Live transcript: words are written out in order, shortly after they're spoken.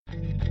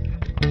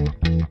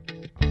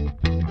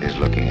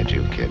looking at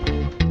you, kid.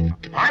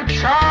 I'm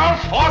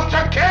Charles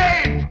Foster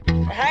Kane!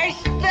 Hey,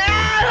 Stella!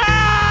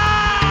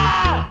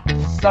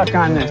 Suck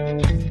on this.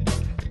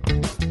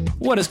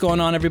 What is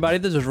going on, everybody?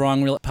 This is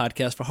Wrong Reel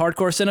Podcast for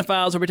hardcore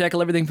cinephiles, where we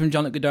tackle everything from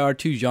Jean-Luc Godard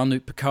to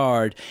Jean-Luc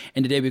Picard.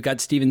 And today we've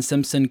got Stephen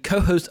Simpson,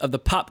 co-host of the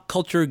Pop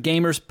Culture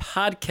Gamers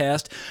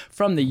podcast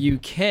from the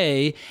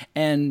UK.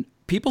 And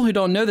people who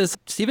don't know this,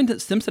 Stephen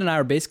Simpson and I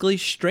are basically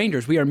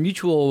strangers. We are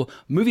mutual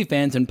movie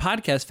fans and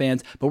podcast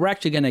fans, but we're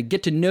actually going to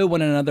get to know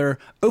one another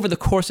over the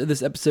course of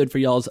this episode for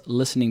y'all's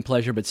listening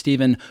pleasure. But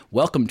Stephen,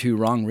 welcome to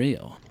Wrong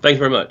Reel. Thank you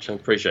very much. I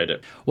appreciate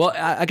it. Well,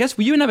 I guess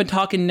you and I have been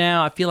talking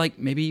now, I feel like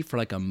maybe for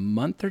like a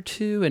month or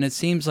two, and it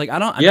seems like, I'm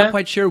not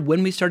quite sure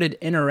when we started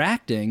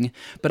interacting,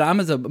 but I'm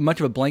as much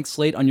of a blank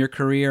slate on your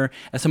career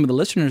as some of the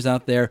listeners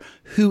out there.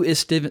 Who is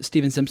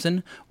Stephen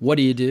Simpson? What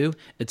do you do?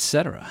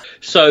 Etc.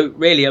 So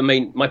really, I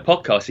mean, my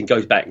podcasting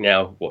goes back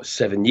now,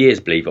 7 years,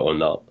 believe it or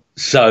not.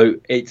 So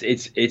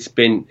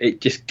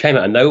it just came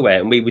out of nowhere,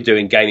 and we were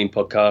doing gaming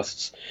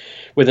podcasts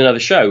with another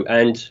show,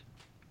 and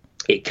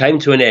it came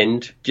to an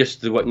end,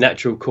 just what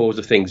natural course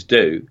of things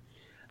do.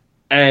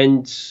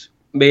 And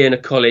me and a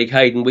colleague,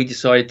 Hayden, we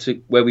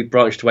decided we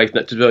branched away from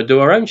that to do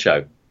our own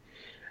show.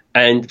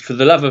 And for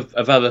the love of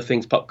other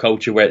things, pop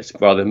culture, where it's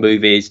rather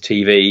movies,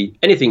 TV,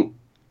 anything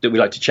that we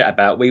like to chat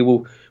about,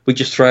 we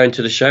just throw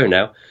into the show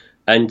now.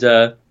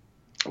 And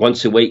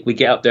once a week, we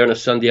get up there on a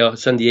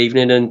Sunday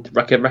evening and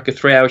rack a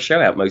 3-hour show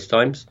out most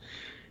times.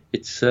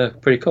 It's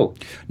pretty cool.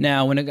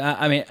 Now,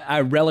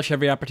 I relish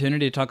every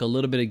opportunity to talk a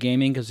little bit of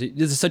gaming because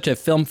this is such a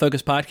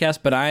film-focused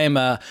podcast, but I am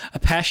a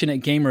passionate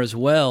gamer as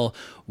well.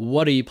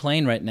 What are you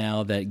playing right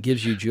now that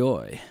gives you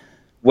joy?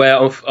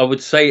 Well, I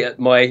would say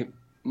the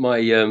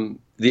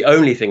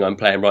only thing I'm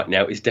playing right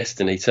now is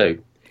Destiny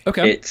 2.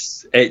 Okay.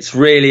 It's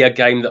really a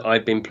game that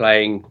I've been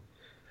playing.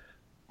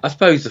 I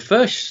suppose the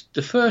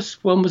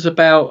first one was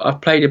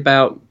I've played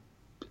about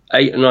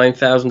 8,000 or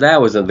 9,000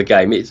 hours of the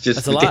game. It's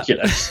just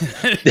ridiculous.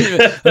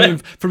 I mean,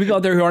 for people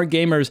out there who aren't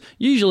gamers,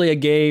 usually a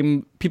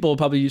game, people will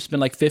probably spend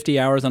like 50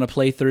 hours on a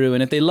playthrough,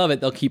 and if they love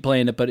it, they'll keep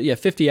playing it. But yeah,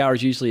 50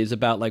 hours usually is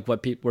about like where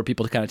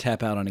people kind of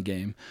tap out on a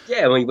game.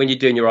 Yeah, when you're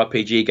doing your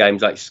RPG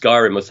games like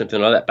Skyrim or something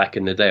like that back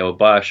in the day, or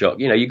Bioshock,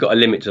 you've got a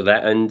limit to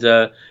that,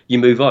 and you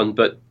move on.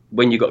 But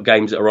when you've got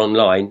games that are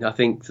online, I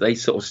think they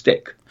sort of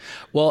stick.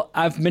 Well,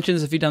 I've mentioned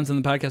this a few times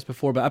in the podcast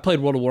before, but I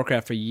played World of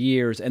Warcraft for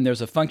years, and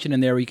there's a function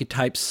in there where you could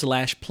type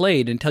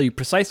 /played and tell you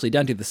precisely,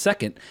 down to the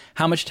second,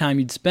 how much time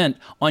you'd spent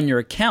on your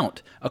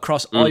account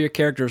across all your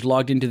characters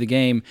logged into the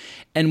game.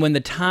 And when the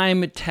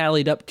time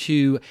tallied up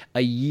to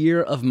a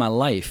year of my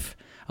life,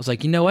 I was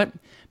like, you know what?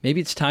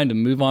 Maybe it's time to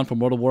move on from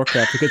World of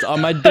Warcraft, because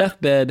on my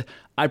deathbed,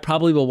 I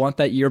probably will want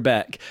that year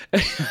back. Do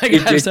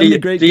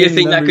you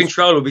think that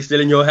control will be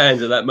still in your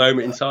hands at that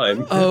moment in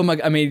time? Oh my!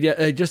 I mean, yeah,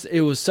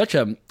 it was such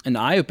an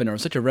eye opener,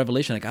 such a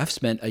revelation. Like, I've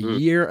spent a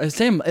year.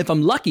 If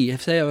I'm lucky, I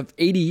have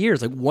 80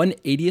 years, like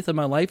 1/80th of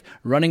my life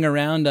running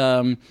around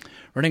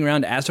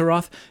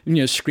Azeroth,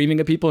 screaming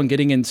at people and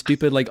getting in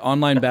stupid like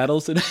online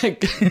battles.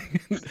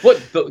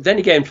 But then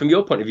again, from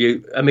your point of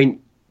view, I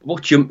mean,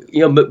 watching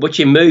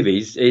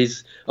movies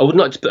is, I would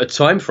not put a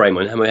time frame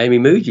on how many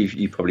movies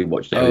you probably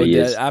watched over the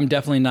years. I'm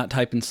definitely not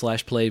typing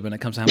 /played when it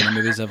comes to how many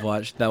movies I've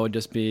watched. That would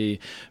just be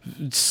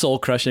soul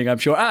crushing, I'm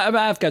sure.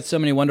 I've got so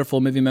many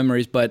wonderful movie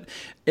memories, but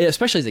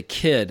especially as a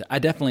kid, I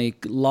definitely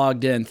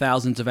logged in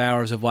thousands of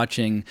hours of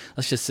watching,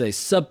 let's just say,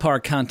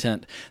 subpar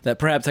content that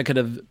perhaps I could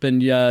have been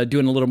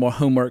doing a little more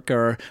homework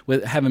or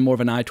with having more of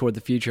an eye toward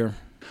the future.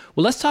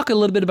 Well, let's talk a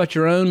little bit about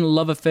your own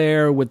love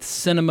affair with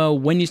cinema,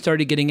 when you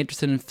started getting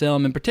interested in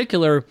film. In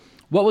particular,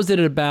 what was it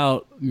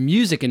about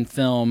music and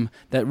film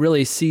that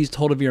really seized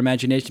hold of your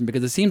imagination?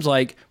 Because it seems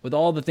like with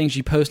all the things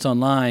you post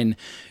online,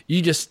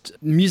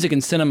 music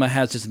and cinema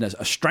has just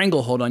a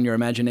stranglehold on your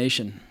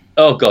imagination.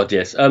 Oh, God,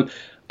 yes. I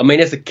mean,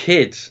 as a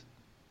kid,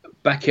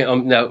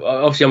 now,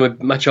 obviously I'm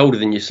much older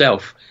than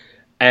yourself,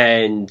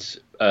 and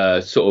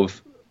sort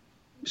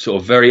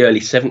of very early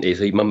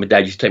 70s, Mum and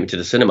Dad used to take me to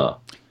the cinema.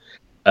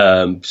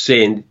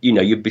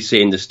 You'd be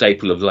seeing the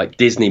staple of like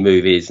Disney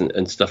movies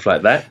and stuff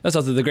like that. That's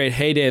also the great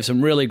heyday of some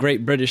really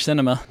great British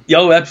cinema.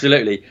 Oh,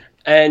 absolutely.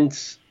 And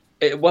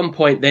at one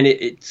point then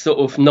it sort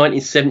of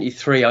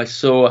 1973, I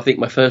saw, I think,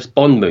 my first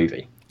Bond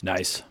movie.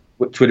 Nice.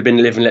 Which would have been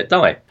Live and Let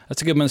Die.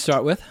 That's a good one to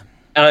start with.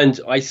 And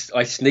I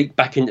sneaked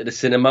back into the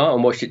cinema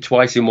and watched it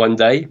twice in one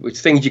day, which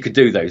things you could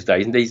do those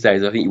days. And these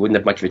days, I think you wouldn't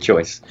have much of a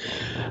choice.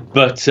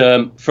 But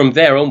from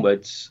there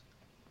onwards,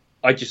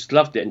 I just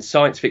loved it. And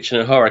science fiction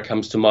and horror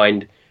comes to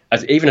mind.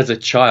 Even as a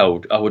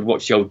child, I would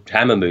watch the old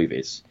Hammer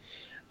movies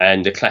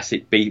and the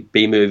classic B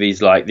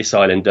movies like This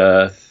Island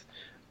Earth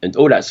and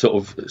all that sort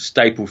of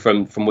staple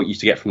from what you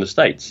used to get from the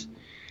States.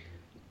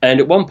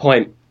 And at one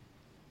point,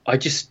 I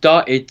just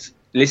started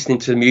listening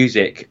to the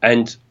music,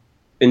 and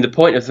in the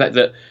point of the fact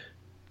that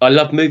I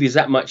love movies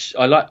that much,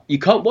 you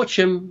can't watch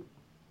them.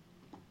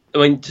 I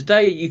mean,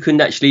 today you can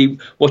actually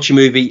watch a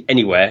movie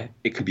anywhere.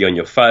 It can be on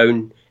your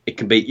phone.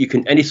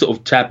 Any sort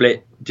of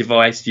tablet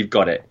device, you've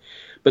got it.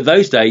 But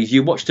those days,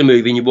 you watched a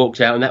movie and you walked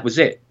out and that was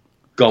it.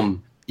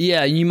 Gone.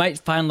 Yeah, you might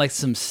find like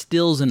some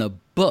stills in a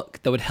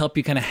book that would help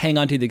you kind of hang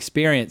on to the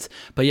experience.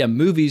 But yeah,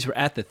 movies were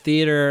at the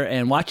theater,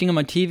 and watching them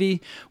on TV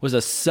was a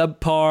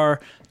subpar,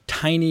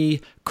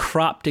 tiny,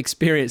 cropped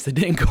experience that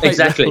didn't quite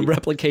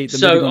replicate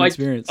the movie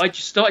experience. I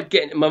just started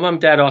getting. My mum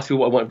and dad asked me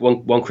what I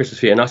wanted one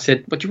Christmas for, and I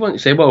said, "What do you want?" They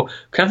said, "Well,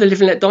 can I have the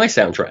Live and Let Die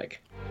soundtrack?"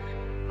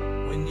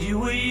 When you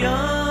were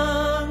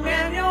young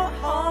and your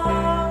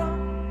heart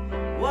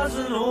was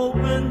an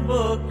open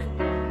book,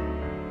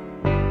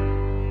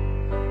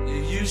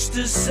 you used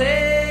to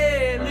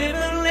say, "Live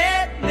and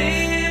let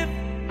live."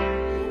 You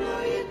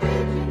know you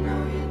did, you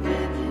know you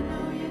did, you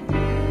know you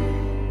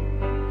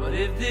did. But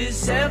if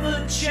this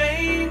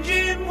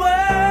ever-changing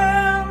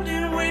world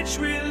in which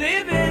we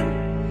live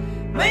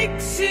in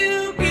makes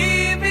you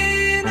give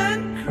in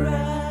and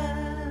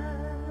cry,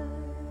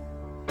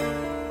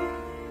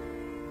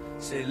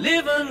 say,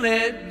 live and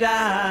let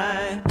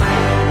die.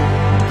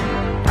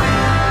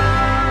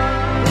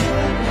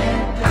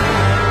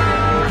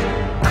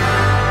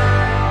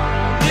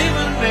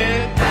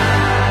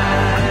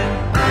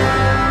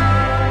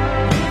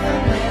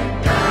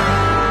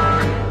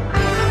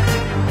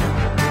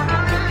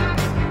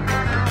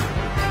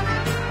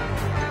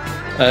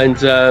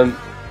 And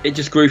it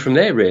just grew from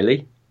there,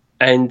 really.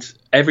 And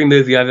every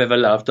movie I've ever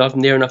loved, I've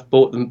near enough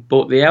bought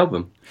the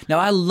album. Now,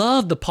 I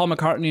love the Paul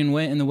McCartney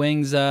and the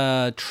Wings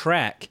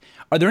track.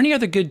 Are there any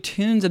other good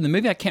tunes in the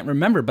movie? I can't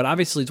remember, but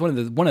obviously it's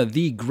one of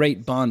the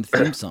great Bond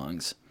theme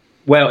songs.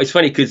 Well, it's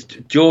funny because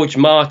George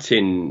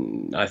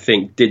Martin, I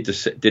think, did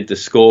the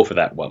score for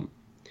that one.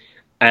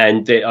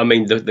 And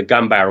the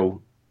gun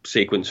barrel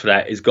sequence for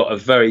that has got a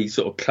very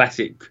sort of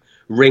classic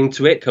ring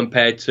to it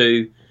compared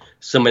to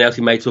someone else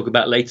we may talk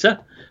about later.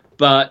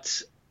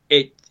 But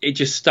it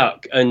just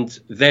stuck. And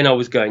then I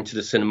was going to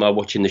the cinema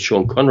watching the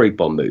Sean Connery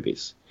Bond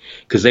movies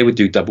because they would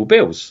do double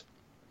bills.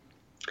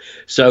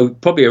 So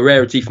probably a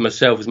rarity for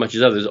myself as much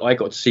as others, I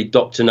got to see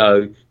Dr.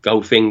 No,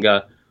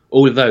 Goldfinger,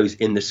 all of those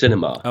in the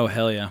cinema. Oh,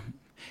 hell yeah.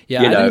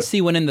 Yeah, I didn't see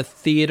one in the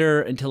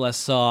theater until I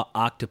saw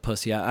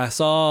Octopussy. I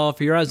saw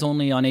For Your Eyes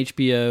Only on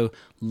HBO,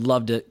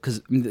 loved it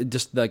because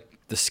just the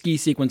ski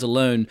sequence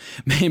alone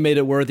made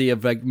it worthy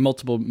of like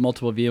multiple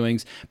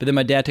viewings. But then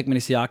my dad took me to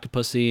see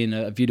Octopussy and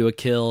A View to a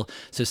Kill.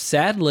 So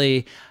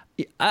sadly,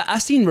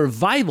 I've seen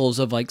revivals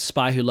of like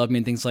Spy Who Loved Me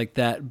and things like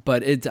that,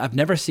 but I've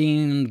never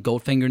seen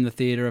Goldfinger in the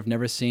theater. I've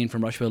never seen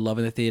From Russia with Love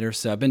in the theater,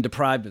 so I've been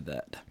deprived of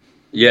that.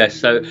 Yeah,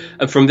 so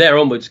and from there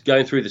onwards,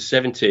 going through the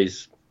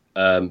 70s,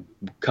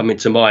 coming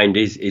to mind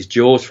is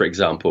Jaws, for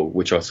example,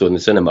 which I saw in the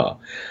cinema.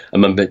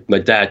 And my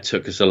dad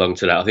took us along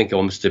to that. I think I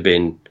must have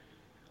been,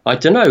 I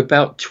don't know,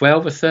 about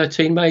 12 or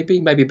 13, maybe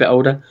a bit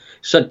older.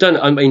 So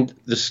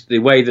the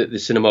way that the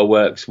cinema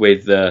works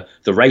with the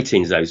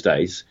ratings those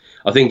days,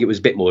 I think it was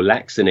a bit more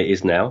lax than it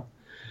is now.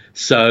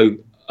 So,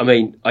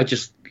 I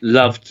just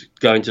loved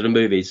going to the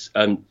movies.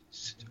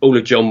 All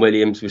of John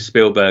Williams with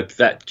Spielberg,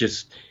 that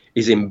just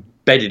is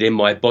embedded in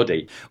my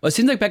body. Well, it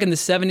seems like back in the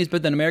 70s,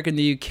 but then America and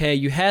the UK,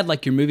 you had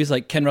like your movies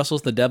like Ken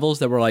Russell's The Devils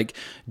that were like,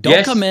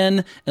 don't come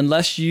in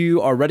unless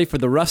you are ready for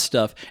the rough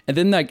stuff. And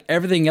then like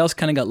everything else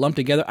kind of got lumped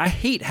together. I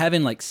hate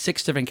having like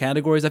 6 different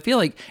categories. I feel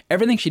like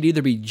everything should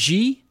either be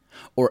G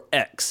or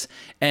X.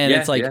 And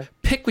it's like,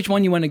 pick which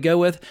one you want to go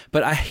with.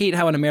 But I hate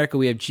how in America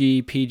we have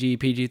G, PG,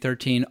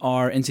 PG-13,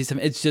 R, NC-7.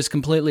 It's just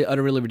completely,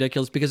 utterly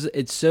ridiculous because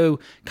it's so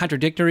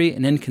contradictory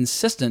and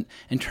inconsistent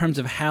in terms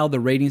of how the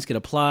ratings get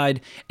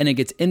applied, and it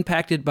gets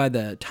impacted by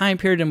the time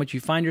period in which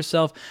you find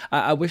yourself.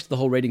 I wish the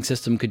whole rating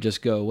system could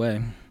just go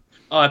away.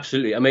 Oh,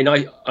 absolutely.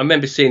 I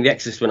remember seeing The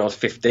Exorcist when I was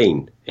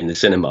 15 in the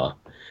cinema.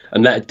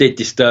 And that did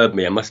disturb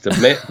me, I must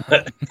admit,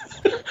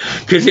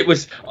 because it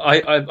was.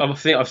 I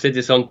think I've said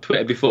this on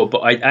Twitter before, but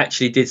I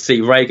actually did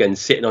see Reagan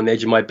sitting on the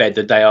edge of my bed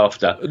the day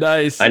after.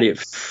 Nice, and it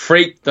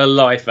freaked the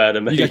life out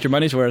of me. You got your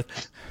money's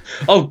worth.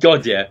 Oh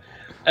God, yeah,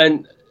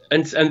 and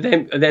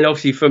then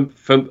obviously from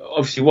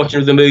obviously watching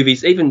all the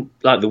movies, even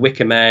like The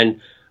Wicker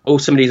Man, all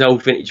some of these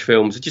old vintage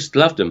films, I just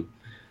loved them.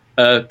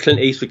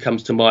 Clint Eastwood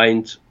comes to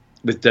mind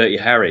with Dirty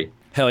Harry.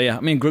 Hell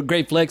yeah.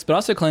 Great flicks, but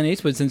also Clint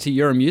Eastwood, since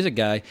you're a music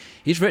guy,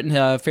 he's written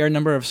a fair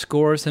number of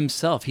scores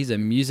himself. He's a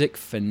music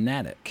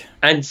fanatic.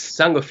 And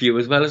sung a few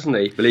as well, hasn't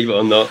he? Believe it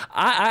or not.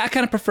 I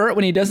kind of prefer it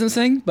when he doesn't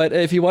sing, but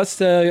if he wants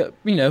to,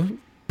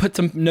 put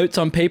some notes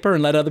on paper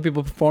and let other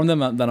people perform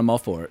them, then I'm all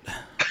for it.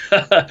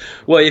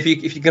 Well, if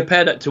you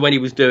compare that to when he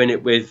was doing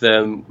it with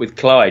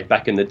Clyde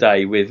back in the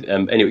day with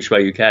Any Which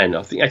Way You Can,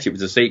 I think actually it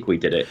was a sequel he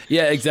did it.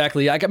 Yeah,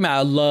 exactly.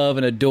 I love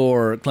and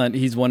adore Clint.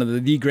 He's one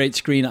of the great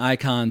screen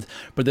icons,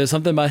 but there's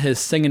something about his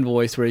singing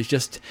voice where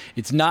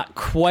it's not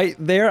quite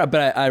there,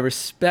 but I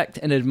respect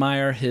and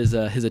admire his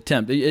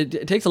attempt.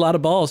 It takes a lot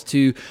of balls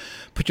to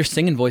put your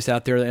singing voice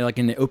out there like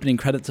in the opening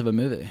credits of a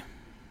movie.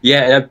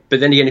 Yeah,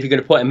 but then again, if you're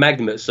going to point a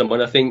magnum at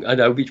someone, I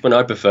know which one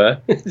I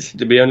prefer,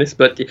 to be honest.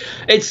 But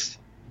there's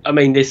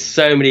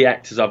so many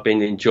actors I've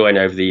been enjoying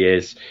over the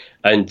years,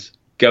 and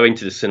going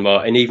to the cinema,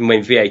 and even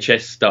when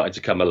VHS started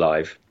to come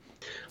alive,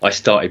 I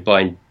started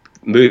buying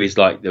movies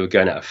like they were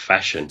going out of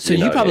fashion. So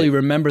you probably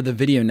remember the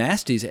Video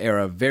Nasties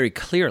era very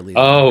clearly.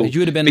 Oh, you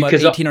would have been about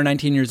 18 or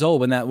 19 years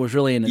old when that was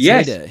really in its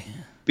heyday.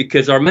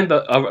 Because I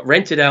remember I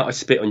rented out I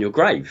Spit on Your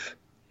Grave,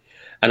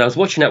 and I was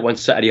watching that one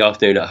Saturday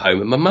afternoon at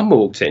home, and my mum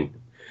walked in.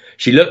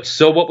 She looked,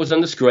 saw what was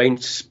on the screen,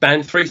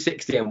 spanned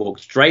 360 and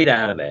walked straight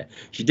out of there.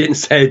 She didn't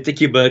say a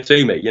dicky bird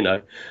to me, you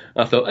know.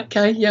 I thought,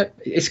 okay, yeah,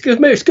 it's a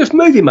good movie. It's a good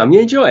movie, Mum.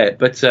 You enjoy it,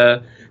 but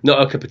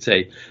not a cup of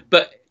tea.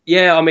 But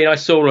yeah, I mean, I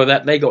saw all of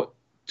that. They got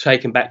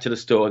taken back to the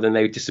store, then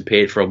they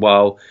disappeared for a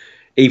while.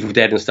 Evil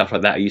Dead and stuff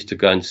like that I used to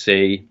go and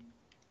see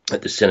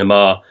at the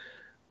cinema.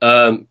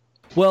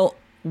 Well,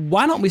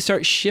 why don't we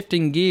start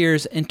shifting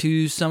gears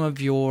into some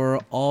of your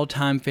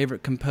all-time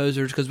favorite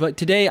composers? Because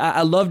today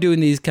I love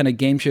doing these kind of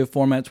game show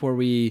formats where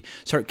we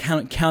start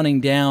counting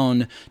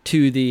down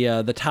to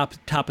the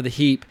top of the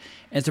heap.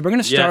 And so we're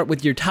going to start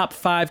with your top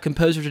 5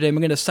 composers today. And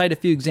we're going to cite a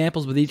few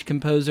examples with each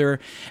composer.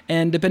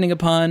 And depending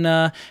upon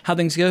how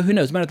things go, who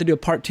knows? Might have to do a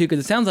part 2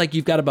 because it sounds like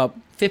you've got about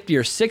 50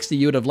 or 60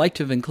 you would have liked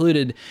to have incled.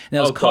 And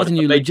that was causing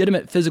you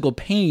legitimate physical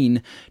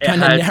pain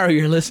trying to narrow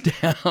your list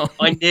down.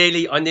 I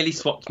nearly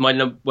swapped my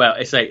number. Well,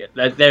 I say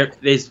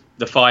there's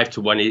the 5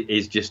 to 1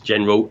 is just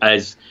general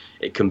as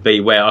it can be,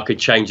 where I could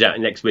change that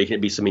next week and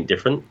it'd be something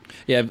different.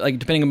 Yeah, like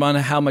depending upon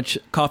how much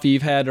coffee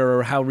you've had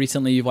or how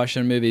recently you've watched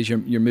some movies,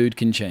 your mood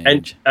can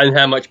change. And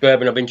how much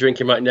bourbon I've been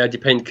drinking right now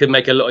could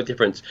make a lot of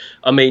difference.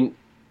 I mean,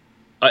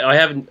 I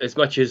haven't, as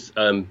much as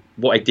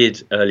what I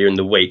did earlier in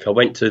the week, I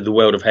went to the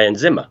world of Hans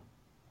Zimmer.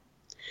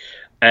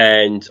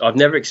 And I've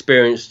never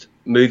experienced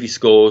movie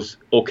scores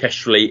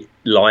orchestrally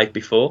live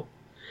before.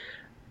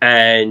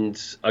 And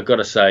I've got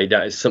to say,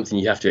 that is something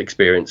you have to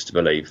experience to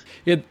believe.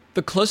 Yeah,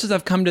 the closest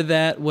I've come to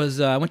that was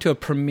I went to a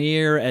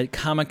premiere at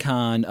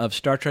Comic-Con of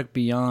Star Trek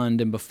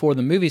Beyond, and before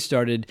the movie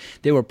started,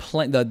 they were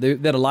playing. They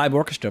had a live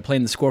orchestra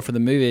playing the score for the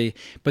movie,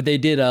 but they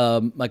did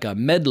like a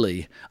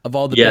medley of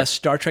all the best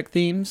Star Trek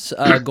themes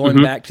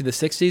going back to the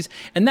 60s,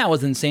 and that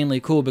was insanely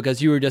cool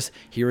because you were just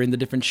hearing the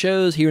different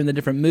shows, hearing the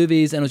different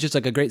movies, and it was just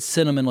like a great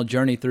sentimental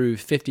journey through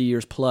 50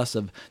 years plus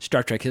of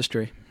Star Trek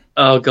history.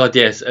 Oh God,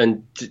 yes,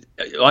 and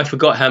I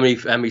forgot how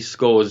many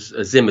scores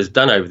Zimmer's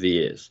done over the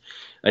years,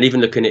 and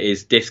even looking at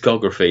his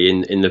discography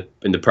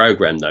in the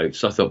program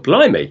notes, I thought,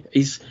 blimey,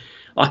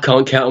 I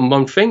can't count on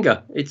one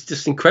finger. It's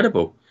just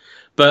incredible.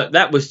 But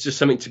that was just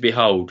something to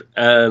behold.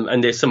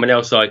 And there's someone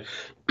else I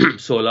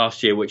saw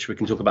last year, which we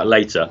can talk about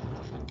later.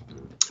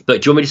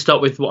 But do you want me to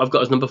start with what I've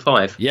got as number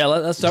 5? Yeah,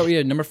 let's start with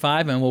your number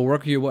 5, and we'll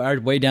work our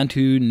way down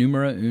to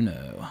numero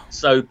uno.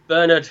 So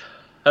Bernard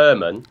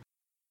Herrmann.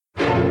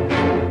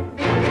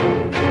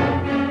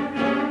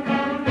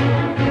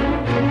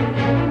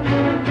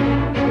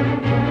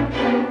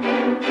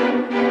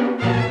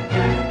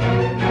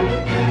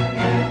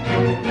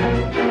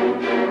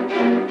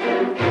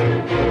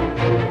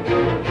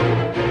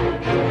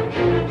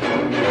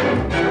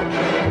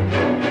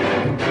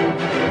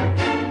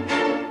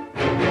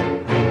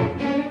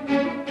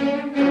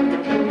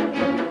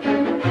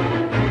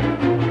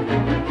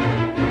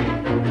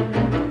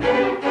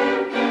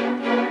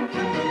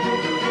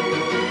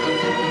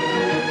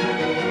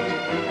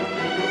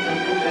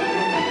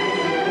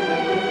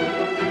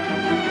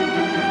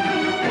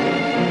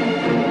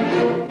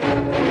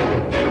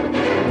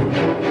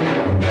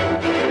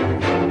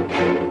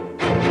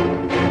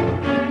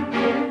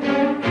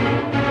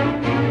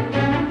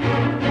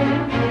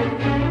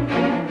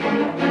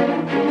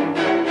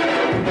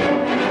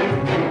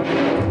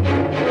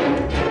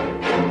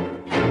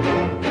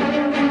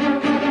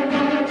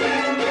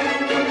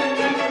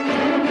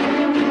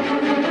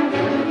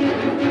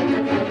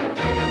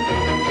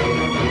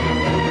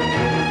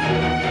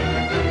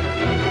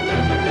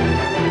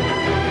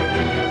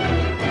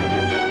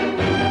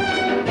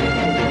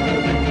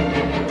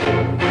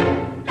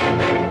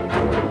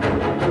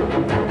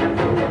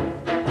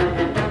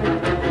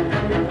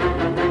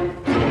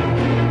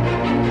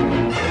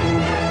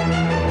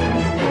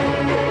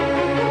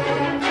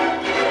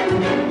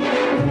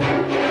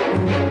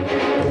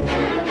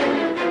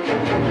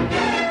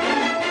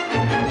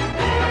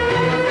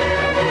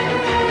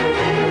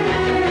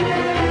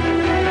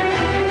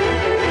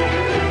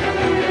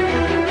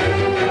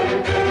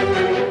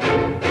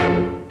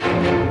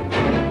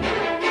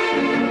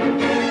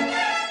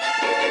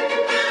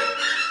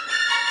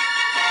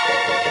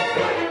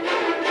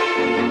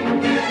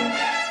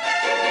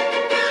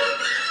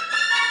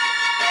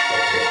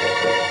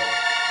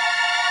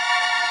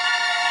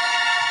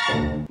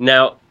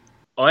 Now,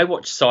 I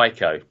watched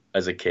Psycho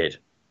as a kid,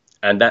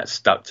 and that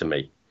stuck to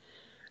me.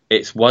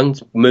 It's one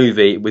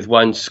movie with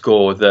one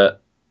score that,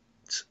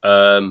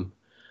 I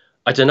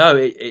don't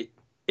know,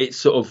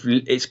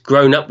 it's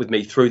grown up with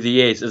me through the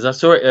years. As I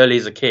saw it early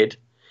as a kid,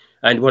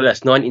 and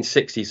that's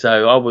 1960,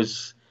 so I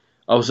was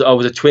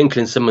a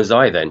twinkle in someone's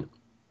eye then.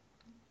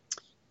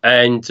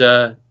 And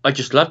I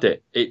just loved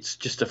it. It's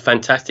just a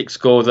fantastic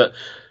score that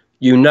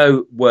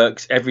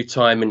works every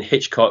time, and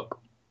Hitchcock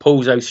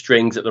pulls those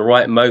strings at the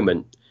right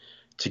moment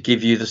to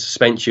give you the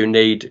suspense you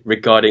need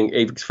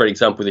regarding, for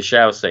example, the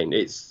shower scene.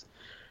 It's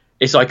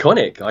it's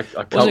iconic. I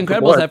can't What's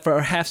incredible is put that for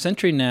a half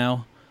century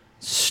now,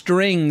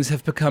 strings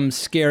have become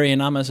scary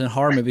and ominous in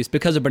horror movies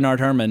because of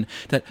Bernard Herrmann.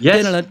 That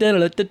Yes. I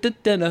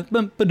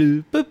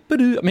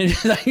mean,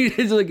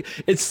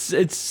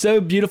 it's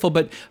so beautiful.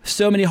 But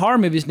so many horror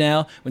movies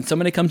now, when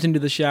somebody comes into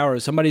the shower,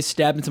 somebody's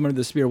stabbing someone with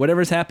a spear,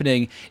 whatever's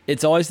happening,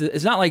 it's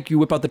not like you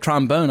whip out the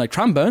trombone. Like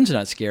trombone's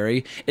not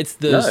scary. It's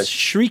the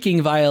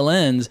shrieking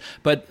violins.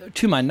 But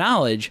to my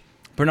knowledge,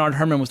 Bernard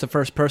Herrmann was the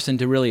first person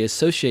to really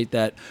associate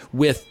that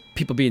with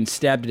people being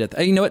stabbed to death.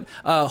 Hey, you know what?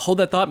 Hold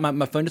that thought.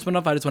 My phone just went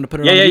off. I just want to put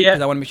it on mute because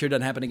I want to make sure it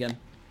doesn't happen again.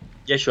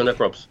 Yeah, sure, no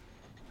probs.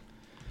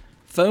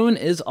 Phone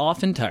is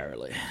off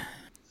entirely.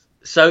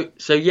 So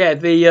yeah,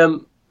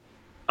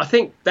 I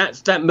think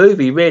that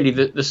movie really,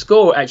 the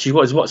score actually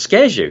was what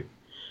scares you.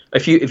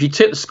 If you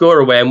took the score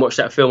away and watched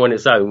that film on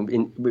its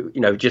own,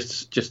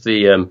 just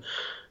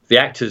the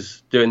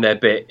actors doing their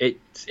bit,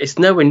 it's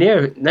nowhere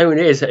near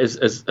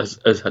as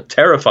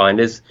terrifying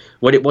as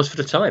what it was for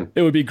the time.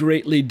 It would be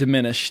greatly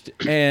diminished.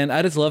 And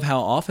I just love how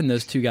often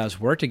those two guys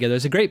work together.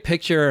 There's a great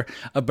picture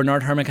of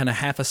Bernard Herrmann kind of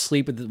half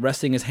asleep,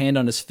 resting his hand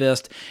on his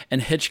fist,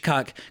 and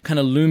Hitchcock kind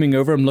of looming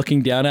over him,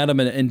 looking down at him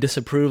in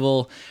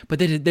disapproval. But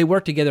they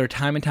work together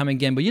time and time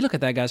again. But you look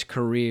at that guy's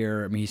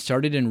career. I mean, he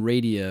started in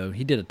radio.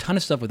 He did a ton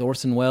of stuff with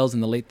Orson Welles in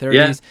the late 30s.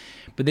 Yeah.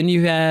 But then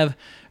you have,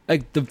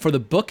 for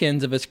the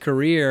bookends of his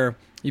career,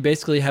 you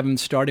basically have him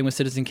starting with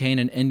Citizen Kane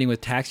and ending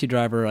with Taxi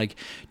Driver. Like,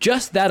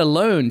 just that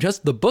alone,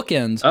 just the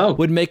bookends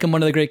would make him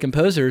one of the great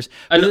composers.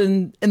 But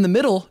in the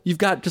middle, you've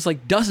got just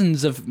like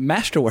dozens of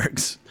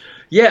masterworks.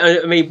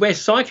 Yeah, I mean, where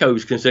Psycho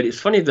is concerned, it's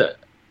funny that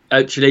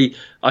actually,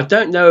 I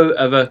don't know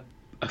of a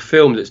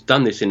film that's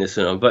done this in the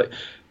cinema, but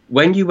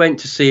when you went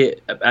to see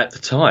it at the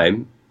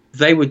time,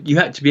 you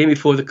had to be in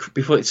before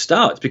it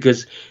starts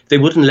because they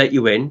wouldn't let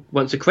you in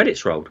once the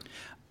credits rolled.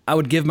 I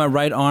would give my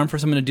right arm for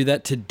someone to do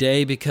that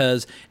today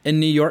because in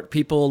New York,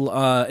 people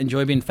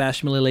enjoy being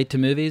fashionably late to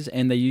movies,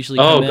 and they usually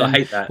come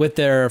in with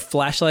their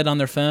flashlight on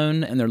their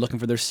phone, and they're looking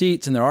for their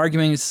seats, and they're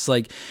arguing. It's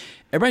like,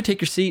 everybody take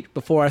your seat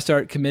before I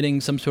start committing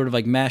some sort of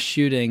like mass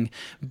shooting.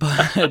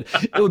 But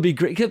it would be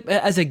great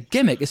as a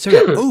gimmick. It's sort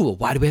of,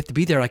 why do we have to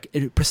be there like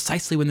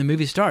precisely when the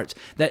movie starts?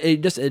 That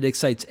it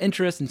excites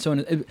interest and so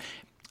on.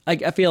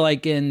 I feel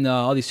like in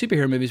all these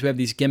superhero movies, we have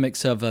these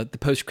gimmicks of the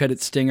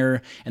post-credit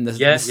stinger and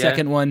the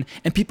second one,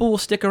 and people will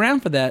stick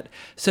around for that.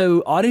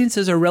 So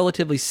audiences are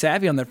relatively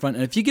savvy on that front,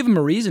 and if you give them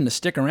a reason to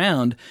stick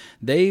around,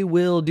 they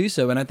will do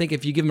so. And I think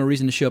if you give them a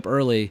reason to show up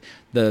early,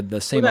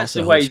 the same that's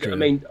also the way. holds true. I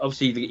mean,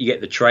 obviously you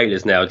get the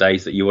trailers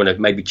nowadays that you want to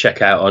maybe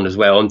check out on as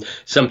well. And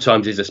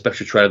sometimes there's a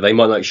special trailer they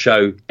might not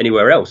show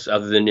anywhere else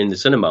other than in the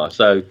cinema.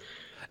 So.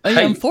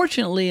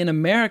 Unfortunately, in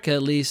America,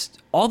 at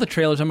least, all the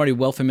trailers I'm already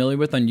well familiar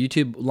with on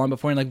YouTube long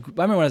before. And I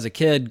remember when I was a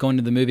kid going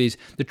to the movies,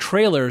 the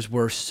trailers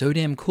were so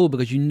damn cool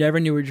because you never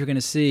knew what you were going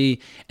to see.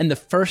 And the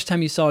first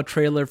time you saw a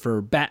trailer for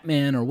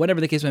Batman or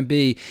whatever the case might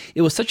be,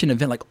 it was such an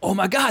event. Like, oh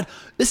my God,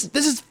 this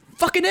is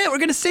fucking it. We're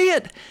going to see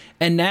it.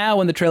 And now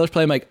when the trailers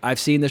play, I'm like, I've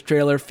seen this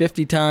trailer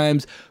 50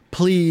 times.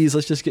 Please,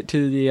 let's just get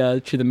to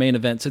the main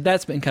event. So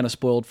that's been kind of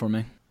spoiled for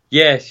me.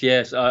 Yes.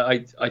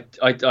 I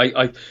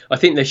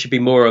think there should be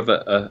more of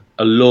a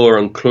law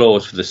and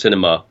clause for the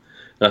cinema,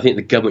 and I think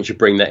the government should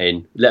bring that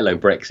in. Let alone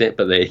Brexit,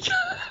 but there you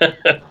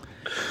go.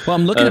 Well,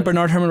 I'm looking at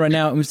Bernard Herrmann right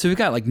now. So we've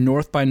got like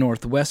North by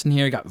Northwest in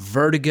here. Got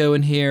Vertigo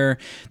in here.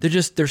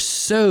 There's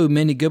so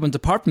many good ones.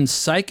 Apart from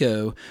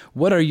Psycho,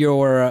 what are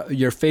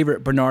your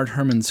favorite Bernard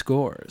Herrmann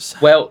scores?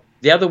 Well,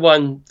 the other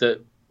one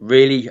that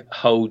really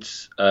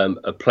holds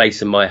a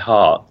place in my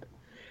heart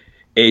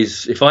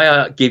is if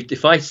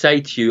I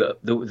say to you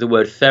the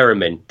word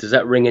theremin, does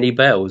that ring any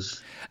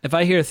bells? If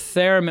I hear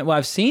theremin, well,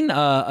 I've seen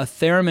a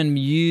theremin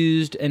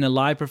used in a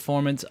live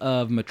performance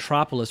of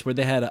Metropolis where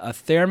they had a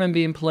theremin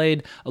being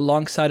played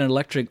alongside an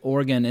electric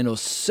organ, and it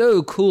was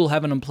so cool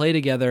having them play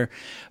together.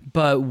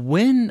 But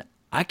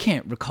I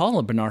can't recall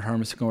a Bernard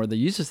Herrmann score that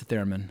uses the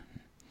theremin.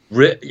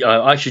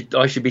 I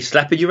should be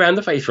slapping you around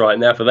the face right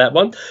now for that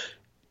one.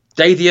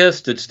 Day the Earth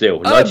Stood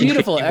Still. Oh,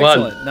 beautiful,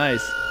 excellent,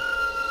 nice.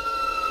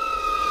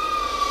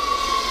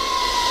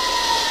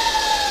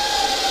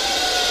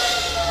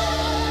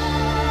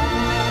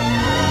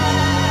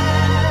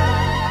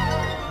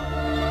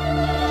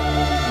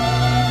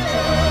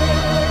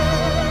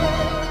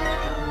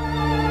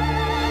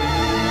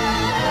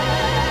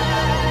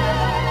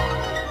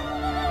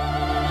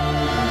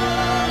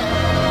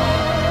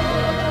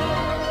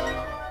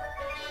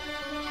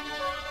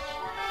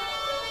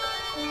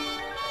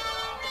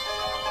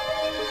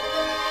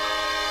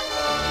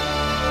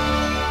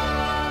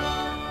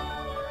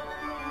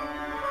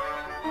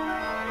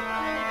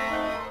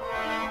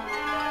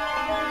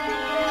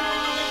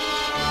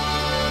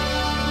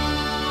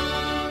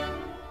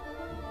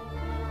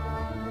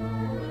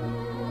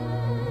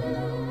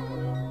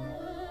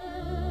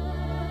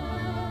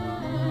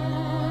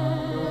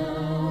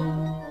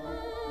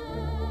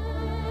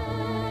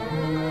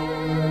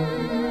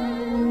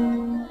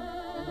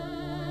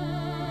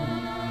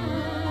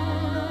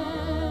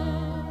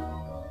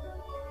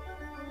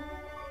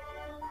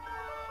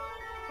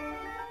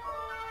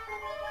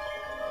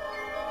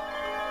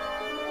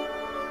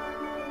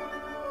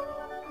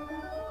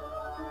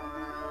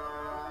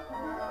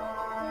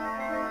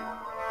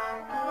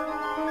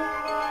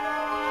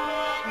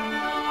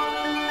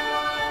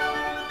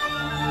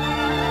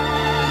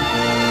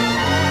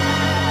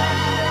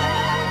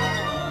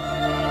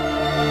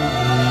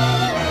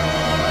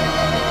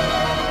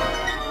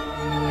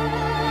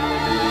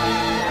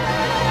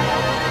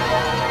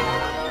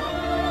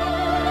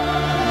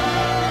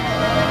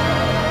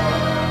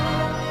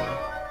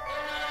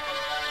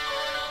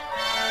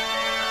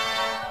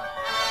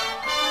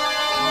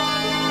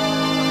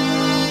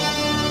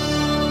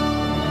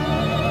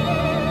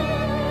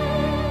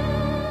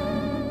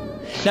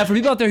 Now, for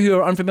people out there who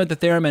are unfamiliar with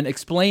the theremin,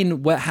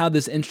 explain how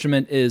this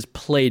instrument is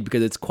played,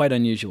 because it's quite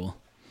unusual.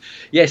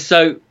 Yes,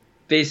 so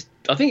I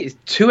think it's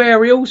 2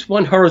 aerials,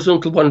 one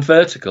horizontal, one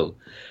vertical.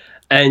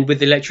 And with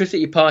the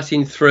electricity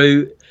passing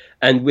through,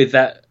 and with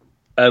that,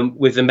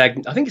 with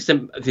the I think it's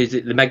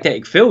the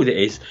magnetic field it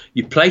is,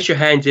 you place your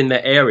hands in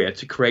that area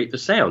to create the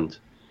sound.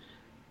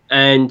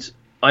 And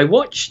I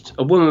watched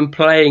a woman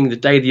playing The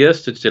Day the Earth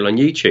Stood Still on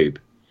YouTube.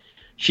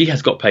 She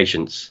has got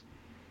patience.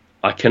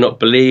 I cannot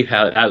believe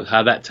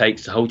how that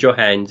takes to hold your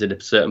hands in a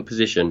certain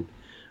position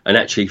and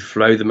actually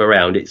flow them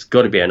around. It's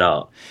got to be an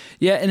art.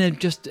 Yeah, and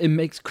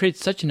it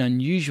creates such an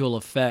unusual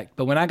effect.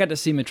 But when I got to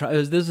see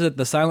this is at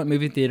the Silent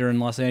Movie Theater in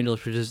Los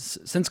Angeles, which is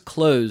since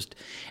closed,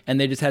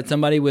 and they just had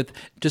somebody with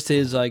just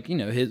his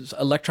his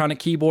electronic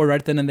keyboard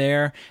right then and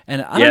there.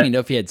 And I don't even know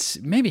if he had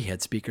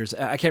speakers.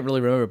 I can't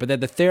really remember. But they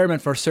had the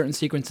theremin for certain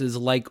sequences,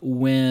 like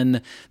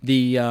when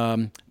the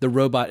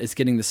robot is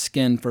getting the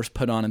skin first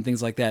put on and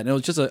things like that. And it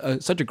was just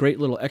such a great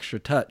little extra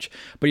touch.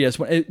 But yes,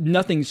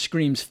 nothing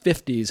screams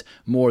 50s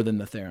more than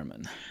the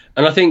theremin.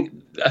 And I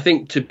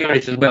think to be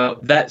honest as well,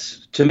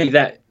 that's, to me,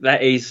 that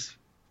is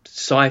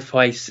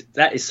sci-fi,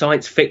 that is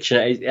science fiction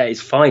at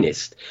its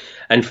finest.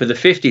 And for the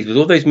 50s, with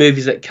all those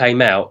movies that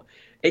came out,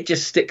 it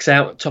just sticks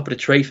out top of the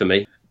tree for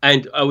me.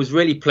 And I was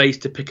really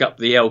pleased to pick up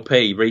the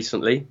LP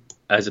recently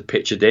as a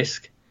picture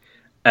disc,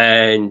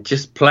 and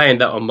just playing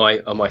that on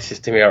my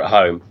system here at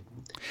home.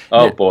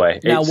 Oh boy!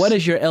 Now, what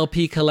is your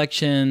LP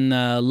collection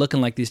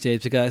looking like these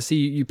days? Because I see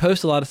you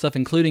post a lot of stuff,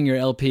 including your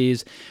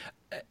LPs.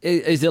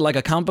 Is it like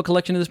a comic book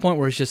collection at this point,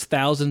 where it's just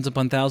thousands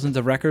upon thousands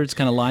of records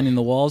kind of lining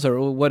the walls, or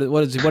what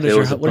does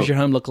your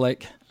home look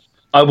like?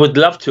 I would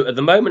love to. At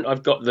the moment,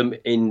 I've got them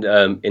in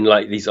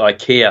like these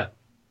IKEA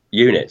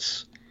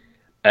units,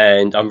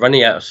 and I'm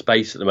running out of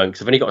space at the moment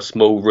because I've only got a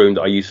small room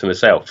that I use for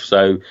myself.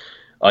 So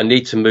I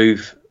need to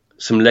move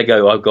some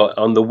Lego I've got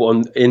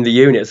in the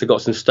units. I've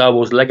got some Star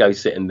Wars Lego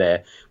sitting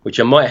there, which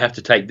I might have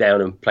to take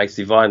down and place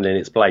the vinyl in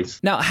its place.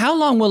 Now, how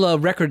long will a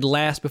record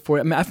last before?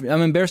 I'm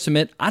embarrassed to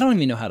admit, I don't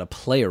even know how to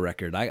play a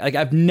record.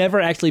 I've never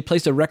actually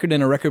placed a record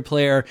in a record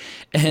player.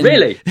 And,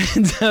 really?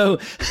 And so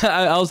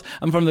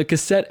I'm from the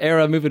cassette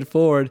era moving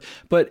forward,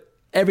 but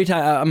every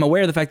time, I'm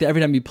aware of the fact that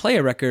every time you play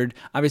a record,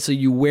 obviously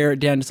you wear it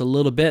down just a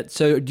little bit.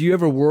 So do you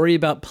ever worry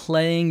about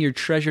playing your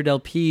treasured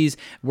LPs,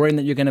 worrying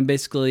that you're going to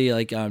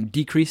basically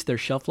decrease their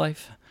shelf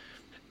life?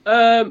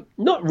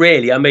 Not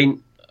really. I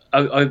mean,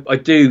 I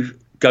do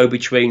go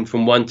between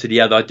from one to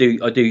the other. I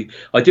do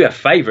have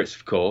favourites,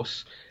 of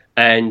course,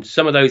 and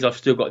some of those I've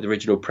still got the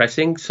original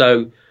pressing.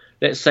 So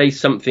let's say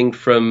something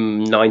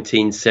from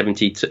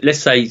 1970. Let's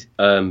say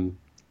Live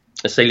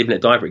and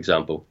Let Die, for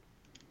example.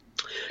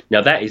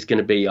 Now that is going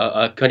to be,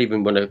 I can't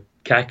even want to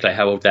calculate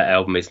how old that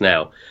album is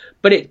now,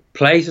 but it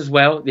plays as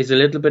well. There's a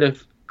little bit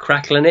of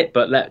crackle in it,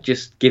 but that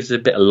just gives a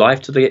bit of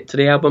life to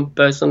the album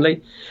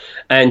personally.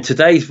 And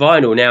today's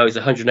vinyl now is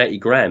 180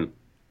 gram,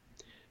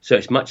 so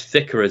it's much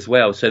thicker as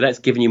well. So that's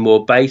giving you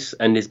more bass,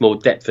 and there's more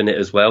depth in it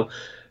as well.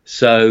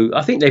 So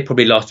I think they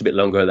probably last a bit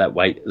longer at that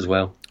weight as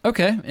well.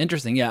 Okay,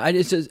 interesting. Yeah,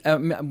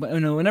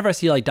 whenever I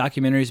see like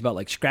documentaries about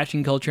like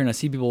scratching culture, and I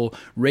see people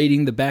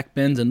raiding the back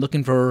bins and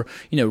looking for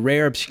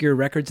rare, obscure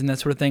records and that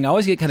sort of thing, I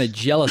always get kind of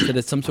jealous that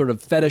it's some sort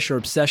of fetish or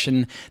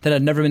obsession that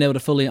I've never been able to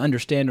fully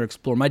understand or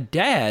explore. My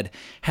dad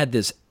had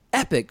this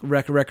epic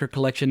record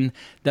collection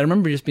that I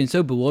remember just being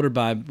so bewildered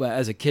by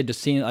as a kid, just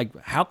seeing like,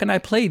 how can I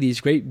play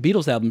these great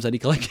Beatles albums that he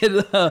collected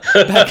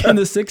back in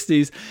the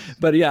 60s?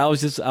 But yeah, I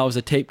was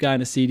a tape guy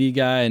and a CD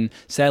guy, and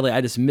sadly I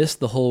just missed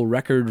the whole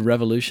record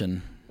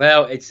revolution.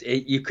 Well,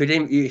 you could,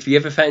 if you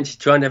ever fancy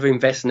trying to ever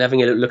invest and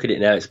having a look at it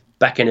now, it's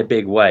back in a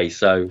big way.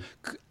 So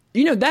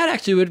that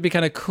actually would be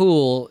kind of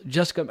cool.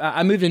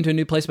 I moved into a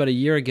new place about a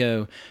year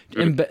ago,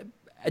 and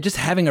just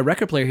having a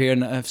record player here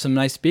and some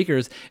nice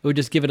speakers, it would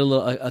just give it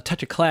a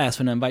touch of class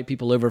when I invite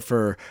people over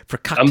for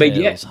cocktails. I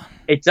mean, yeah,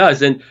 it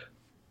does. And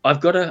I've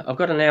got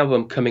an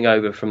album coming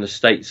over from the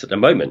States at the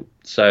moment.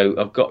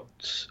 So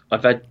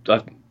I've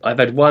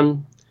had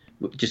one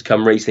just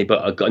come recently,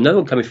 but I've got another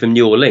one coming from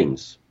New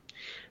Orleans,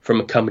 from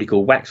a company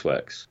called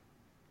Waxworks.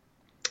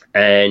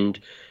 And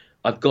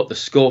I've got the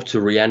score to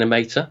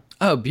Reanimator.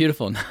 Oh,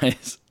 beautiful.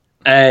 Nice.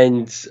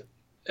 And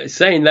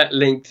saying that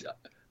linked,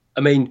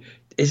 I mean,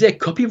 is there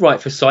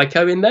copyright for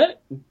Psycho in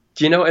that?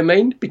 Do you know what I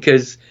mean?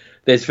 Because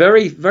there's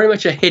very, very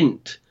much a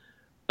hint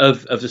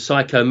of the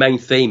Psycho main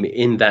theme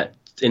in that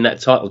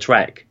title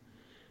track.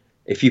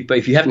 If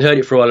you haven't heard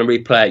it for a while and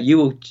replay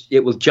it, it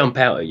will jump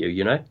out at you.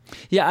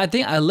 Yeah, I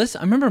think I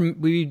remember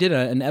we did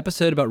an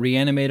episode about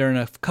Reanimator and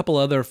a couple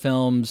other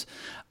films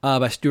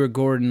by Stuart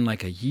Gordon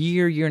like a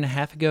year and a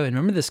half ago. And I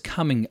remember this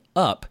coming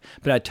up,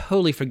 but I'd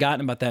totally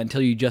forgotten about that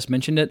until you just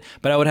mentioned it.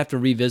 But I would have to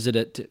revisit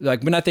it.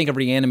 Like when I think of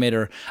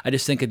Reanimator, I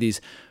just think of these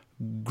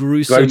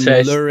gruesome,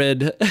 Grotesque.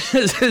 lurid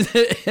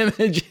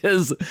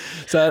images.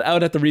 So I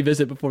would have to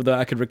revisit before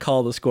I could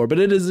recall the score. But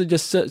it is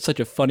just such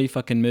a funny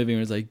fucking movie.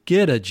 Where it's like,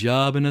 get a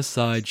job in a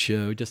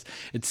sideshow. Just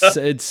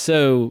it's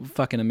so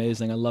fucking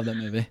amazing. I love that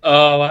movie.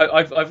 Oh,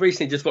 I've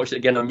recently just watched it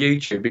again on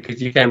YouTube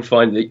because you can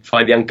find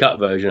the uncut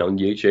version on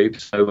YouTube,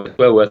 so it's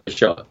well worth a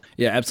shot.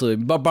 Yeah,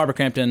 absolutely. Barbara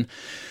Crampton,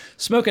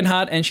 smoking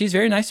hot, and she's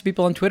very nice to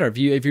people on Twitter.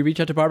 If you reach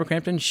out to Barbara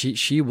Crampton,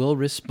 she will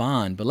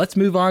respond. But let's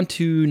move on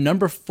to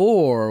number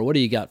 4. What do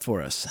you got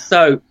for us?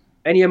 So,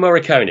 Ennio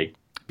Morricone.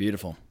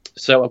 Beautiful.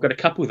 So I've got a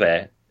couple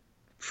there,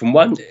 from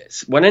one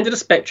end of the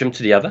spectrum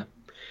to the other.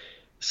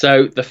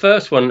 So the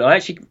first one, I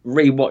actually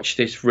rewatched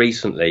this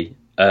recently.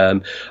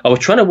 I was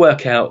trying to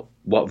work out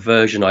what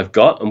version I've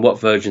got and what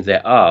versions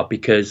there are,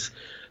 because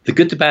The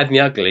Good, the Bad, and the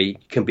Ugly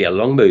can be a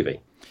long movie.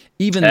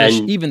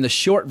 Even the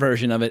short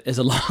version of it is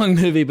a long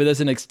movie, but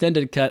there's an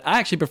extended cut. I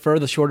actually prefer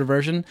the shorter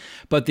version,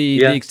 but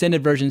the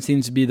extended version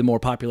seems to be the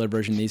more popular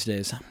version these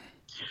days.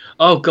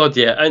 Oh God,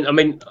 yeah. And I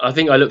mean, I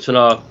think I looked on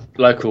our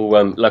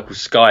local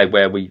Sky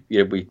where we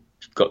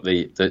got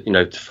the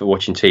for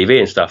watching TV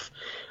and stuff.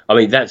 I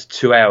mean, that's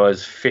 2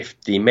 hours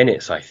 50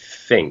 minutes, I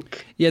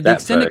think. Yeah, the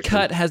extended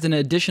cut has an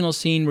additional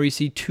scene where you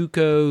see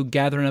Tuco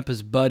gathering up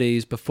his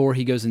buddies before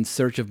he goes in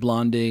search of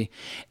Blondie.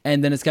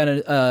 And then it's got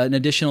an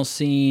additional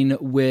scene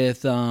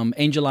with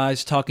Angel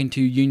Eyes talking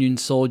to Union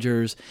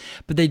soldiers.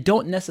 But they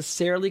don't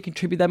necessarily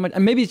contribute that much.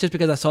 And maybe it's just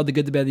because I saw The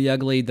Good, the Bad, the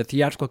Ugly, the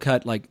theatrical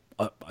cut, like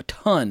a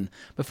ton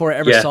before I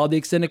ever saw the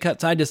extended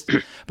cut. So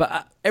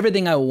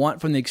everything I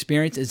want from the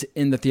experience is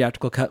in the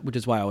theatrical cut, which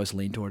is why I always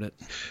lean toward it.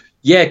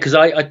 Yeah, because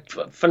I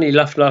funny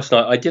enough, last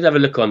night I did have a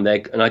look on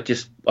there, and I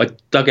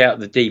dug out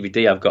the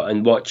DVD I've got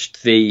and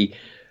watched the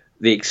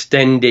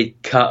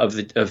extended cut of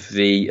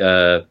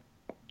the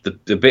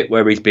bit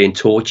where he's being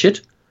tortured,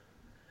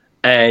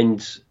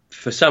 and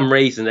for some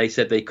reason they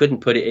said they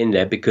couldn't put it in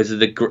there because of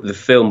the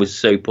film was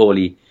so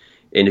poorly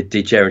in a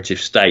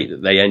degenerative state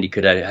that they only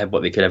could have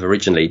what they could have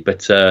originally,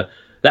 but.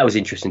 That was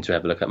interesting to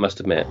have a look at, I must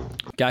admit.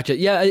 Gotcha.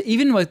 Yeah,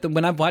 even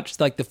when I've watched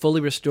like the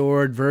fully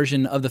restored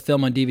version of the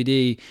film on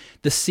DVD,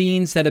 the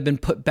scenes that have been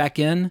put back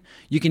in,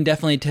 you can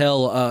definitely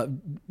tell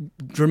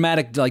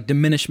dramatic like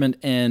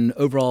diminishment in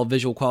overall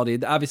visual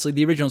quality. Obviously,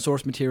 the original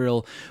source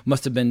material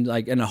must have been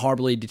like in a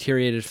horribly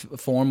deteriorated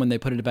form when they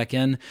put it back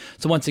in.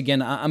 So once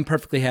again, I'm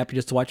perfectly happy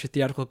just to watch the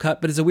theatrical cut.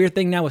 But it's a weird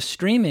thing now with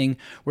streaming,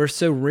 where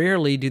so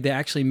rarely do they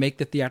actually make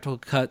the theatrical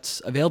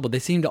cuts available. They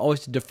seem to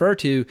always defer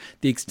to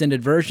the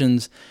extended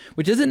versions,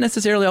 which isn't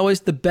necessarily always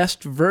the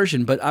best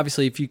version, but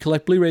obviously if you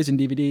collect Blu-rays and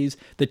DVDs,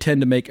 they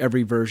tend to make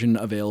every version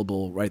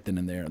available right then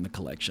and there in the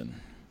collection.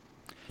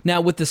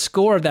 Now, with the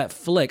score of that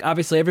flick,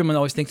 obviously everyone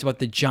always thinks about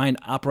the giant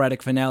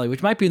operatic finale,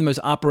 which might be the most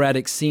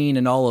operatic scene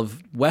in all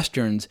of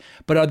Westerns,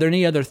 but are there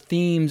any other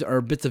themes or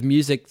bits of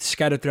music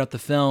scattered throughout the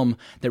film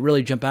that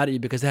really jump out at you?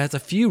 Because it has a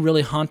few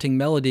really haunting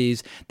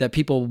melodies that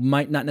people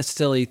might not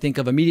necessarily think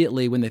of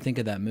immediately when they think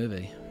of that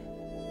movie.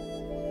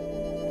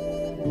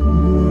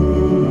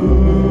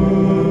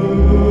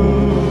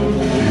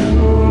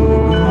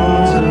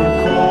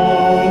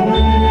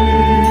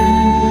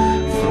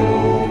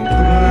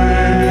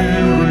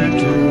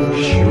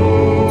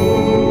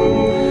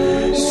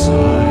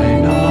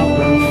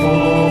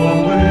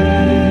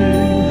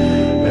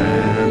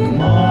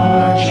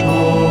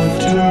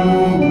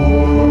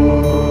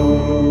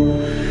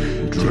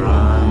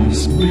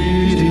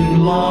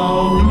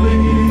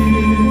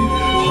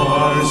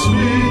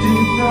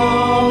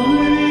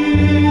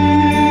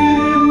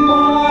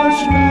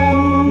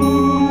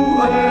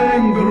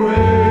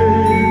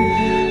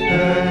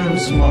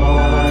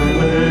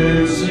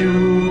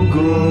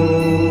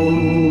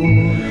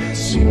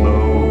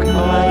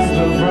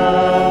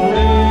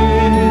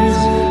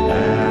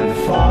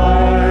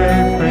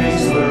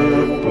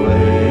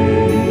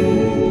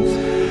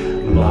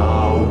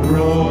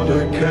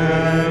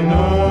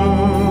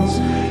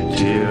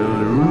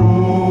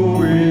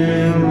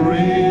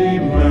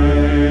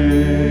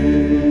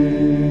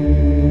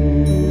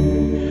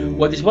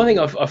 Well, there's one thing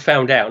I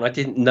found out, and I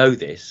didn't know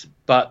this,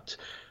 but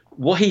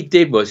what he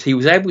did was he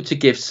was able to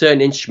give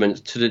certain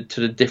instruments to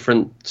the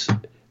different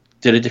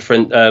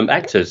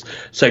actors.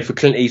 So for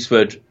Clint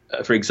Eastwood,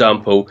 for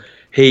example,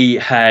 he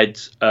had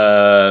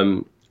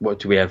what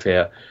do we have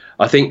here?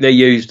 I think they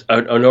used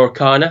an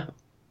ocarina,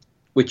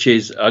 which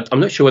is I'm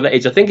not sure what that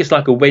is. I think it's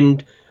like a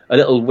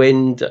little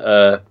wind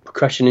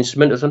percussion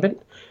instrument or something.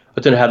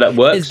 I don't know how that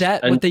works. Is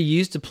that what they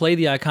used to play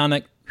the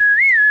iconic?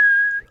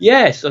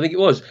 Yes, I think it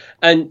was.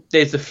 And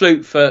there's the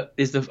flute for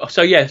There's the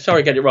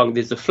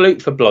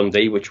flute for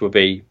Blondie, which will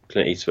be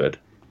Clint Eastwood.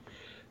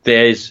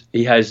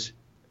 He has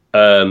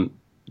the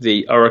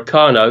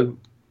ocarina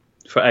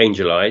for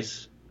Angel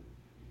Eyes,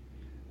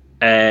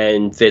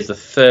 and there's a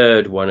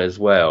third one as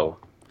well.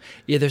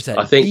 Yeah, there's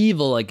that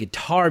evil like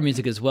guitar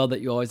music as well that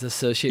you always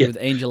associate with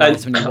Angel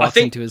Eyes when you walk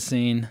into a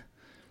scene.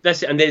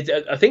 That's it. And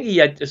I think he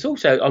had. It's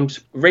also I'm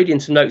reading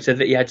some notes that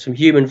he had some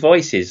human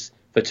voices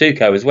for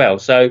Tuco as well.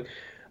 So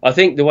I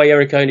think the way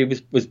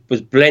Morricone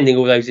was blending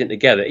all those in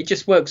together, it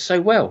just works so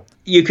well.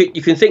 You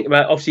can think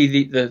about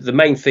obviously the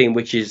main theme,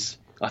 which is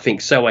I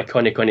think so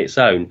iconic on its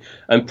own,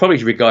 and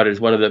probably regarded as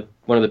one of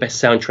the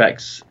best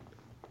soundtracks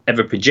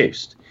ever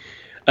produced.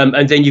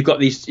 And then you've got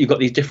these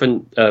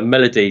different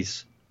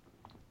melodies,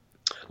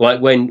 like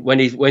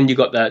when you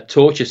got that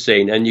torture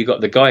scene and you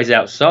got the guys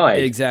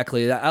outside.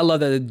 Exactly. I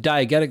love that the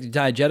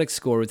diegetic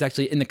score was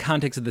actually in the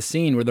context of the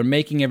scene where they're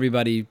making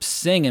everybody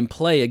sing and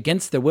play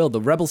against their will.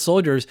 The rebel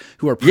soldiers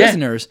who are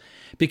prisoners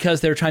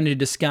because they're trying to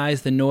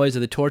disguise the noise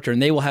of the torture,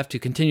 and they will have to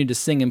continue to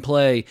sing and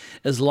play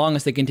as long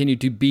as they continue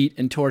to beat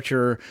and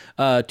torture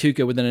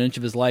Tuca within an inch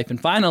of his life.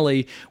 And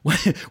finally,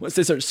 once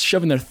they start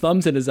shoving their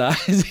thumbs in his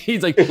eyes,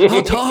 he's like,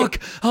 I'll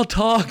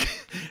talk.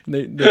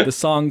 And the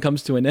song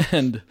comes to an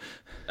end.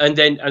 And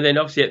then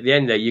obviously at the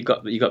end there you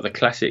got the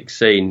classic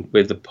scene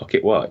with the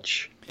pocket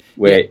watch,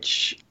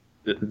 which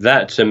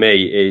that to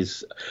me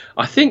is,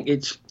 I think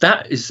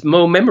that is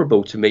more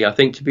memorable to me. I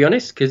think, to be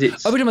honest, because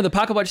it's. Oh, we're talking about the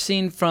pocket watch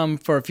scene from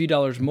For a Few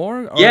Dollars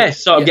More.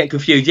 Yes, I'm getting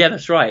confused. Yeah,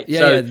 that's right.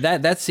 Yeah,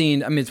 that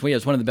scene. I mean, it's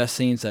one of the best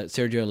scenes that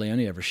Sergio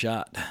Leone ever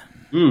shot.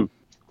 And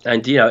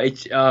I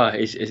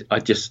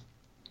just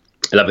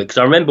love it because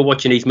I remember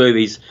watching these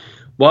movies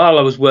while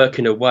I was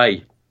working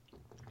away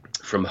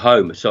from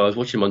home. So I was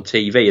watching them on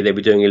TV, and they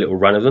were doing a little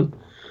run of them.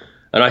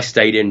 And I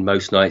stayed in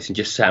most nights and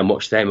just sat and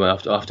watched them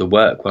after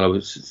work while I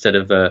was, instead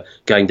of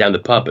going down the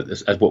pub,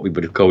 as what we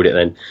would have called it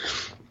then.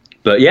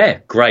 But yeah,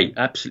 great,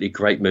 absolutely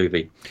great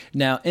movie.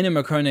 Now,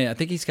 Ennio Morricone, I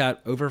think he's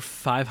got over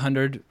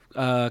 500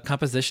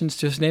 compositions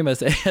to his name.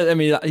 I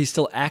mean, he's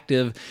still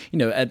active,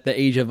 at the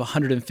age of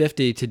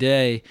 150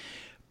 today.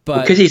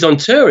 But because he's on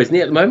tour, isn't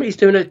he? At the moment,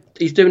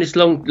 he's doing this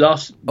long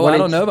last. Oh, I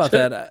don't know about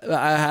that.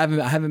 I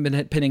haven't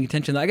been paying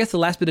attention. I guess the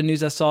last bit of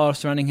news I saw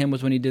surrounding him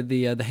was when he did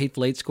the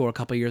Hateful Eight score a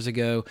couple of years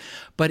ago.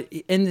 But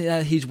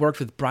he's worked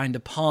with Brian De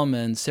Palma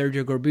and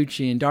Sergio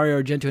Corbucci and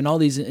Dario Argento and all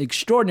these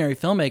extraordinary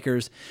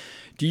filmmakers.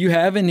 Do you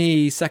have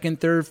any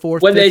second, third,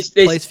 fourth, fifth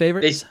place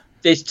favorites?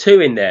 There's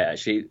two in there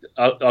actually.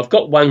 I've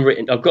got one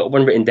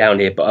written down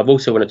here, but I've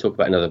also want to talk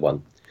about another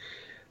one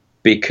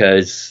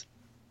because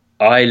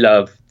I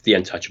love The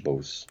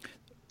Untouchables.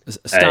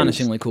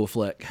 Astonishingly cool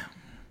flick.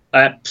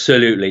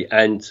 Absolutely.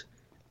 And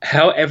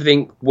how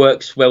everything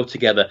works well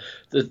together.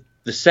 The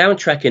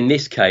soundtrack in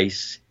this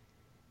case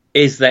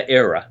is that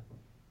era.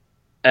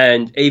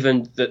 And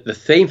even the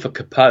theme for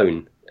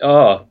Capone,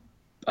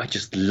 I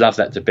just love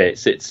that to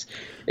bits.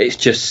 It's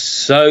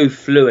just so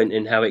fluent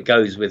in how it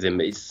goes with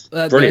him. It's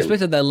brilliant.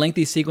 Especially that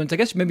lengthy sequence. I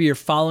guess maybe you're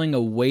following a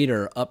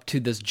waiter up to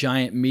this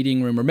giant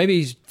meeting room, or maybe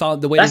he's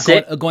following the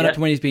waiter going up to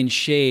when he's being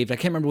shaved. I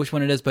can't remember which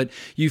one it is, but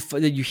you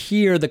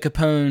hear the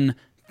Capone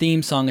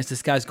theme song as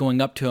this guy's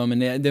going up to him,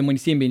 and then when you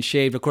see him being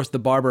shaved, of course the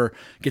barber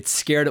gets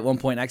scared at one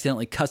point and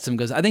accidentally cuts him,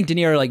 because I think De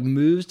Niro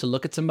moves to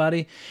look at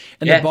somebody,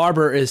 and the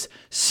barber is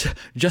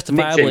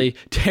justifiably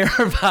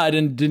terrified,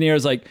 and De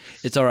Niro's like,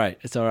 it's all right,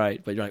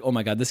 but you're like, oh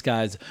my god, this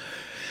guy's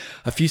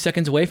a few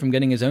seconds away from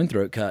getting his own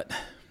throat cut.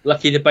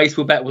 Lucky the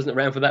baseball bat wasn't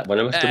around for that one,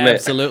 I must admit.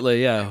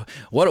 Absolutely, yeah.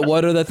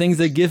 What are the things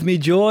that give me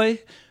joy?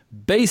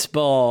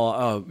 Baseball.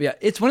 Oh, yeah.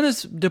 It's one of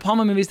those De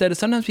Palma movies that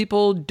sometimes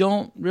people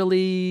don't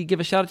really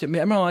give a shout out to.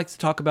 Everyone likes to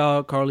talk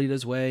about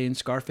Carlito's Way and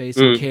Scarface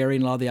and Carrie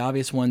and a lot of the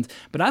obvious ones.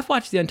 But I've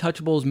watched The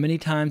Untouchables many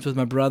times with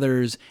my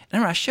brothers. And I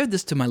remember I showed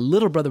this to my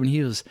little brother when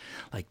he was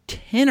like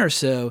 10 or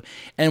so.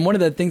 And one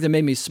of the things that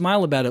made me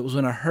smile about it was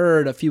when I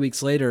heard a few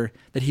weeks later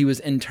that he was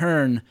in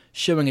turn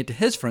showing it to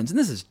his friends. And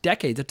this is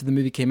decades after the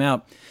movie came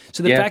out.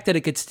 So the fact that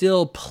it could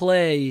still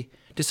play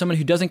to someone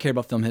who doesn't care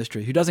about film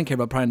history, who doesn't care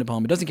about Brian De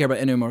Palma, doesn't care about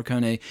Ennio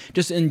Morricone,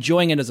 just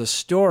enjoying it as a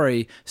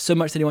story so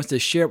much that he wants to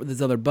share it with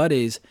his other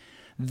buddies,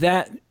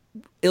 that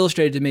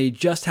illustrated to me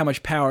just how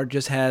much power it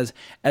just has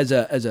as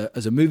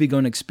a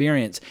movie-going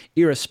experience,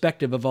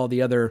 irrespective of all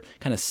the other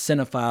kind of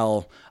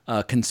cinephile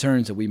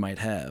concerns that we might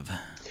have.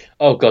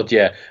 Oh, God,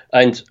 yeah.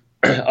 And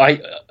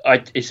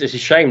it's a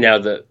shame now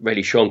that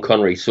really Sean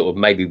Connery sort of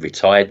maybe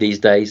retired these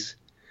days,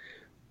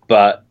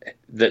 but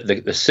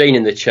the scene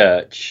in the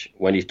church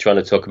when he's trying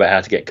to talk about how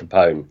to get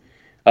Capone,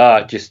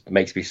 just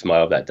makes me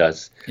smile. That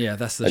does. Yeah,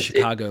 that's the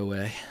Chicago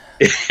way.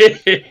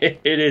 It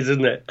is,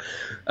 isn't it?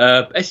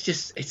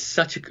 It's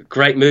such a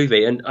great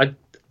movie, and I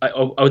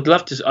would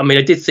love to. I mean,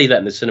 I did see that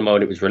in the cinema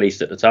when it was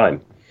released at the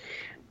time,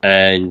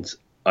 and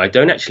I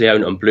don't actually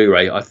own it on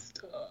Blu-ray.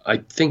 I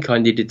think I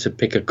needed to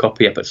pick a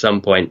copy up at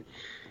some point,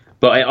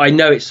 but I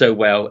know it so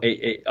well.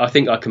 I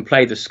think I can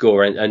play the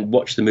score and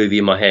watch the movie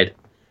in my head.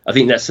 I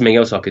think that's something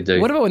else I could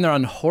do. What about when they're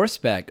on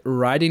horseback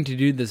riding to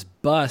do this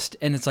bust,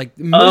 and it's like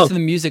most of the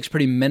music's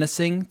pretty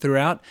menacing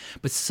throughout,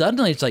 but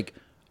suddenly it's like,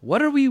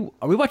 what are we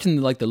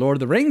watching, like the Lord of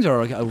the Rings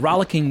or like a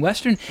rollicking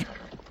Western?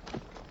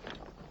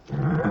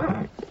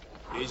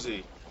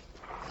 Easy.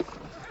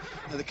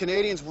 Now, the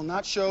Canadians will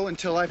not show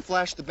until I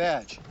flash the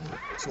badge.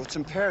 So it's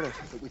imperative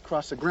that we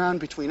cross the ground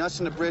between us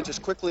and the bridge as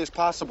quickly as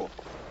possible.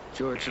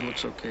 George, it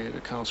looks okay.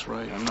 The count's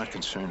right. I'm not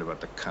concerned about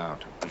the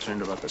count. I'm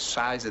concerned about the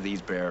size of these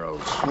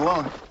barrels.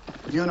 Malone,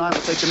 you and I will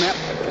take the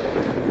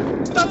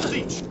map. Stop the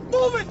leech!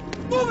 Move it!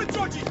 Move it,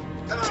 Georgie!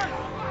 Come on!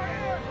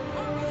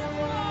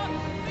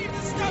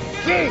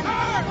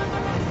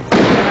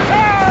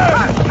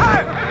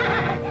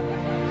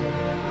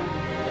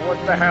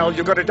 the hell?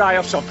 You're gonna die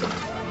of something. Look!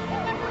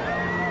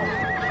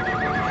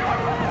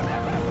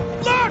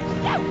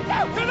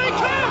 Here they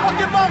come! On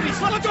your bodies!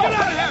 Let's get out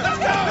of here! Let's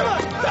go!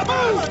 Come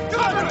on!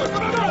 Come on!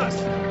 Come on!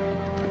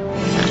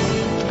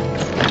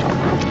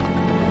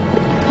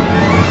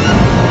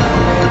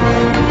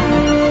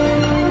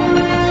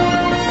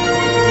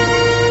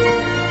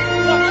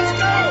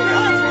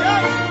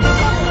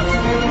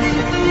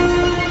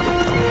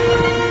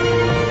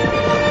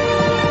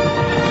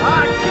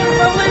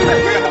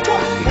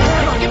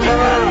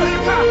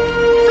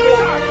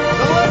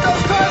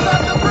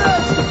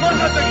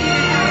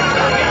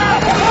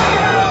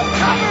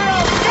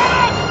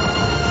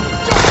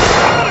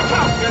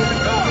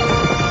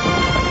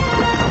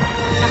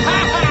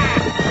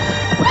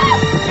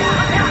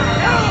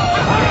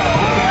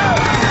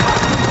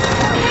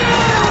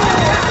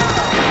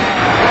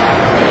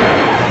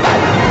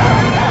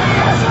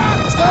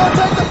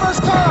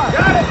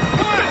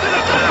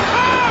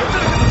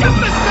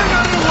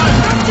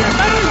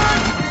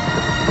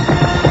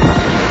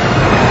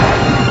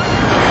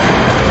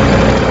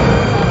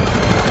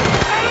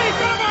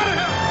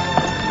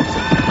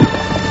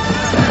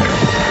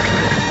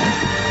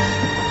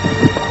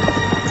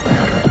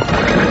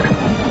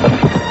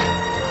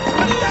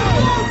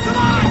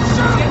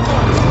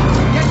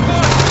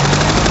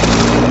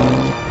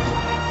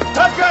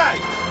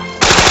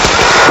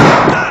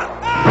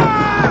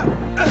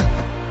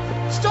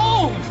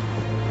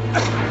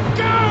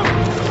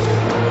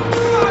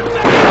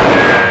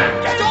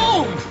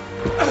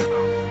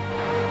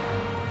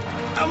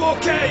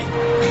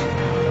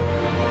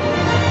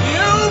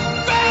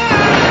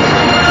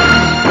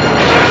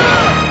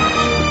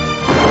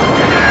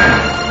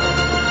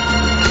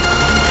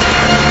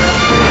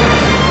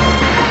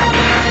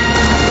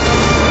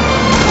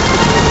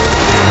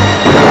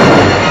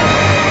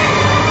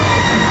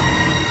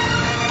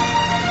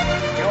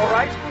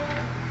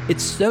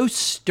 It's so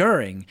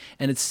stirring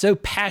and it's so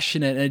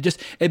passionate, and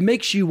it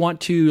makes you want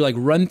to like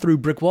run through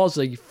brick walls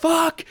like,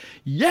 fuck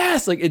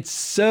yes, like it's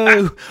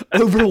so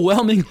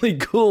overwhelmingly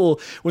cool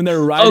when they're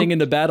riding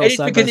into battle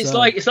side by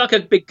side. It's like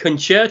a big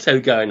concerto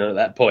going on at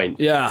that point.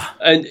 Yeah.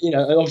 And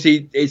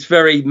obviously it's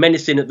very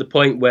menacing at the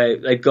point where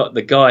they've got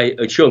the guy,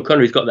 Sean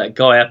Connery's got that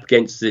guy up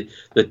against the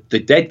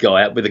dead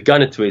guy up with a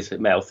gun to his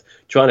mouth,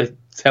 trying to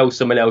tell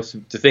someone else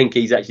to think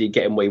he's actually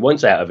getting what he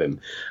wants out of him,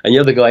 and the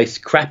other guy's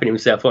crapping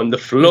himself on the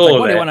floor. Like,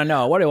 what do you want to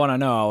know? What do you want to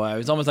know? It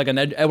was almost like an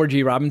Edward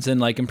G. Robinson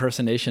like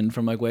impersonation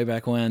from like way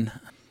back when.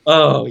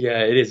 Oh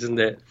yeah, it is, isn't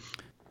it?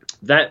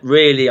 That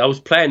really, I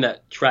was playing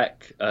that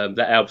track,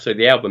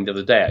 the album the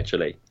other day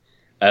actually,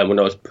 when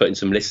I was putting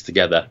some lists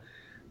together,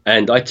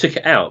 and I took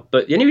it out.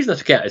 But the only reason I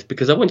took it out is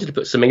because I wanted to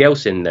put something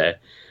else in there,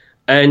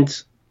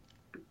 and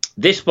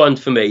this one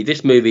for me,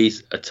 this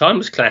movie's a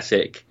timeless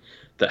classic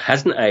that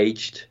hasn't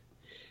aged.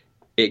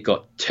 It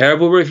got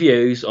terrible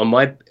reviews on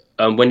my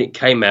when it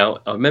came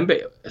out. I remember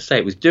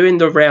it was doing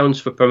the rounds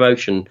for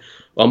promotion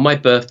on my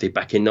birthday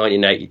back in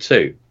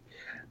 1982.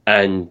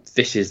 And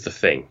this is the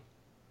thing.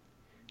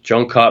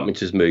 John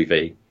Carpenter's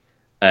movie,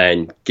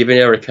 and giving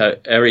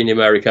Ennio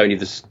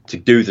Morricone to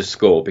do the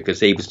score because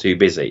he was too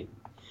busy.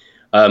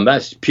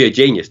 That's pure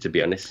genius, to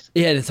be honest.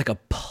 Yeah, it's like a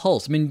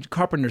pulse. I mean,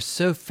 Carpenter's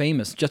so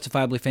famous,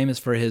 justifiably famous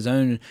for his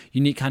own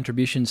unique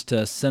contributions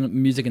to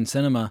music and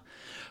cinema.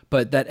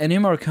 But that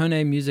Ennio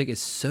Morricone music is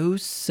so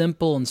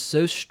simple and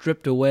so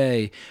stripped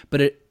away, but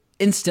it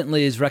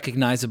instantly is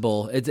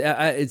recognizable.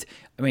 I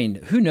mean,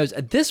 who knows?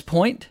 At this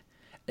point,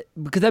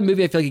 because that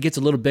movie, I feel like it gets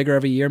a little bigger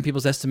every year in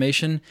people's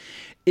estimation,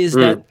 is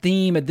that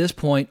theme at this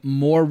point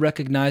more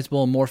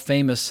recognizable and more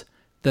famous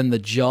than the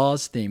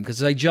Jaws theme?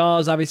 Because like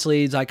Jaws,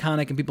 obviously, is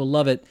iconic and people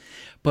love it.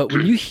 But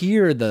when you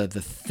hear the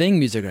Thing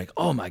music, you're like,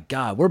 oh my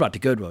God, we're about to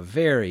go to a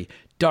very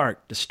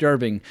dark,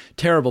 disturbing,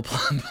 terrible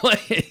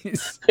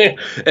place.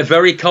 A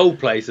very cold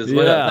place as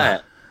well at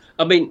that.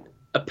 I mean,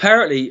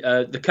 apparently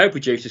the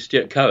co-producer,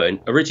 Stuart Cohen,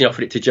 originally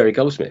offered it to Jerry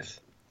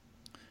Goldsmith.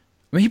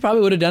 I mean, he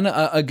probably would have done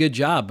a good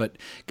job, but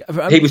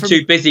he was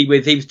too busy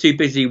with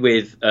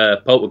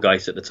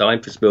Poltergeist at the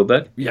time for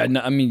Spielberg. Yeah,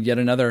 no, I mean, yet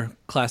another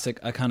classic,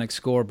 iconic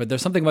score. But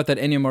there's something about that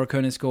Ennio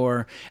Morricone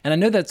score, and I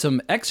know that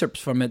some excerpts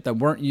from it that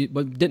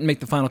didn't make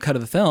the final cut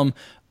of the film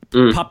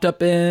popped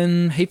up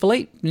in Hateful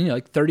Eight,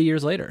 like 30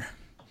 years later.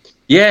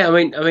 Yeah,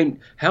 I mean,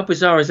 how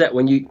bizarre is that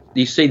when you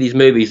see these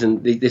movies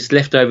and this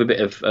leftover bit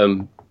of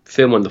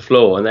film on the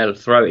floor and they'll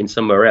throw it in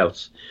somewhere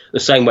else?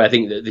 The same way I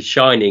think that The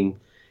Shining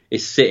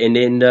is sitting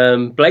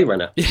in Blade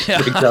Runner.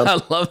 Yeah,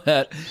 I love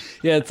that.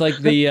 Yeah, it's like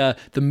the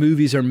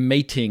movies are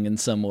mating in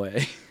some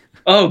way.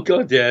 Oh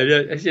God, yeah,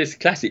 it's just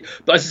classic.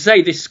 But as I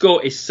say, this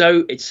score is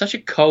it's such a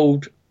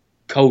cold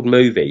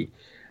movie,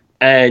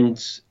 and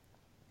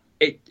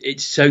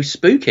it's so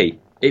spooky.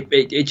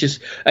 It just,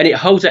 and it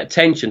holds that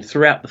tension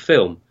throughout the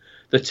film.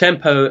 The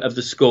tempo of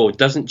the score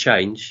doesn't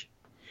change.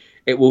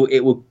 It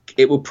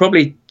will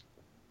probably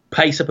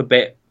pace up a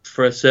bit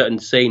for a certain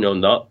scene or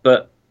not,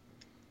 but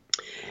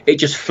it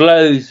just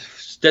flows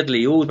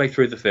steadily all the way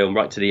through the film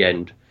right to the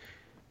end.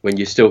 when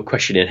you're still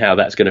questioning how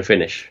that's going to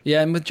finish.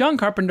 Yeah, and with John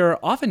Carpenter,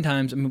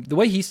 oftentimes, I mean, the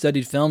way he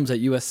studied films at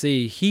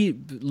USC, he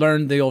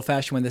learned the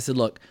old-fashioned way. They said,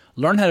 look,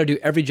 learn how to do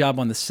every job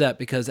on the set,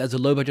 because as a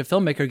low-budget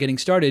filmmaker getting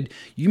started,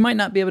 you might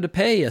not be able to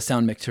pay a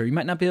sound mixer, you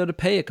might not be able to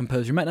pay a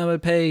composer, you might not be able to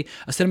pay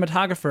a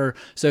cinematographer.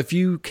 So if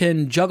you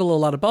can juggle a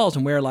lot of balls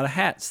and wear a lot of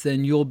hats,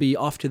 then you'll be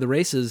off to the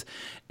races.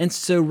 And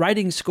so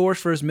writing scores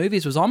for his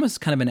movies was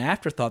almost kind of an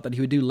afterthought that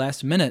he would do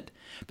last minute.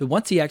 But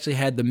once he actually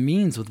had the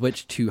means with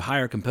which to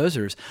hire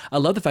composers, I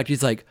love the fact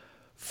he's like,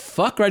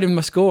 fuck writing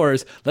my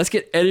scores, let's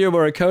get Ennio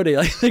Morricone,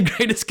 like the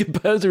greatest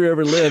composer who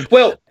ever lived.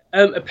 Well,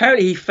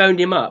 apparently he phoned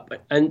him up,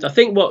 and I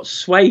think what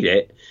swayed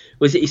it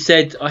was that he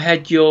said, I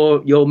had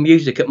your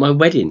music at my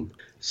wedding.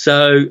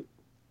 So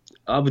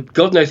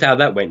God knows how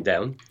that went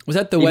down. Was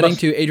that the wedding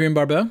to Adrienne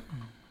Barbeau?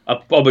 I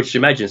would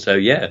imagine so,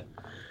 yeah.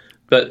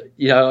 But,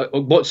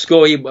 what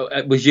score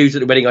was used at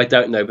the wedding, I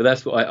don't know, but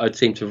that's what I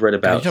seem to have read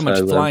about. You're talking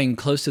about Flying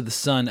Close to the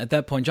Sun. At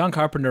that point, John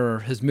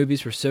Carpenter, his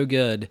movies were so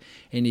good,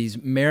 and he's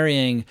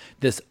marrying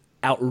this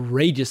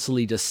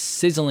outrageously just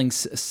sizzling,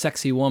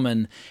 sexy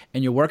woman,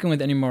 and you're working with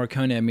Ennio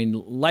Morricone. I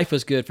mean, life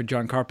was good for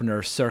John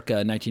Carpenter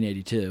circa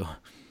 1982.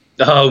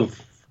 Oh,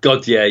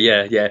 God,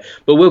 yeah.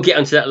 But we'll get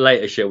onto that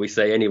later, shall we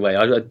say, anyway.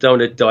 I don't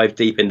want to dive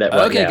deep in that right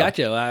now. Okay,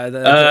 gotcha.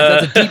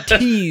 That's a deep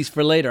tease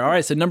for later. All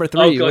right, so number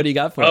 3, what do you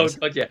got for us? Oh,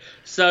 God, yeah.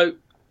 So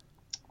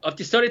I've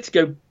decided to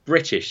go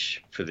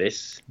British for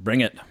this. Bring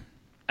it.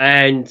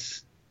 And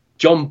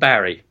John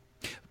Barry.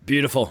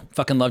 Beautiful.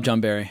 Fucking love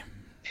John Barry.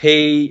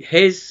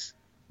 His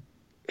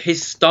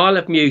style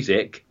of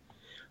music,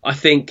 I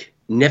think,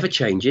 never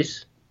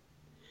changes.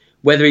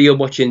 Whether you're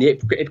watching the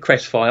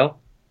Ipcress File,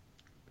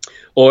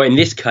 or in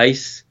this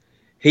case,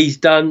 he's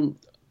done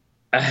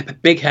a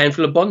big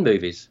handful of Bond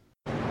movies.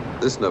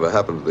 This never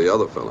happened to the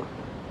other fella.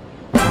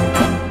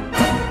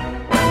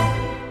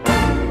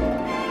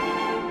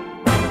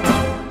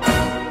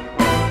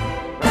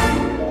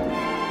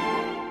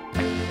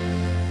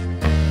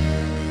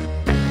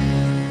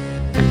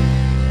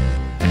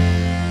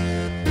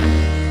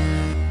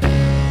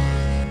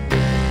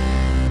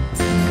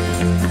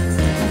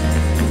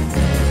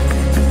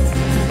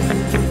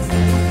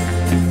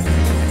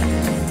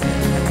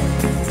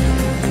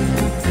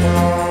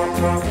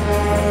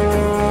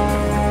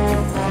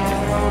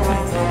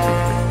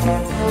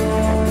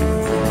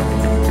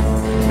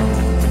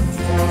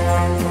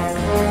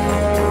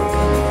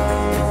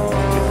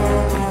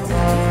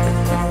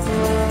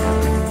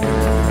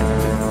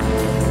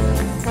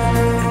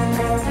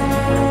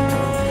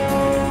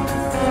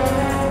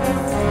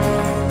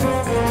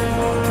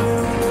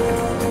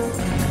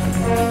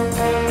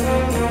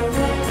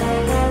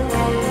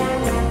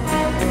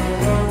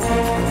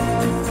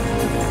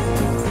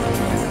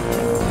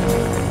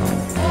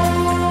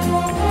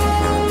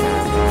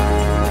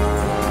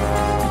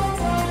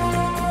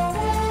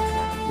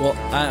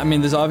 I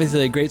mean, there's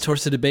obviously a great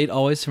source of debate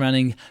always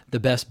surrounding the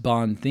best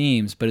Bond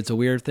themes, but it's a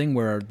weird thing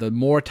where the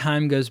more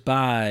time goes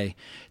by,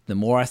 the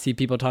more I see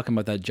people talking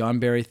about that John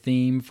Barry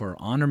theme for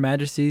On Her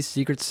Majesty's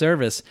Secret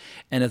Service,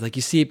 and it's like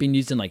you see it being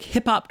used in like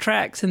hip hop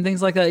tracks and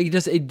things like that.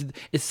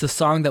 It's the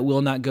song that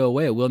will not go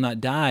away, it will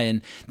not die,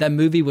 and that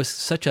movie was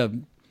such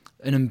an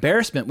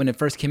embarrassment when it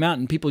first came out,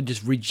 and people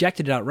just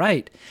rejected it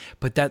outright.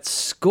 But that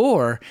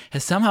score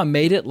has somehow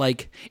made it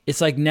like it's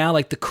like now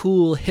like the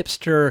cool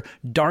hipster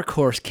dark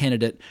horse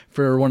candidate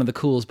for one of the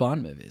coolest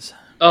Bond movies.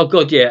 Oh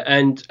God, yeah.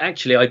 And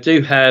actually, I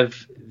do have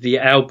the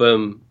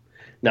album.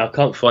 Now I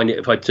can't find it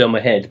if I turn my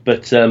head,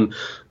 but the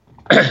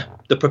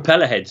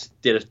Propellerheads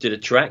did a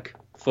track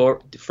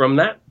from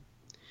that,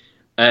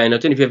 and I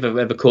don't know if you've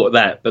ever caught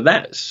that, but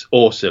that's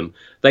awesome.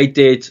 They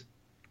did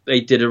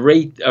a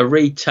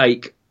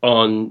retake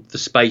on the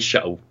space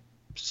shuttle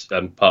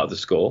part of the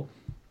score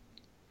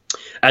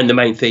and the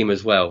main theme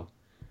as well,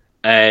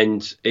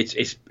 and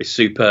it's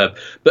superb.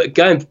 But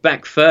going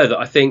back further,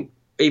 I think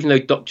even though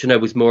Dr. No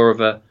was more of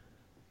a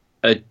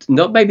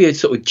not maybe a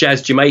sort of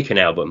jazz Jamaican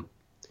album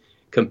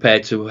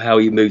compared to how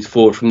he moved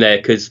forward from there,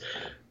 because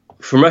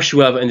from Russia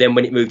With Love and then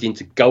when it moved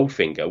into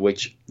Goldfinger,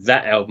 which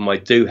that album I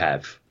do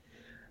have,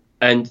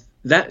 and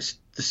that's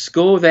the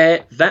score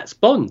there, that's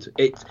Bond.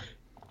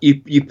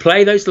 You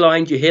play those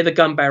lines, you hear the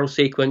gun barrel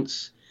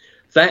sequence.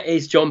 That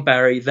is John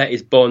Barry. That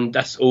is Bond.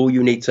 That's all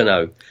you need to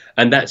know.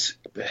 And that's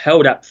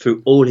held up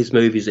through all his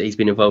movies that he's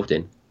been involved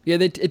in. Yeah,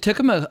 it took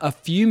him a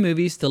few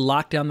movies to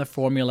lock down the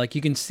formula. Like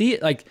you can see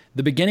it, like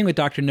the beginning with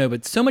Dr. No,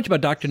 but so much about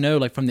Dr. No,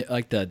 like from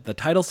the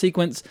title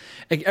sequence,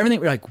 like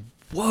everything. We're like,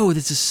 whoa,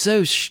 this is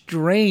so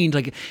strange.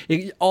 Like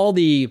all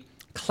the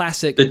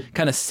classic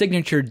kind of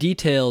signature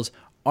details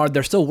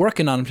they're still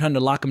working on them, trying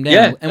to lock them down.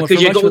 Yeah, and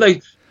because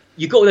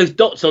you got all those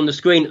dots on the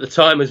screen at the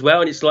time as well,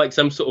 and it's like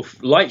some sort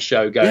of light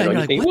show going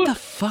on. You're like, what the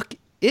fuck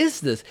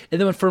is this?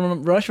 And then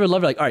from Russia With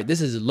Love, you're like, all right,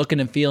 this is looking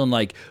and feeling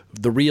like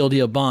the real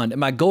deal Bond. And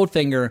my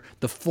Goldfinger,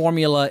 the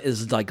formula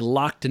is like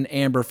locked in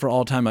amber for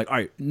all time. Like, all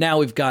right, now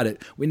we've got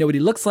it. We know what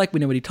he looks like. We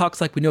know what he talks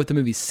like. We know what the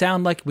movies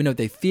sound like. We know what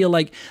they feel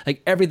like.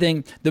 Like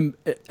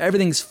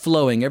everything's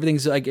flowing.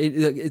 Everything's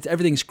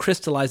everything's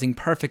crystallizing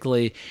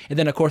perfectly. And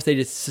then of course they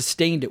just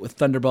sustained it with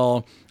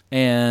Thunderball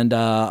and You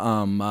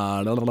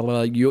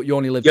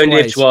Only Live You Twice.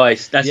 Only Live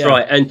Twice. That's Yeah.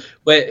 right. And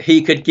where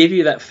he could give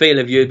you that feel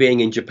of you being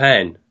in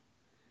Japan.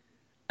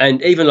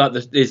 And even like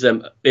there's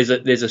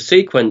a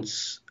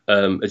sequence,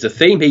 there's a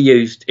theme he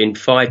used in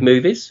 5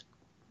 movies,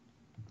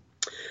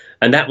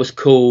 and that was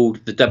called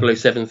the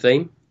 007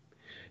 theme.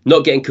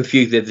 Not getting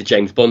confused with the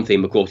James Bond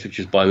theme, of course, which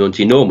was by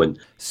Monty Norman.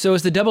 So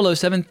is the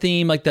 007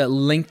 theme like that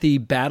lengthy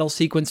battle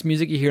sequence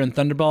music you hear in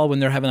Thunderball when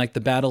they're having like the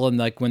battle and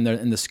like when they're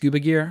in the scuba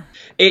gear?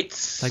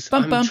 It's Like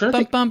bum bum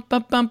bum bum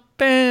bum bum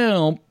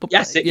bum.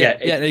 That's it, yeah.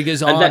 And it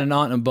goes on and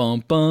on and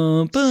boom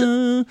boom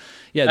boom.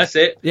 Yeah, that's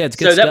it. Yeah, it's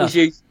good so stuff.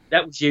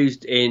 That was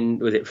used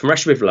in From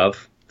Russia with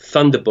Love,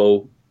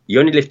 Thunderball,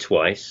 You Only Live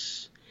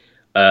Twice,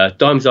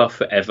 Dimes Are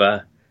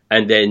Forever,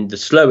 and then the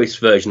slowest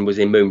version was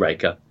in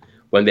Moonraker,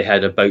 when they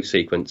had a boat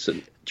sequence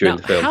during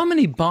the film. How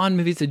many Bond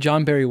movies did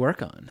John Barry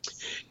work on?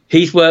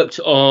 He's worked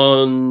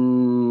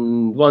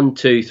on 1,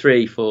 2,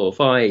 3, 4,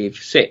 5,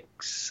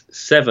 6,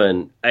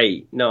 7,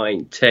 8,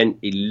 9, 10,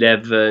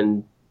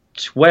 11,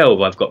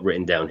 12 I've got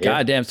written down here.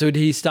 God damn. So did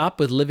he stop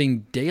with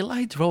Living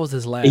Daylights? What was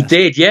his last? He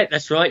did, yeah,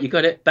 that's right. You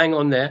got it. Bang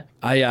on there.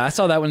 I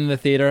saw that one in the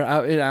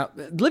theater.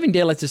 Living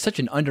Daylights is such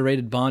an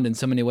underrated Bond in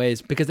so many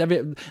ways because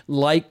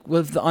like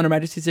with the On Her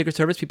Majesty's Secret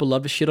Service, people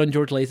love to shit on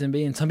George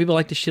Lazenby, and some people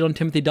like to shit on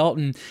Timothy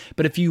Dalton.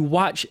 But if you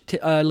watch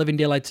Living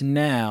Daylights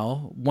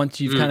now,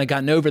 once you've kind of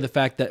gotten over the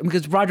fact that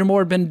because Roger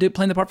Moore had been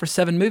playing the part for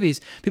 7 movies,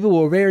 people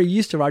were very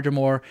used to Roger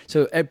Moore,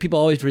 so people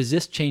always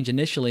resist change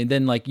initially, and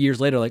then like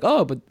years later, like,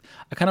 oh, but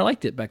I kind of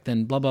liked it back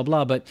then, blah blah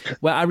blah. But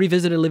I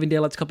revisited Living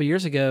Daylights a couple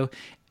years ago.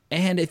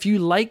 And if you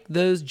like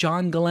those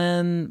John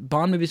Glenn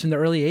Bond movies from the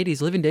early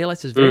 80s, Living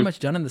Daylights is very much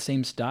done in the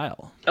same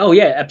style. Oh,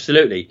 yeah,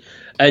 absolutely.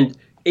 And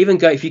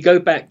even if you go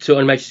back to On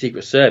Her Majesty's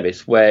Secret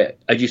Service, where,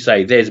 as you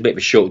say, there's a bit of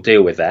a short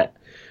deal with that.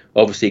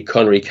 Obviously,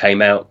 Connery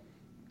came out,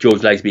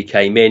 George Lazenby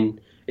came in.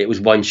 It was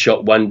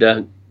one-shot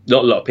wonder.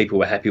 Not a lot of people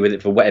were happy with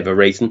it for whatever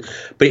reason,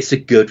 but it's a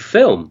good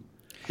film.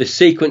 The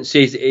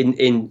sequences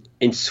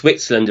in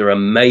Switzerland are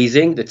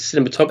amazing. The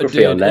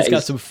cinematography on that it's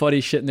got some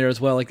funny shit in there as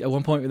well. Like at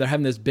one point they're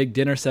having this big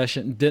dinner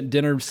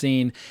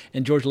scene,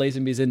 and George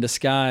Lazenby's in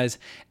disguise,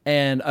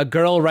 and a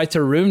girl writes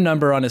her room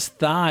number on his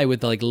thigh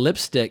with like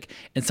lipstick,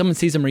 and someone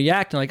sees him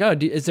react and like, oh,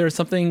 is there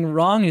something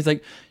wrong? And he's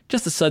like,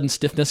 just a sudden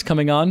stiffness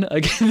coming on.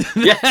 Again,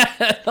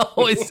 that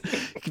always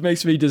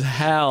makes me just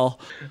howl.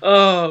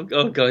 Oh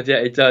God, yeah,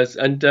 it does,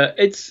 and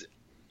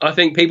I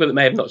think people that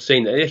may have not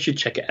seen it, they should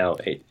check it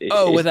out.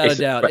 Without a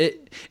doubt.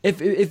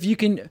 If you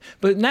can,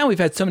 but now we've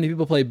had so many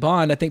people play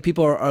Bond, I think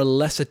people are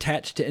less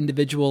attached to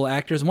individual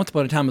actors. Once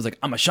upon a time, it was like,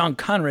 I'm a Sean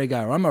Connery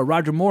guy, or I'm a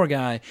Roger Moore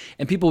guy,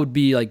 and people would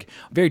be like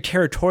very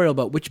territorial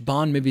about which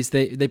Bond movies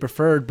they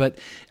preferred. But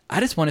I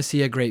just want to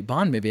see a great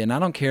Bond movie, and I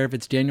don't care if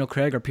it's Daniel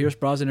Craig or Pierce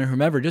Brosnan or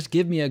whomever. Just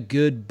give me a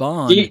good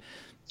Bond. Do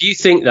you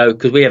think, though,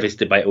 because we have this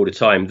debate all the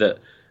time, that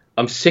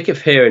I'm sick of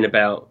hearing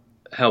about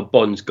how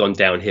Bond's gone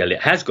downhill.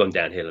 It has gone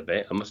downhill a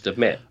bit, I must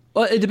admit.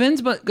 Well, it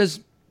depends, but because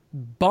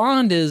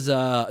Bond is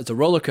it's a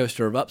roller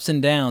coaster of ups and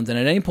downs, and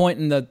at any point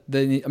in I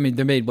mean,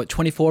 they made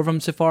 24 of them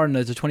so far, and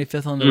there's a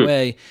 25th on the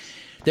way.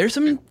 There's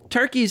some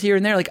turkeys here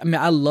and there. Like, I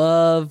mean, I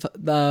love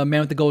the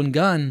Man with the Golden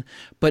Gun,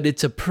 but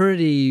it's a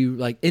pretty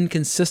like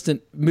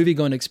inconsistent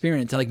movie-going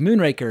experience. Like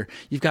Moonraker,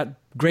 you've got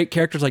great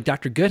characters like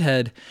Dr.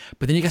 Goodhead,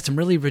 but then you got some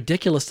really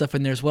ridiculous stuff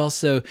in there as well.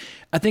 So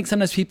I think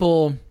sometimes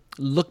people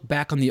look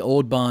back on the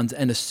old Bonds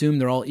and assume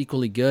they're all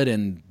equally good,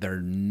 and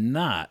they're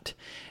not.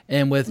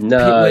 And with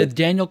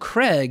Daniel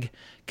Craig,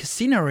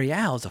 Casino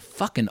Royale is a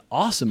fucking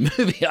awesome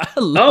movie. I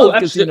love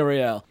Casino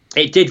Royale.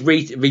 It did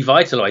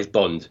revitalize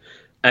Bond,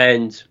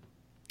 and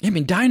I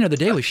mean, Die Another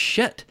Day was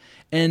shit.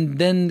 And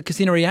then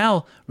Casino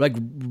Royale like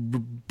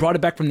brought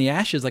it back from the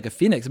ashes like a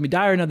phoenix. I mean,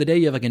 Die Another Day,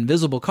 you have like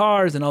invisible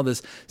cars and all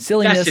this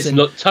silliness. That's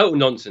just total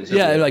nonsense.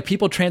 Yeah, like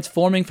people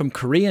transforming from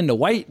Korean to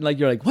white. Like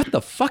you're like, what the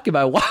fuck am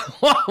I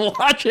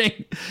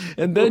watching?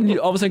 And then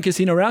all of a sudden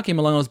Casino Royale came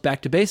along and it was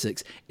back to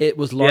basics. It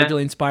was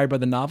largely inspired by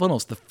the novel. And it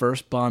was the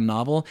first Bond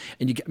novel.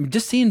 And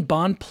just seeing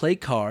Bond play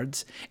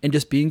cards and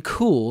just being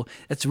cool,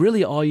 that's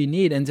really all you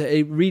need. And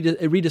it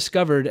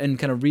rediscovered and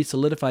kind of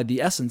re-solidified the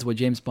essence of what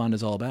James Bond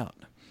is all about.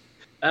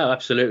 Oh,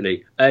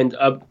 absolutely. And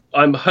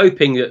I'm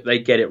hoping that they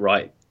get it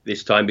right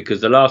this time,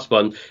 because the last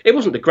one, it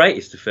wasn't the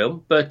greatest of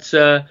film, but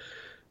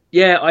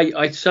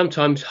I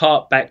sometimes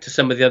hark back to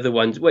some of the other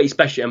ones, well,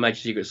 especially on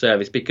Majesty's Secret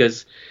Service,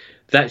 because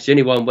that's the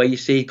only one where you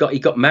see he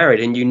got married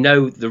and you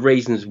know the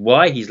reasons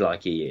why he's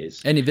like he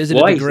is. And he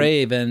visited the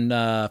grave and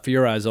For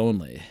Your Eyes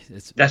Only.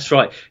 That's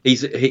right.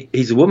 He's a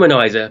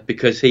womanizer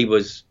because he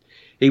was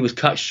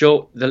cut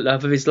short the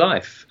love of his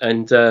life.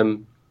 And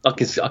I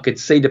could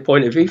see the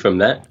point of view from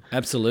that.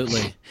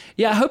 Absolutely.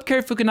 Yeah, I hope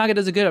Cary Fukunaga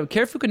does a good job.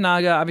 Cary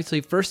Fukunaga, obviously,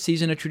 first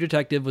season of True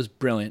Detective was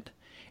brilliant.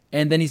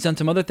 And then he's done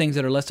some other things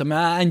that are less. I mean,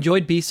 I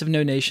enjoyed Beasts of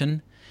No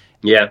Nation.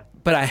 Yeah.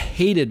 But I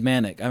hated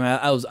Manic. I mean,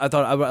 I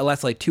thought I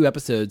lasted like 2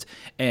 episodes,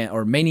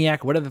 or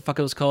Maniac, or whatever the fuck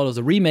it was called. It was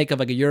a remake of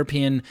like a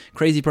European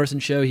crazy person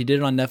show. He did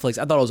it on Netflix.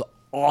 I thought it was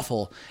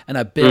awful, and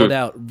I bailed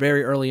out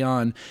very early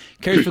on.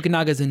 Cary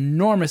Fukunaga is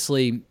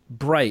enormously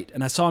bright,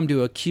 and I saw him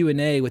do a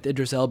Q&A with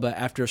Idris Elba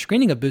after a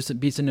screening of Beast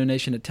of No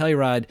Nation at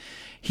Telluride.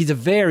 He's a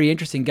very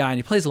interesting guy, and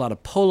he plays a lot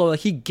of polo. Like,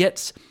 he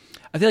gets...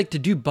 I feel like to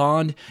do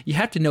Bond, you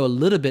have to know a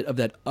little bit of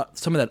that,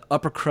 some of that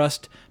upper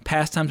crust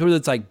pastimes, whether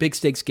it's like big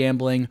stakes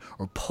gambling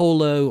or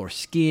polo or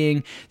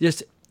skiing.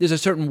 There's a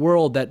certain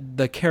world that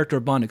the character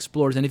of Bond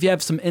explores, and if you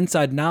have some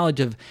inside knowledge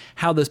of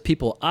how those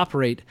people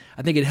operate,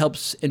 I think it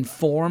helps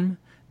inform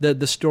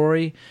the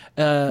story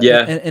in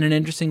an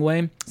interesting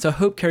way. So I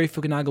hope Cary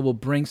Fukunaga will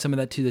bring some of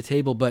that to the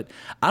table. But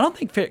I don't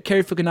think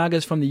Cary Fukunaga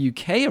is from the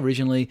UK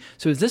originally.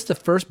 So is this the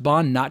first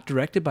Bond not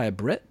directed by a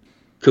Brit?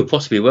 Could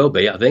possibly well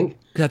be, I think.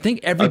 Because I think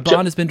every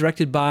Bond has been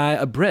directed by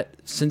a Brit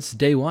since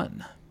day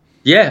one.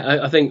 Yeah,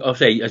 I think I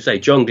say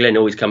John Glenn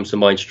always comes to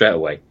mind straight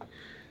away.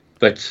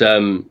 But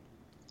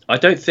I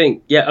don't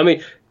think. Yeah, I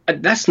mean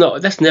that's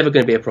never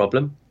going to be a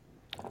problem.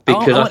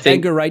 Because I want think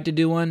Edgar Wright to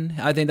do one.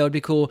 I think that would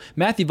be cool.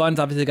 Matthew Vaughn's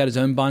obviously got his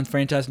own Bond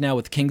franchise now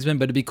with Kingsman,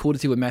 but it'd be cool to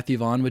see what Matthew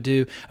Vaughn would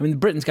do. I mean,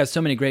 Britain's got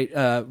so many great,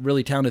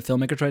 really talented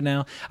filmmakers right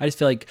now. I just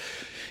feel like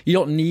you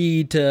don't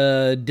need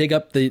to dig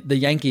up the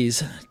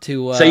Yankees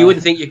to... So you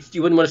wouldn't think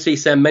you wouldn't want to see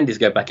Sam Mendes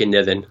go back in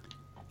there then?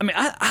 I mean,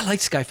 I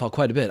like Skyfall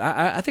quite a bit.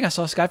 I think I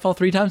saw Skyfall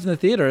 3 times in the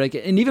theater. Like,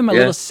 and even my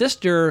little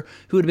sister,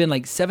 who would have been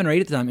like 7 or 8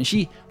 at the time, and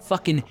she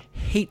fucking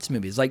hates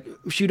movies. Like,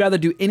 she'd rather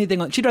do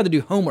anything. She'd rather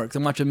do homework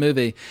than watch a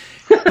movie.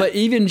 But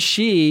even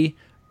she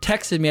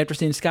texted me after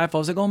seeing Skyfall. I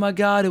was like, oh my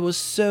God, it was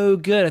so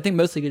good. I think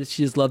mostly because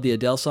she just loved the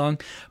Adele song.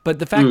 But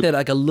the fact that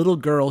like a little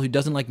girl who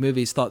doesn't like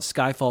movies thought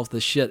Skyfall was the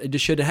shit, it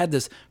just should have had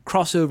this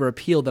crossover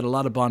appeal that a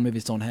lot of Bond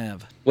movies don't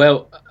have.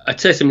 Well, I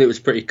tell you something that was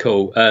pretty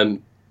cool.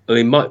 I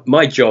mean,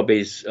 my job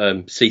is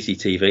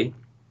CCTV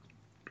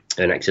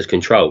and access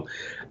control.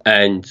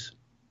 And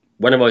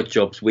one of my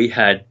jobs, we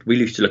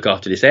used to look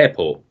after this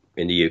airport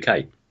in the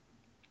UK.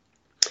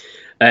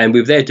 And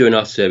we were there doing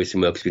our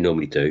servicing work, as we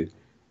normally do.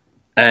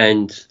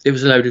 And there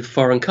was a load of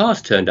foreign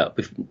cars turned up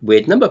with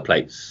weird number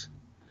plates.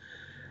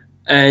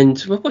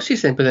 And, well, what's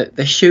this then? But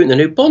they're shooting a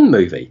new Bond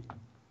movie.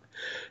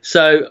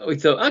 So we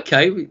thought,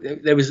 okay,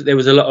 there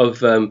was a lot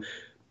of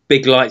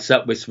big lights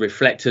up with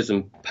reflectors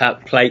and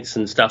plates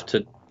and stuff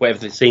to whatever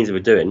the scenes they were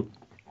doing.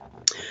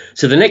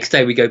 So the next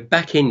day we go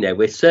back in there.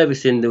 We're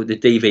servicing the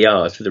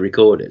DVRs for the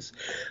recorders.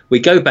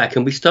 We go back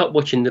and we start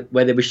watching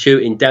where they were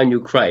shooting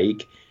Daniel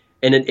Craig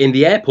in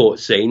the airport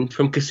scene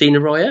from Casino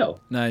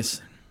Royale.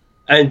 Nice.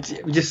 And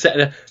we just sat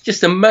there,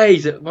 just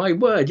amazed at, my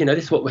word,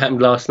 this is what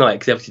happened last night,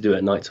 because they have to do it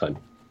at night time.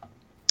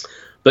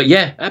 But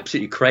yeah,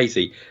 absolutely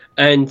crazy.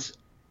 And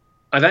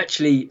I've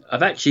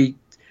actually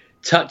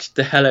touched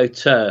the Hello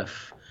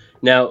Turf.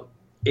 Now,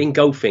 in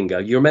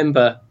Goldfinger, you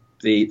remember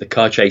the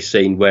car chase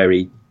scene where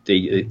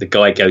the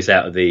guy goes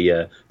out of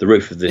the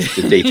roof of the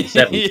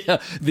DP7. Yeah,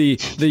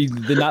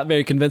 the not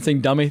very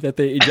convincing dummy that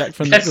they eject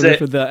from the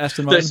roof of the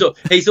Aston Martin. So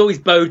he's always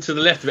bowed to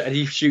the left of it, and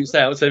he shoots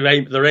out. So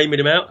they're aiming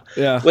him out.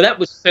 Yeah. Well, that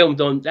was filmed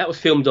on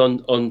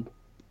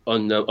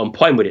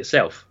Pinewood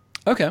itself.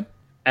 Okay.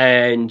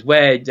 And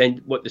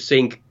what the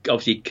scene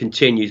obviously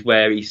continues,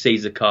 where he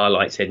sees the car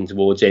lights heading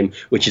towards him,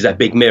 which is that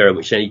big mirror,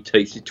 which then he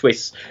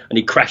twists and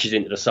he crashes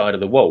into the side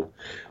of the wall.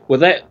 Well,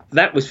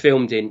 that was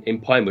filmed in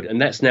Pinewood, and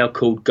that's now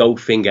called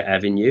Goldfinger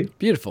Avenue.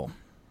 Beautiful.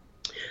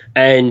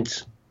 And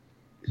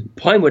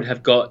Pinewood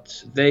have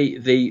got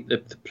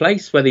the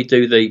place where they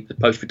do the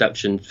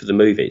post-production for the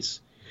movies.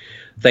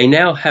 They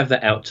now have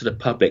that out to the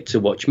public to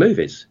watch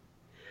movies.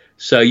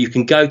 So you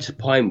can go to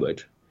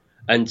Pinewood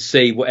and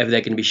see whatever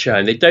they're going to be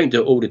showing. They don't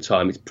do it all the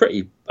time. It's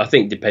pretty, I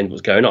think, depends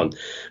what's going on.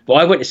 But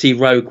I went to see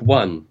Rogue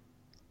One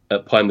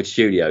at Pinewood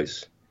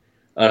Studios.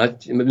 And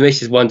my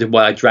missus wondered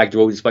why I dragged her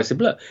all this way. I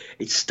said, look,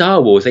 it's Star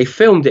Wars. They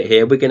filmed it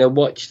here. We're going to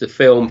watch the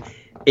film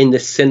in the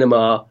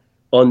cinema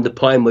on the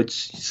Pinewood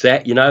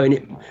set,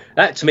 and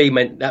that to me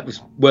meant that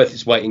was worth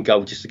its weight in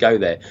gold just to go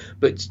there.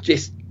 But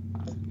just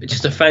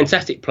a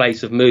fantastic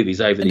place of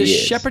movies over the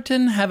years. Does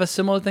Shepperton have a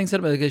similar thing set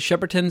up? Is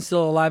Shepperton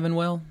still alive and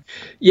well?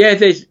 Yeah,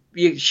 there's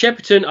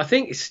Shepperton. I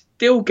think it's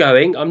still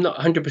going. I'm not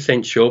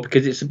 100% sure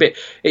because it's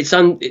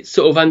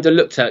sort of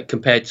underlooked at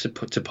compared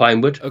to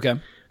Pinewood. Okay.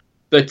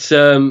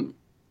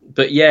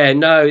 But yeah,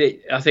 no,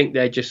 I think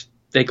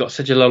they got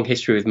such a long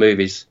history with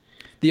movies.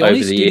 The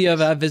only studio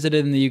I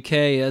visited in the UK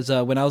is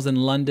when I was in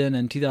London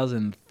in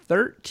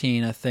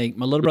 2013, I think.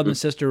 My little brother and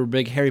sister were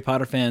big Harry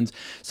Potter fans,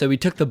 so we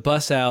took the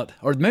bus out,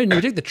 or maybe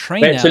we took the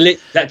train out.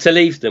 That's to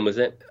Leavesden, was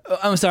it?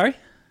 I'm sorry?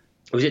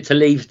 Was it to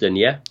Leavesden,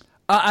 yeah?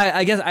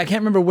 I guess I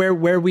can't remember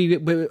where we. I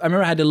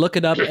remember I had to look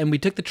it up, and we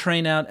took the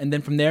train out, and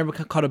then from there we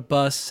caught a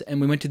bus,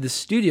 and we went to the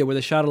studio where they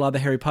shot a lot of the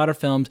Harry Potter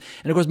films.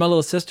 And of course, my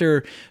little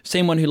sister,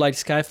 same one who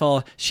liked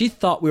Skyfall, she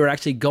thought we were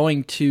actually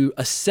going to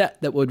a set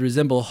that would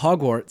resemble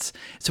Hogwarts.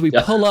 So we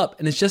pull up,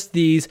 and it's just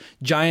these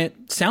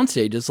giant sound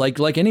stages,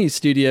 like any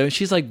studio.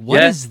 She's like,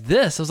 "What is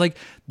this?" I was like,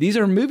 these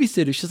are movie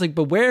studios. She's like,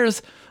 but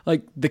where's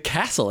like the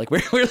castle? Like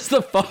where's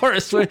the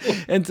forest?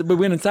 And we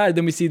went inside,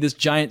 then we see this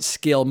giant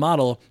scale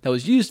model that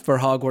was used for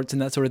Hogwarts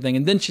and that sort of thing.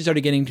 And then she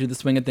started getting to the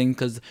swing of things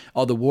because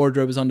all the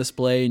wardrobe was on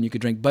display and you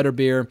could drink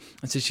butterbeer.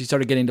 And so she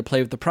started getting to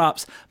play with the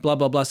props, blah,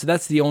 blah, blah. So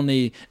that's the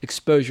only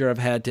exposure I've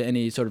had to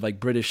any sort of like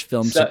British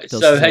film. So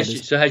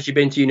has she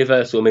been to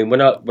Universal? I mean,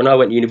 when I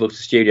went to Universal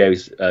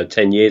Studios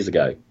 10 years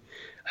ago,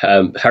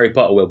 Harry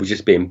Potter World was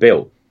just being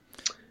built.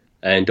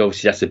 And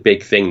obviously that's a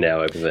big thing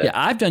now over there. Yeah,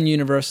 I've done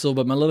Universal,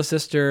 but my little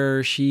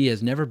sister, she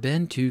has never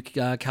been to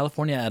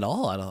California at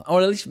all.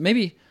 Or at least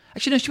maybe,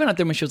 actually no, she went out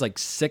there when she was like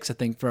 6, I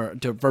think, for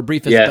a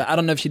brief visit. Yeah. But I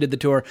don't know if she did the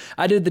tour.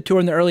 I did the tour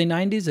in the early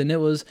 90s, and it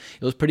was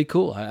pretty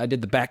cool. I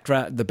did the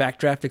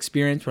backdraft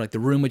experience where like the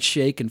room would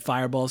shake and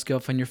fireballs go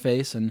off on your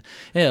face, and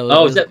yeah, it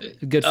was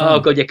good fun. Oh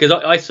god, yeah, because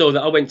I saw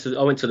that. I went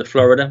to the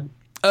Florida.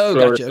 Oh,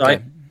 gotcha. Site.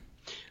 Okay.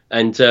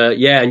 And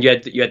and you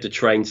had the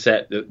train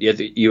set.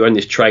 You were on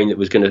this train that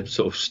was going to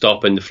sort of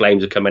stop, and the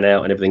flames are coming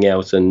out and everything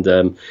else. And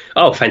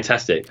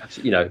fantastic!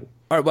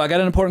 All right, well, I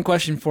got an important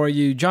question for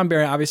you. John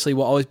Barry obviously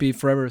will always be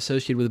forever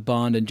associated with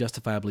Bond, and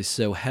justifiably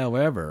so.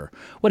 However,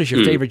 what is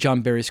your favorite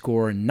John Barry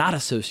score not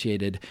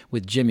associated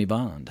with Jimmy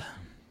Bond?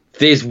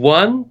 There's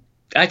one,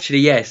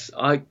 actually. Yes,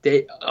 I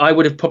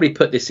would have probably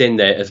put this in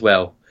there as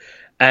well,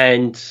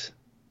 and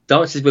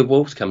Dances with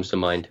Wolves comes to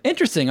mind.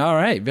 Interesting. All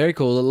right. Very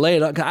cool. Lay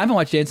it out. I haven't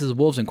watched Dances with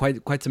Wolves in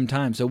quite some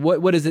time. So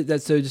what is it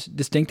that's so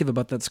distinctive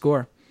about that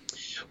score?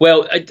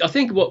 Well, I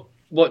think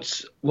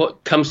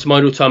what comes to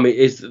mind all the time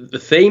is the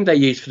theme they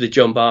use for the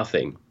John Barr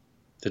thing,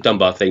 the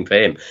Dunbar theme for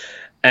him,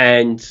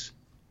 and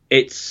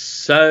it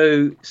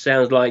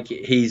sounds like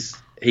he's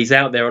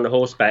out there on a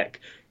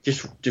horseback,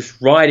 just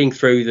riding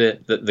through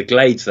the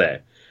glades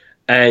there,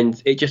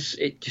 and it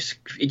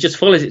just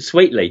follows it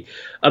sweetly.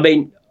 I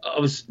mean, I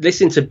was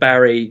listening to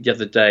Barry the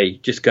other day,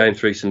 just going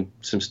through some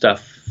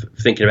stuff,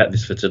 thinking about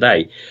this for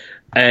today,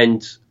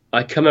 and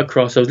I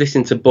was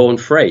listening to Born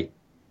Free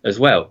as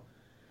well,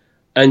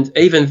 and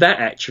even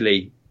that's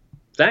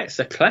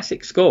a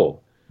classic score.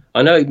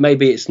 I know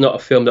maybe it's not a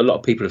film that a lot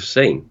of people have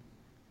seen,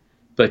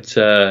 but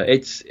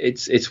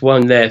it's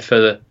one there for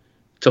the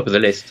top of the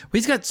list. Well,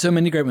 he's got so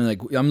many great ones.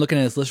 Like I'm looking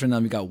at his list right now.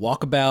 We got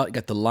Walkabout, you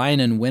got The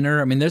Lion in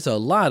Winter. I mean, there's a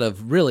lot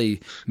of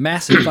really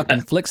massive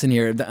fucking flicks in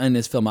here in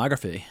his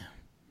filmography.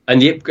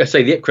 And the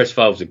Ipcress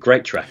Files is a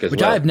great track as Which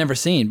well. I've never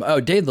seen.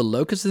 Oh, Dave the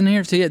Locust is in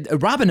here. So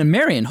Robin and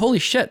Marion, holy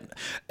shit.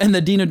 And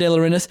the Dino De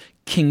Laurentiis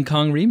King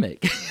Kong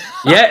remake.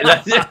 Yeah,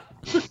 that's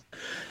it.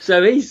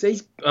 So he's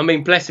I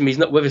mean, bless him, he's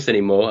not with us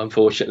anymore,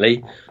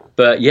 unfortunately.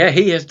 But yeah,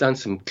 he has done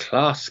some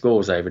class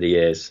scores over the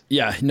years.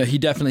 Yeah, no, he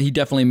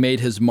definitely made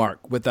his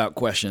mark without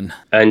question.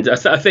 And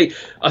I think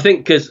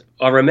because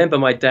I remember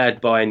my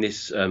dad buying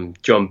this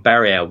John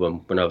Barry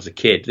album when I was a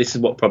kid. This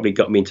is what probably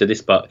got me into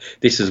this, but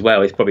this as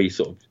well, it's probably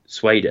sort of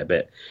swayed it a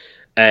bit.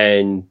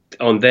 And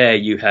on there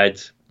you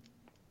had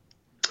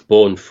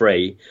Born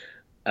Free.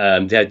 They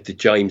had the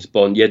James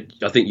Bond.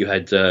 I think you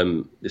had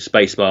the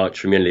Space March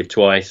from You Only Live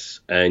Twice,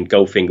 and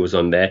Goldfinger was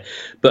on there.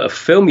 But a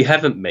film you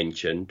haven't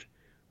mentioned,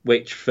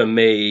 which for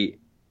me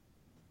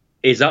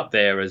is up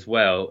there as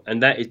well,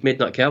 and that is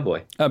Midnight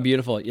Cowboy. Oh,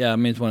 beautiful! Yeah, I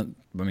mean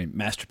it's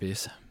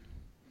masterpiece.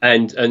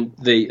 And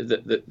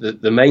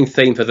the main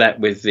theme for that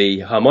with the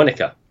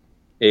harmonica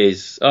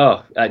is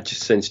that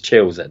just sends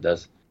chills. That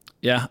does.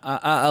 Yeah,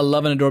 I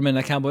love and adore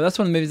Midnight Cowboy. That's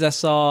one of the movies I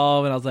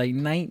saw when I was like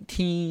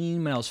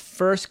 19, when I was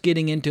first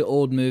getting into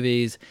old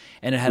movies,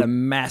 and it had a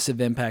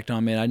massive impact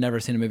on me. And I'd never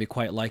seen a movie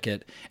quite like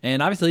it.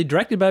 And obviously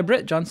directed by a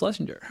Brit, John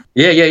Schlesinger.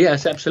 Yeah,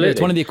 absolutely.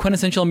 It's one of the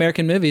quintessential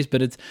American movies,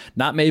 but it's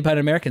not made by an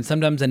American.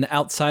 Sometimes an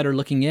outsider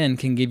looking in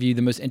can give you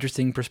the most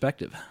interesting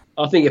perspective.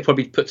 I think it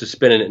probably puts a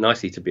spin in it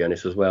nicely, to be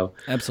honest, as well.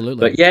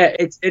 Absolutely. But yeah,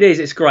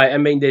 it's great. I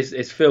mean,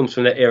 there's films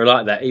from that era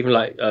like that. Even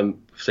like,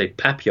 say,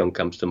 Papillon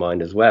comes to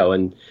mind as well.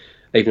 And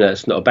even though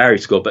it's not a Barry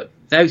score, but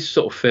those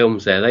sort of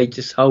films there, they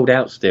just hold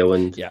out still.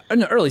 And yeah, in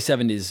the early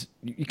 70s,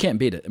 you can't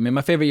beat it. I mean,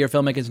 my favorite year of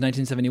filmmaking is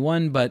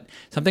 1971, but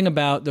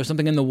there's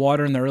something in the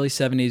water in the early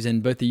 70s in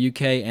both the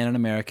UK and in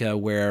America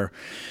where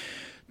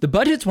the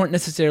budgets weren't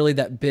necessarily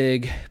that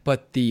big,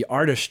 but the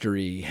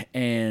artistry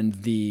and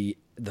the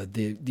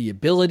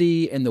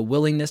ability and the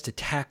willingness to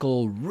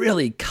tackle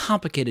really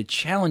complicated,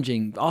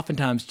 challenging,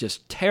 oftentimes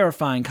just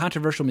terrifying,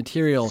 controversial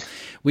material.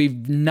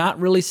 We've not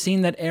really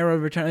seen that era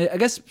return. I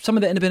guess some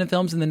of the independent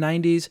films in the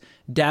 90s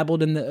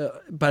dabbled in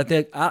but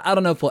I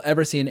don't know if we'll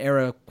ever see an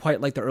era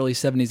quite like the early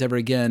 70s ever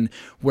again,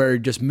 where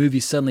just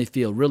movies suddenly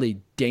feel really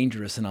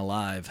dangerous and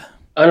alive.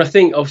 And I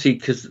think obviously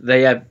because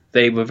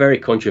they were very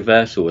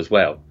controversial as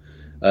well.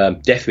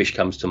 Death Wish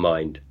comes to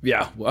mind.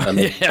 Yeah,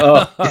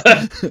 well,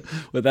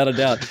 without a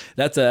doubt.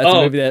 That's a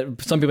movie that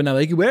some people now are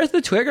like, where's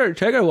the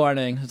trigger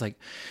warning? It's like,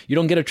 you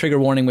don't get a trigger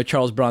warning with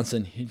Charles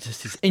Bronson.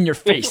 He's in your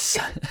face.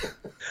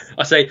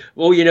 I say,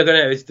 all you're not going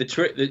to know is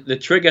the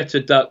trigger to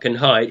duck and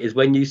hide is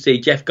when you see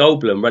Jeff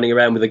Goldblum running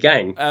around with a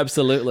gang.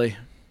 Absolutely.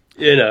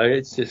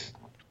 It's just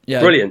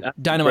brilliant.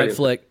 Dynamite brilliant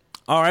flick.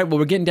 All right, well,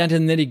 we're getting down to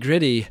the nitty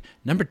gritty.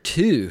 Number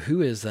 2,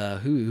 who is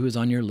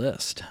on your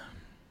list?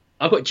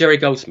 I've got Jerry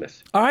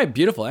Goldsmith. All right,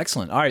 beautiful,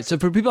 excellent. All right, so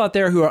for people out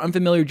there who are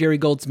unfamiliar with Jerry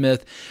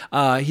Goldsmith,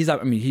 he's a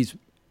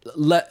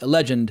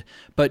legend,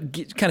 but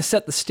kind of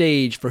set the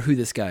stage for who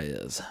this guy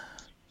is.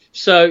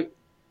 So,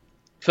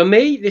 for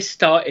me, this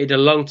started a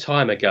long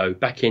time ago,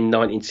 back in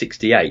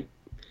 1968.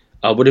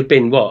 I would have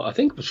been, I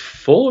think it was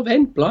 4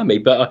 then, blimey,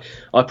 but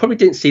I probably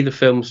didn't see the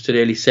films to the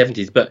early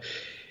 70s, but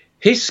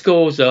his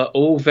scores are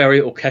all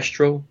very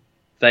orchestral.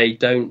 He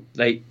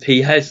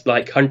has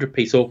like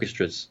 100-piece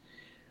orchestras.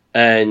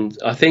 And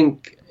I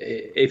think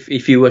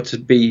if you were to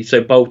be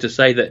so bold to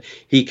say that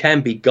he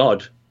can be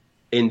God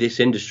in this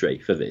industry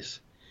for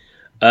this.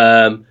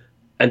 And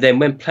then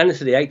when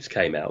Planet of the Apes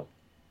came out,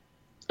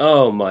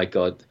 oh my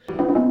God.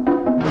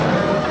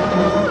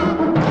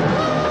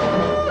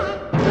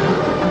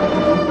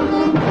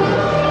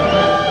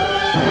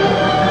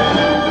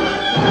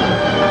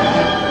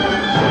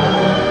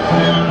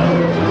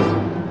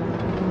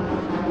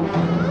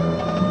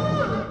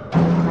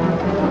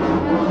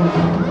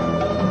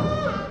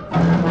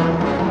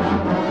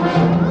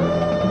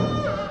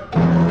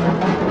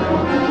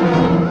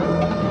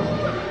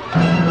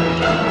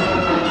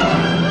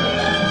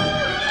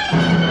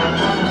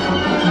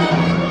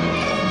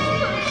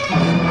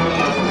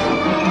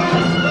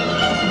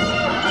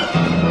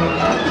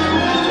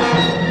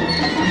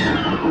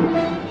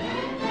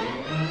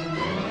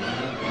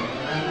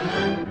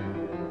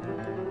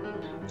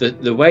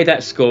 The way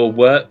that score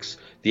works,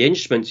 the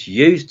instruments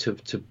used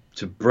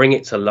to bring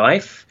it to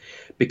life,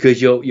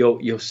 because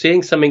you're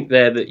seeing something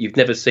there that you've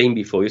never seen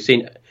before. You're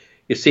seeing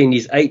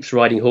these apes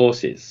riding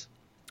horses,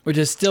 which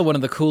is still one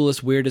of the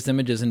coolest, weirdest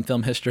images in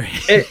film history.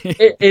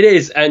 it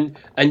is, and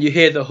you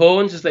hear the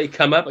horns as they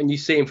come up, and you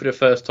see them for the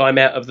first time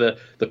out of the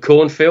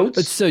cornfields.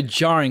 It's so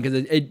jarring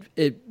because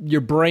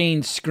your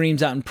brain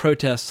screams out in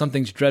protest.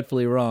 Something's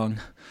dreadfully wrong.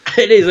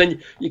 It is,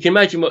 and you can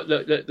imagine what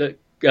the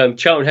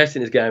Charlton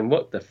Heston is going,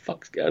 what the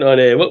fuck's going on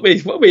here? What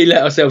we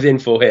let ourselves in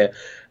for here?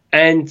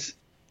 And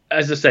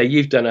as I say,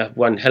 you've done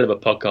one hell of a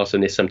podcast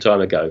on this some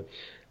time ago,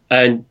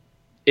 and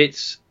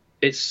it's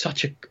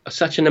such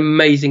an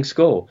amazing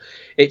score.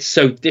 It's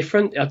so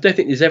different. I don't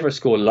think there's ever a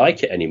score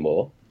like it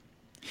anymore.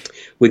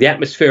 With the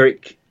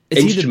atmospheric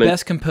instrument. Is he the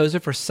best composer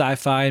for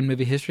sci-fi in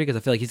movie history? Because I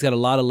feel like he's got a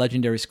lot of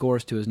legendary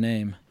scores to his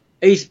name.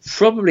 He's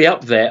probably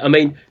up there. I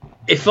mean,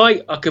 if I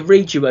could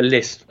read you a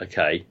list,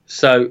 okay?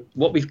 So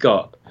what we've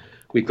got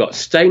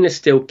stainless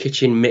steel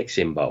kitchen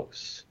mixing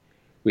bowls.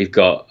 We've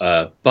got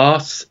a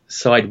bass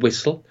side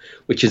whistle,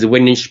 which is a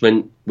wind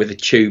instrument with a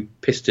tube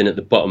piston at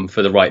the bottom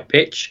for the right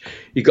pitch.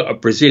 You've got a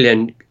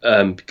Brazilian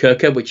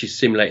curca, which is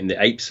simulating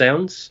the ape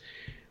sounds.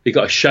 We've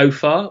got a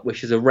shofar,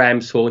 which is a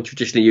ram's horn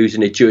traditionally used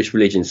in a Jewish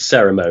religion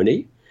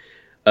ceremony.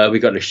 We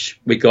got a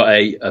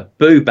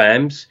boo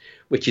bams,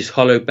 which is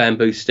hollow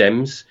bamboo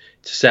stems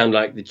to sound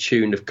like the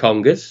tune of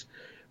congas.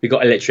 We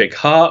got electric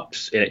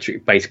harps,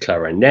 electric bass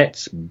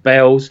clarinets,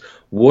 bells,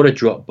 water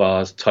drop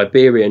bars,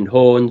 Tiberian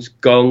horns,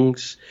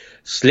 gongs,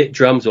 slit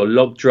drums or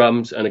log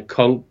drums, and a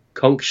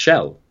conch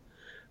shell.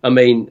 I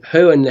mean,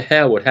 who in the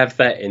hell would have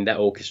that in that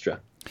orchestra?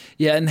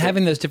 Yeah, and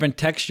having those different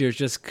textures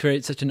just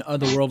creates such an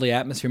otherworldly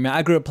atmosphere. I mean,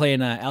 I grew up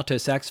playing alto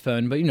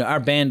saxophone, but our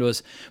band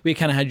we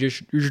kind of had your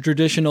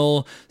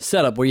traditional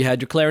setup where you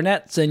had your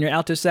clarinets and your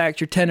alto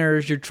sax, your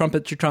tenors, your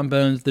trumpets, your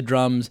trombones, the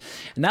drums,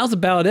 and that was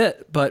about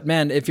it. But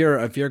man, if you're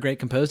a great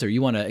composer,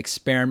 you want to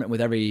experiment with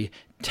every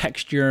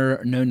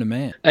texture known to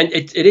man. And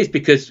it is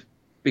because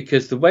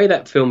the way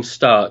that film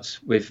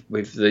starts with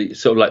the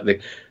sort of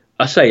like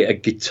a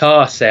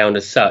guitar sound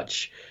as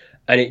such,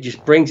 and it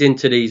just brings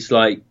into these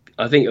like.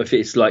 I think if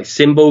it's like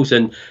cymbals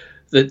and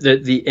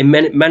the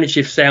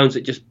imaginative sounds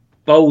that just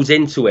bowls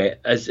into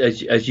it as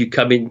you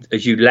come in,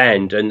 as you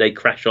land, and they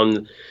crash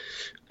on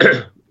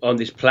on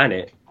this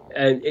planet,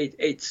 and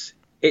it's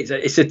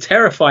a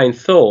terrifying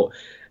thought,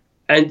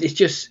 and it's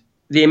just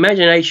the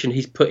imagination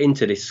he's put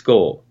into this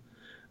score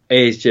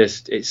is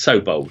it's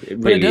so bold. It really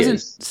is. But it doesn't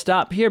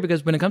stop here,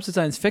 because when it comes to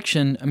science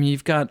fiction, I mean,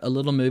 you've got a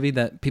little movie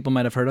that people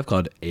might have heard of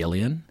called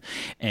Alien,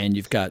 and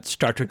you've got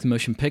Star Trek: The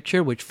Motion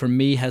Picture, which for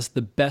me has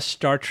the best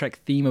Star Trek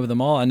theme of them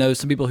all. I know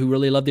some people who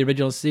really love the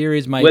original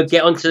series might. We'll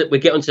get onto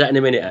that in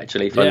a minute,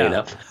 actually. Funny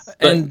enough,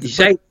 but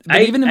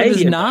even if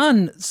it's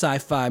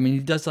non-sci-fi, I mean, he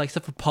does like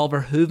stuff for Paul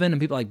Verhoeven and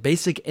people like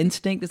Basic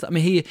Instinct. I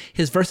mean,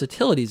 his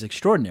versatility is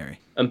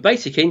extraordinary. And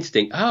Basic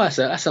Instinct,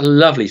 that's a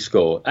lovely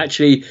score.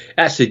 Actually,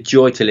 that's a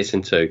joy to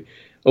listen to.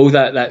 All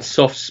that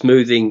soft,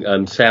 smoothing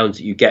sounds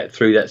that you get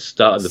through that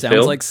start of the film.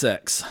 Sounds like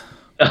sex.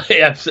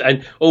 Yeah,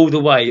 and all the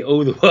way,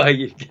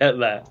 you get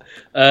that.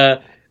 I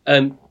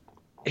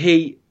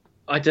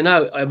don't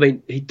know. I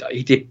mean,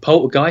 he did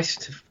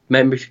Poltergeist. If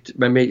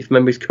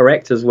memory's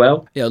correct as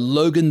well. Yeah,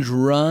 Logan's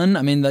Run.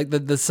 I mean, like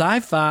the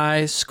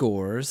sci-fi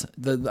scores.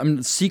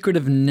 Secret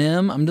of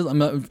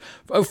Nim.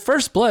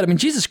 First Blood. I mean,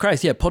 Jesus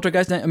Christ. Yeah,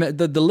 Poltergeist. I mean,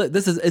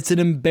 it's an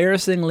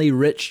embarrassingly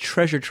rich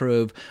treasure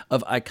trove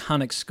of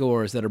iconic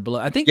scores that are below.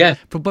 I think. Yeah.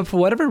 For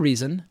whatever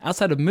reason,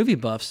 outside of movie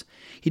buffs,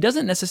 he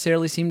doesn't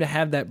necessarily seem to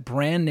have that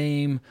brand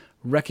name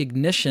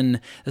recognition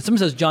that someone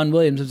says John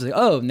Williams, it's like,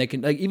 oh, and they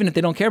can, like, even if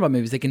they don't care about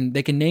movies, they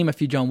can name a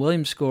few John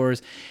Williams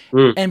scores.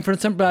 And for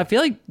some, but I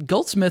feel like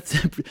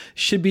Goldsmith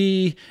should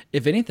be,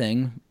 if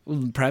anything,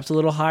 perhaps a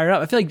little higher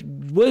up. I feel like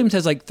Williams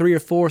has like 3 or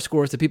 4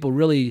 scores that people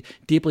really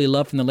deeply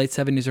love from the late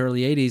 70s,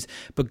 early 80s,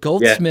 but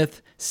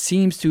Goldsmith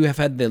seems to have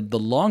had the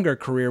longer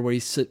career where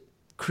he's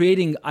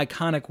creating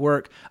iconic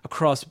work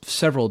across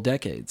several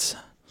decades.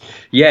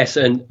 Yes,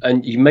 and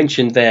you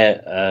mentioned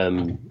there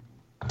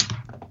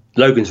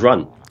Logan's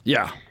Run.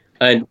 Yeah.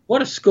 And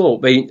what a score.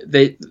 I mean,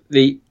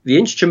 the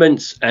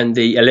instruments and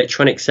the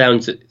electronic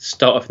sounds that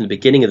start off in the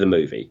beginning of the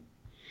movie,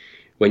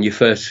 when you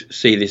first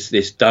see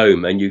this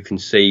dome and you can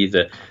see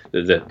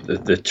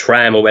the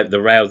tram or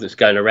the rail that's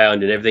going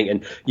around and everything,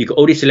 and you've got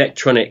all this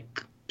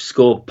electronic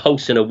score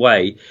pulsing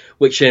away,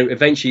 which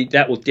eventually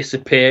that will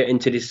disappear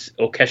into this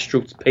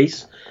orchestral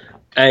piece.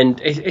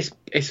 And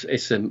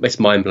it's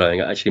mind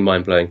blowing, actually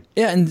mind blowing.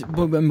 Yeah, and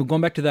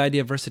going back to the idea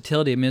of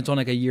versatility, I mean, it's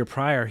only like a year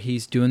prior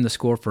he's doing the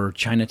score for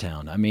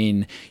Chinatown. I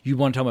mean, you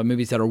want to talk about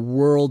movies that are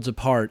worlds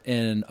apart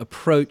in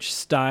approach,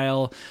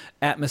 style,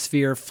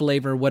 atmosphere,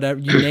 flavor, whatever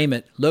you name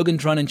it.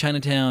 Logan's Run and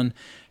Chinatown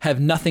have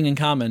nothing in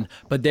common,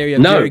 but there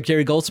you have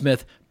Jerry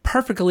Goldsmith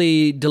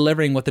perfectly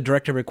delivering what the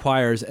director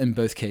requires in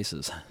both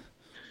cases.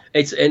 I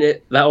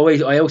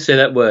always say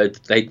that word.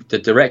 The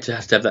director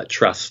has to have that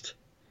trust.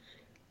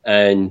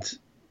 And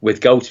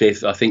with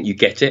Goldsmith, I think you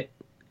get it.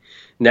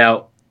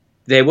 Now,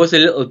 there was a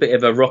little bit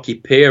of a rocky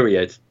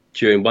period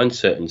during one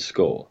certain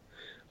score.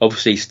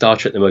 Obviously, Star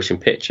Trek: The Motion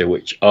Picture,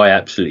 which I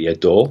absolutely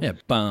adore. Yeah,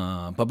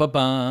 ba ba ba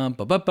ba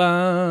ba ba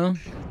ba.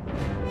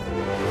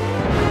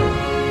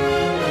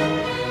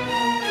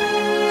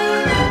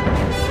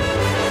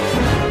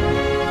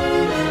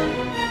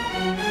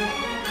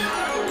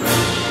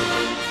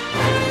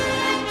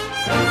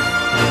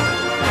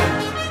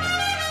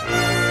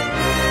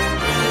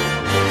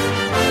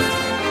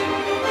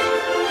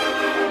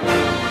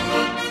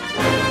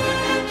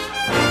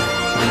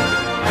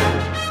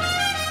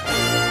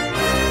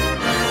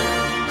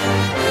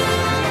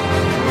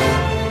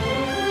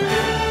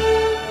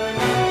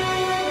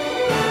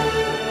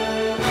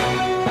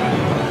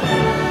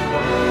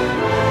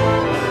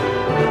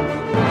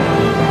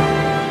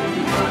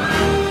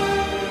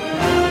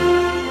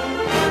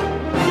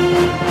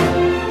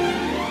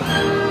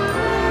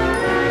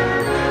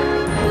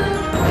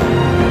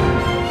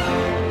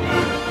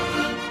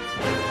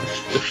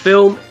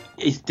 Film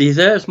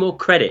deserves more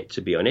credit,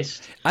 to be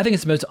honest. I think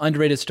it's the most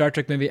underrated Star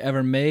Trek movie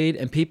ever made,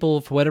 and people,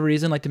 for whatever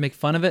reason, like to make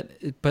fun of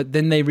it, but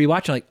then they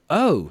rewatch it like,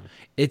 oh,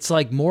 it's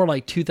like more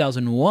like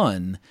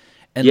 2001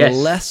 and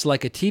less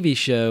like a TV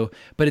show,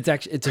 but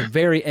it's a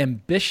very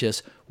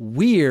ambitious,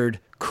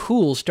 weird,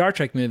 cool Star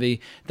Trek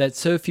movie that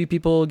so few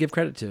people give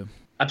credit to.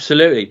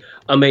 Absolutely.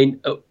 I mean,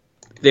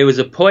 there was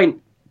a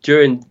point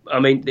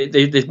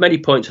there's many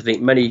points, I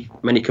think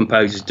many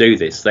composers do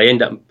this. They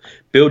end up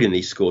building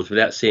these scores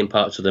without seeing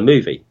parts of the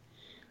movie.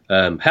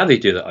 How they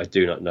do that, I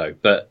do not know.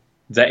 But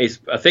that is,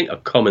 I think, a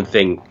common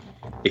thing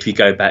if you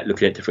go back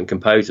looking at different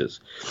composers.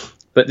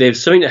 But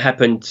there's something that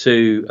happened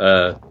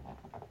to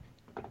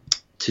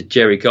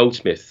Jerry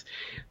Goldsmith.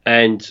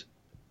 And,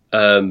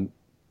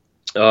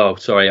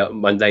 sorry,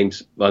 my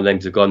names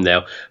are gone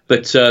now.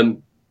 But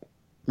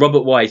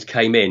Robert Wise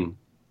came in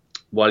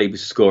while he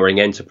was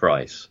scoring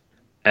Enterprise.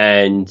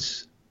 And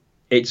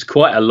it's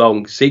quite a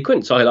long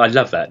sequence. I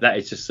love that. That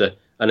is just an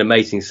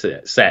amazing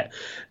set.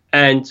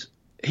 And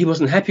he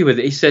wasn't happy with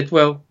it. He said,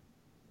 "Well,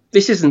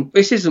 this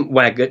isn't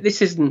wagon.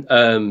 This isn't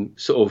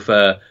sort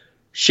of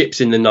ships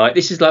in the night.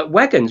 This is like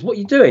wagons. What are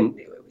you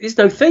doing? There's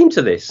no theme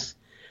to this."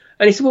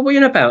 And he said, "Well, what are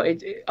you on about?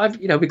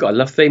 We've got a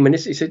love theme." And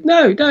he said,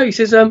 "No." He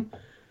says, "I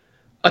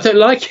don't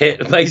like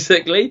it."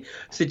 Basically,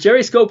 so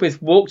Jerry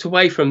Goldsmith walked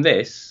away from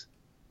this,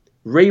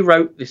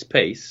 rewrote this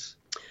piece,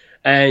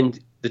 and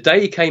the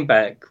day he came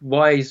back,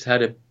 Wise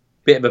had a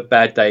bit of a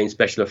bad day in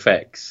special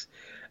effects,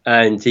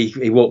 and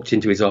he walked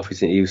into his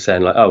office and he was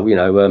saying like, "Oh,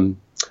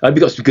 I hope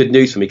you got some good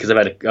news for me because I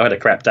had a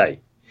crap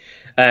day."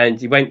 And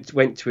he went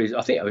to his,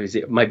 I think it was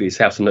maybe his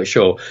house, I'm not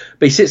sure,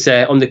 but he sits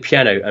there on the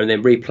piano and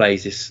then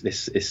replays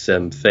this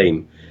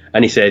theme,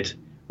 and he said,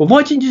 "Well,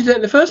 why didn't you do that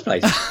in the first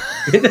place?"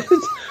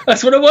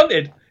 That's what I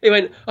wanted. He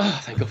went,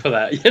 "Oh, thank God for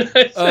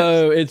that."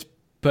 Oh, it's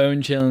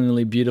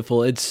bone-chillingly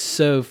beautiful. It's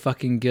so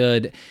fucking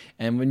good.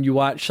 And when you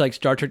watch like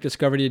Star Trek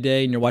Discovery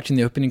today and you're watching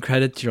the opening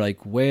credits, you're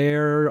like,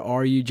 where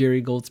are you,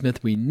 Jerry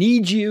Goldsmith? We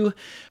need you.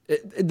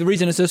 The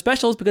reason it's so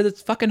special is because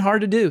it's fucking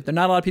hard to do. There are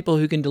not a lot of people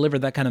who can deliver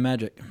that kind of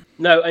magic.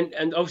 No,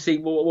 and obviously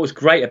what was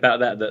great about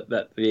that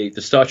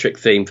the Star Trek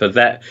theme for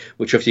that,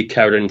 which obviously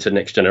carried on into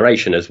Next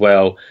Generation as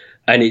well,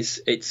 and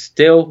it's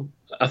still,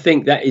 I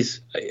think that is,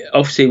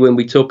 obviously when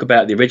we talk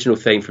about the original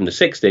theme from the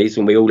 60s,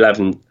 and we all love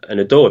and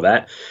adore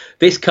that,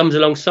 this comes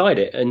alongside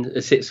it and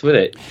it sits with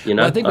it. Well,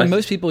 I think when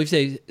most people, if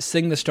you say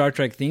sing the Star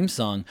Trek theme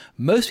song,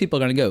 most people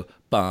are going to go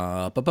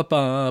ba ba ba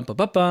ba ba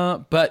ba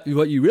ba. But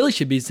what you really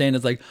should be saying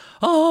is like,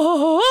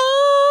 oh,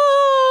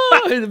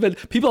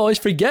 but people always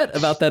forget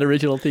about that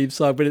original theme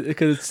song, but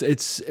because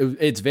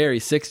it's very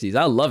 60s.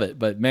 I love it,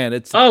 but man,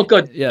 it's oh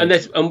god, yeah. And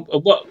there's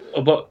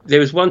what there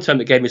was one time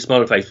that gave me a smile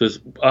on the face was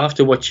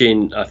after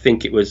watching, I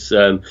think it was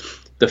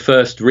the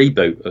first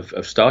reboot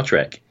of Star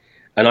Trek,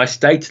 and I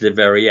stayed to the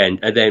very end.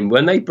 And then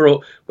when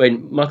Michael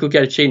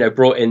Giacchino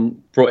brought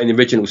in the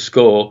original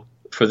score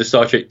for the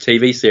Star Trek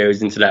TV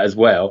series into that as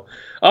well.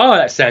 Oh,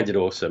 that sounded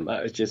awesome.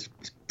 That was just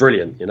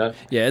brilliant, you know?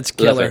 Yeah, it's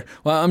killer.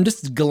 Well, I'm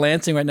just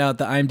glancing right now at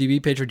the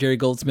IMDb page for Jerry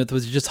Goldsmith,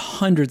 which is just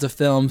hundreds of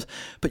films,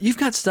 but you've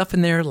got stuff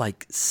in there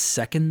like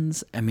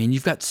Seconds. I mean,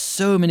 you've got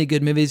so many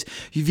good movies.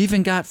 You've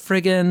even got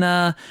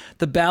friggin'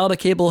 The Ballad of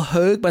Cable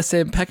Hogue by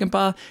Sam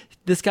Peckinpah.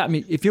 This got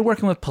me. If you're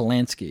working with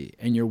Polanski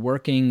and you're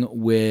working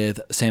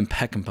with Sam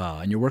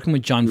Peckinpah and you're working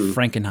with John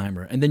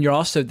Frankenheimer, and then you're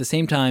also at the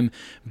same time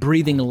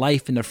breathing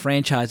life into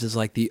franchises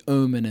like The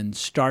Omen and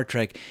Star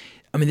Trek,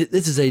 I mean,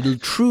 this is a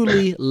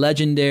truly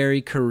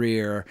legendary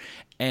career,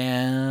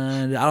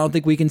 and I don't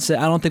think we can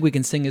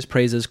sing his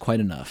praises quite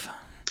enough.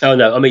 Oh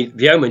no, I mean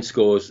the Omen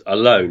scores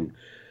alone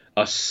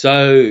are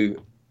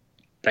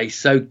they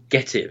so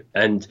get it,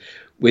 and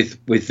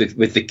with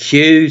the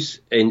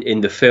cues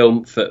in the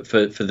film for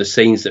the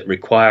scenes that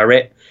require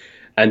it,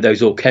 and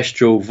those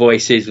orchestral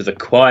voices with the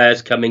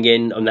choirs coming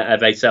in on that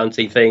Ave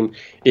Sancti theme,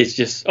 it's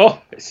just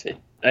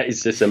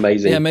it's just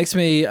amazing. Yeah, it makes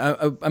me.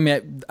 I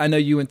mean, I know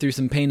you went through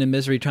some pain and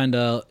misery trying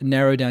to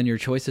narrow down your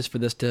choices for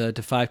this to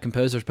 5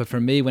 composers, but for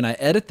me, when I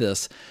edit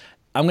this,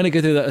 I'm going to go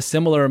through a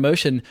similar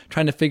emotion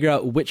trying to figure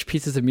out which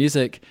pieces of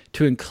music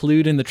to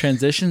include in the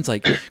transitions.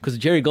 Like, because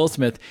Jerry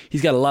Goldsmith,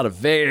 he's got a lot of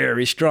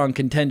very strong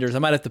contenders. I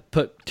might have to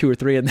put 2 or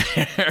 3 in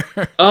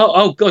there.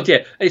 oh God, yeah.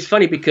 It's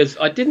funny because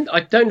I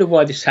don't know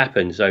why this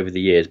happens over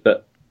the years,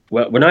 but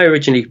when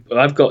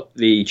I've got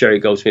the Jerry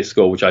Goldsmith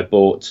score, which I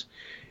bought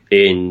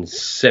in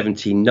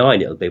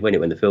 79, it'll be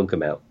when the film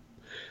came out.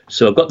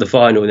 So I've got the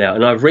vinyl now,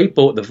 and I've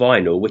rebought the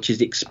vinyl, which is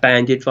the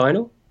expanded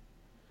vinyl.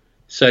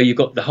 So you've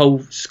got the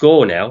whole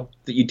score now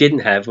that you didn't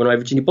have when I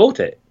originally bought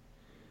it.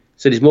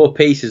 So there's more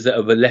pieces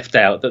that were left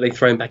out that they've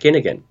thrown back in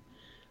again.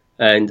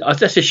 And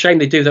that's a shame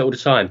they do that all the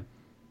time.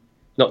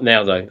 Not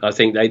now, though. I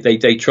think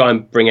they try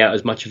and bring out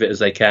as much of it as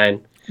they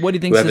can. What do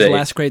you think is his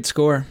last great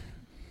score?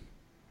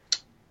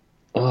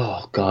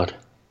 Oh, God.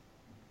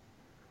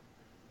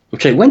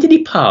 Okay, when did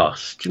he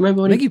pass? Do you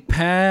remember when I think he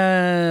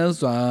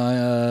passed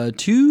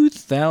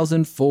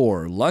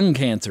 2004, lung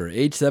cancer,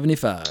 age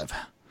 75.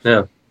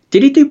 Yeah.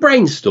 Did he do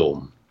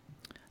Brainstorm?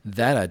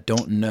 That I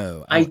don't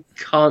know. I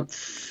can't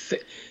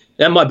think.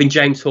 That might have been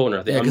James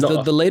Horner, I think. Yeah,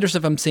 because the later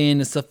stuff I'm seeing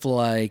is stuff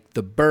like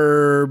The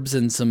Burbs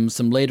and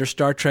some later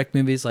Star Trek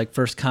movies like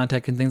First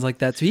Contact and things like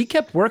that. So he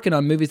kept working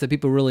on movies that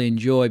people really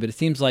enjoy, but it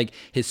seems like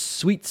his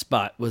sweet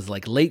spot was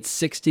like late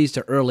 60s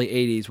to early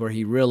 80s where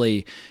he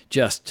really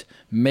just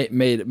made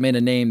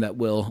a name that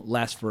will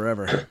last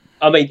forever.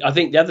 I mean, I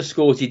think the other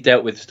scores he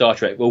dealt with Star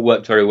Trek all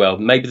worked very well.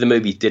 Maybe the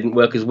movies didn't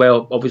work as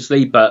well,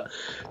 obviously, but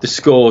the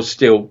scores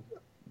still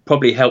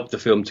probably helped the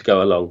film to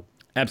go along.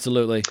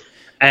 Absolutely.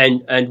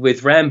 And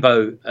with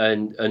Rambo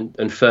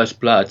and First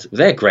Blood,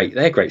 they're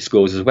great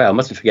scores as well. I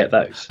mustn't forget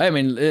those. I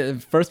mean,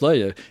 First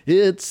Blood,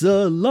 it's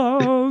a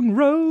long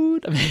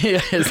road. I mean,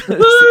 it's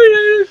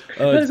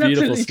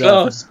beautiful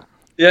stuff. Class.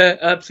 Yeah,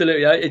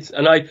 absolutely. I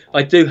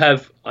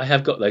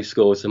have got those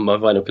scores in my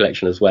vinyl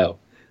collection as well.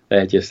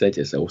 They're just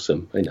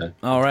awesome, you know.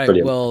 All right.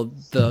 Brilliant. Well,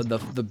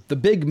 the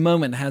big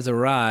moment has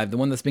arrived. The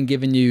one that's been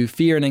giving you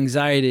fear and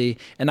anxiety,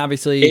 and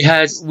obviously it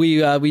has.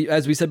 We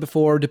as we said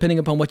before, depending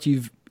upon what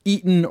you've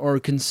eaten or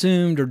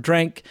consumed or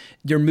drank,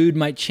 your mood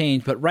might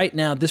change. But right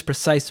now, this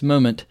precise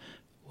moment,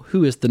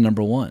 who is the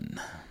number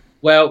one?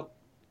 Well,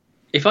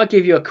 if I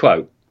give you a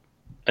quote,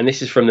 and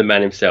this is from the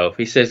man himself,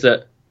 he says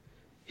that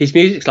his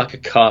music's like a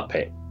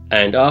carpet,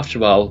 and after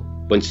a while,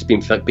 once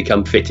it's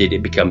become fitted,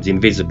 it becomes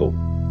invisible.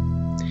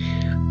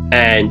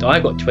 And I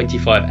got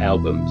 25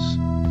 albums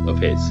of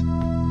his,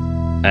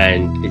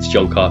 and it's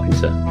John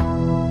Carpenter.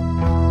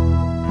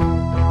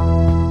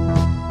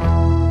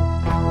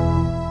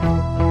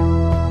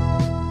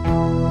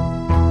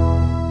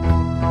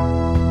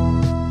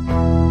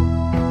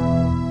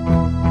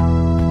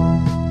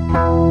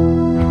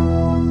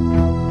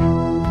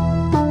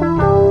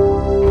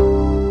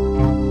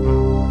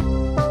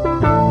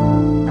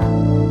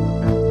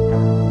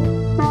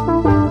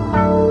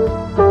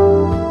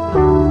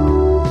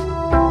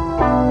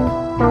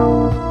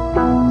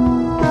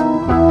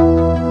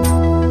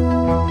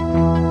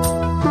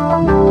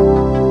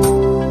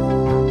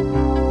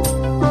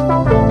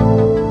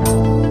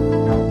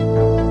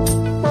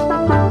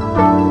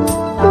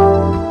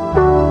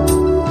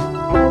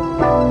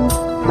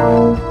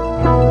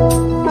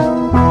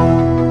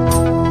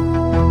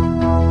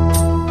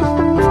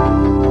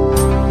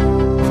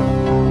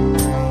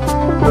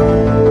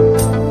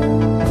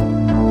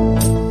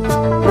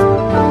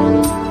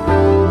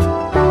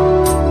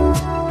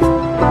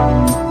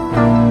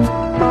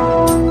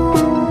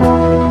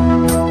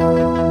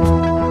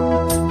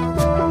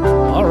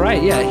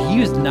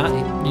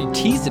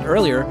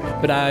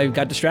 but I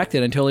got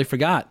distracted and totally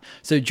forgot.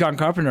 So John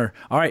Carpenter,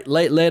 all right,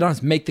 lay it on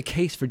us. Make the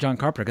case for John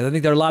Carpenter, because I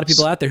think there are a lot of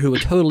people out there who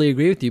would totally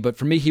agree with you. But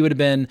for me, he would have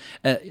been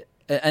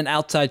an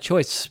outside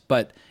choice.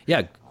 But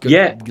yeah,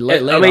 lay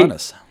it on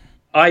us.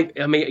 I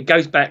mean, it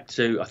goes back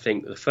to, I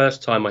think, the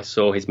first time I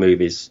saw his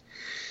movies.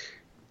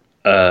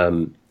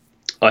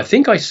 I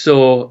think I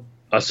saw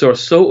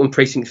Assault on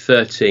Precinct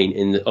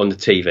 13 on the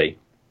TV.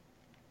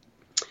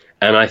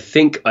 And I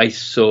think I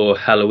saw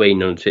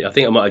Halloween on TV. I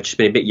think I might have just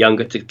been a bit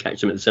younger to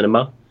catch them at the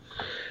cinema.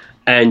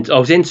 And I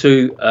was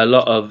into a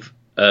lot of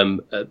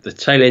at the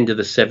tail end of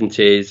the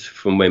 70s,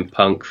 from when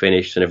punk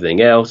finished and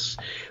everything else.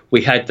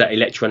 We had that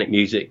electronic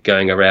music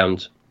going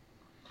around.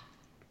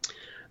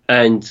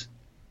 And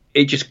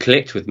it just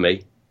clicked with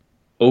me.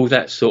 All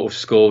that sort of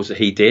scores that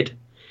he did.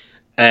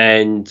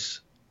 And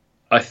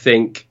I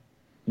think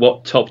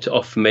what topped it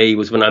off for me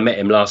was when I met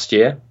him last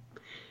year.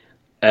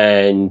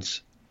 And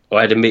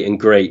I had a meet and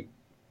greet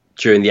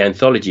during the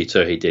anthology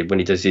tour he did, when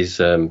he does his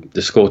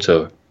the score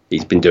tour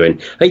he's been doing.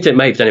 I think he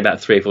may have done it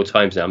about 3 or 4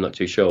 times now. I'm not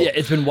too sure. Yeah,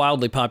 it's been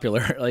wildly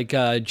popular. Like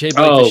Jay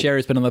Blake Fisher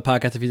has been on the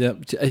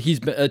podcast. He's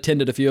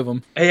attended a few of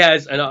them. He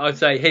has, and I'd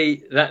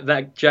say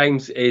that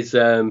James is.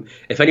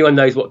 If anyone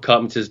knows what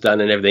Carpenter's done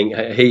and everything,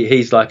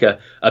 he's like a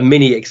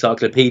mini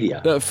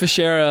encyclopedia.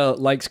 Fisher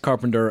likes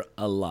Carpenter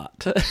a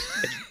lot.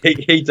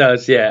 he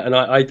does, yeah, and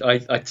I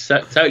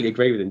totally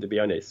agree with him, to be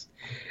honest.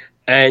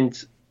 And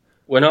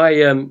when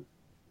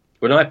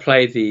I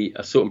play the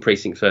Assault on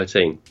Precinct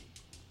 13,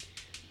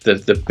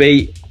 the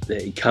beat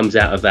that comes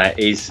out of that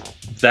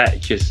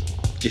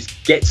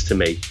just gets to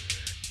me.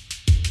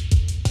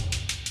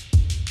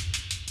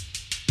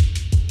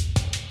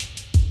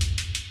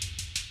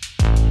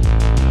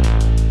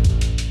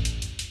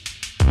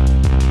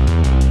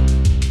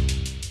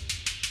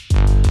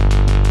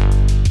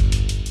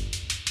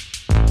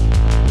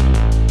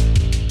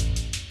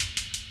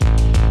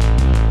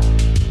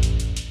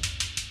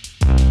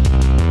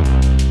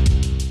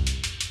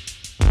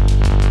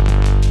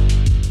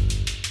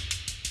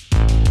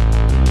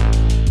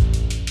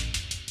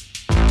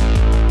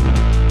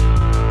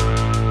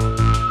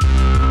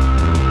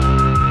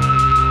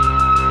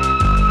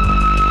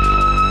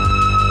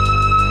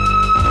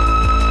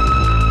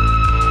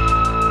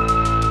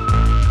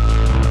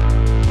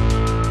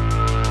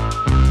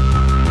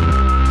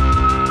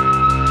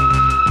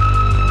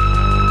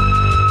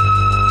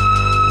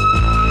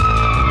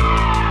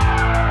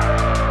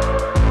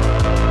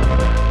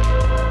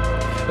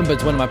 But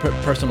it's one of my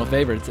personal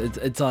favorites.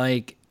 It's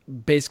like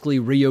basically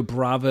Rio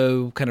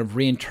Bravo kind of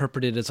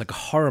reinterpreted as like a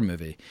horror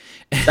movie.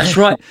 That's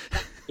right.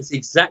 It's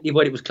exactly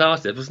what it was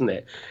classed as, wasn't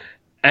it?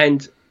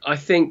 And I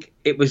think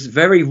it was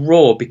very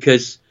raw,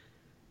 because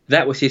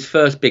that was his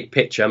first big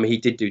picture. I mean, he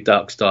did do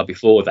Dark Star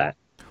before that.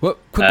 Well,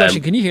 quick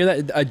question. Can you hear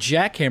that? A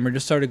jackhammer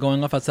just started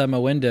going off outside my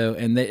window,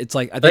 and it's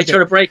like... They're trying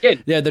to break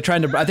in. Yeah, I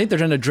think they're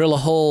trying to drill a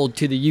hole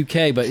to the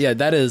UK, but yeah,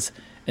 that is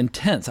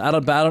intense. I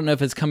don't know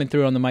if it's coming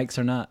through on the mics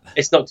or not.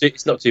 It's not too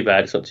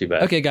bad. It's not too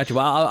bad. Okay, gotcha.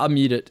 Well, I'll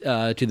mute it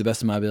to the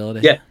best of my ability.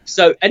 Yeah.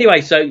 So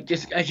anyway,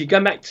 just actually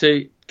going back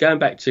to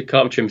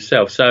Carpenter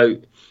himself. So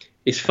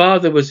his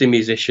father was a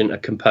musician, a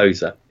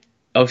composer.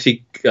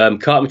 Obviously,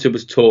 Carpenter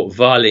was taught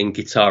violin,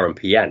 guitar, and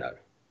piano.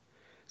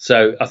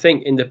 So I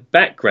think in the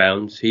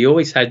background, he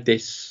always had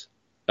this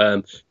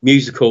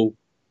musical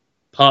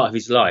part of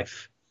his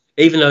life,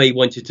 even though he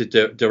wanted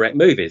to direct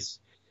movies.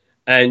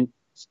 And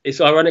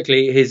it's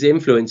ironically, his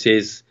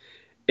influences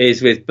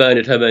is with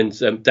Bernard Herrmann's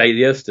Day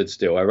the Earth Stood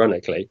Still,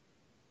 ironically.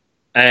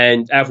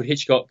 And Alfred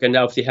Hitchcock, and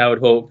obviously Howard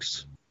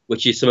Hawks,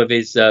 which is some of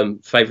his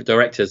favourite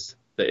directors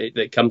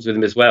that comes with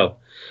him as well.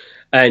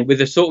 And with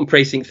Assault on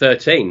Precinct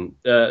 13,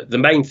 the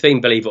main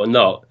theme, believe it or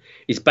not,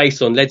 is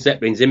based on Led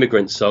Zeppelin's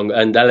Immigrant Song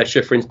and Ella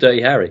Schifrin's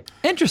Dirty Harry.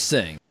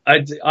 Interesting.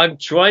 I'm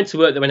trying to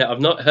work that one out.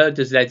 I've not heard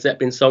the Led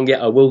Zeppelin song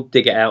yet. I will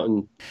dig it out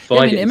and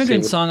find it.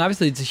 Immigrant Song,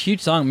 obviously, it's a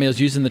huge song. I mean, it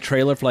was used in the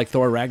trailer for like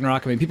Thor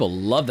Ragnarok. I mean, people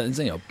love that. It's,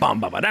 bum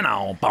ba ba da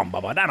no, bum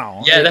ba ba da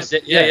no. Yeah, that's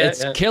it. Yeah,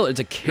 it's killer. It's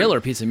a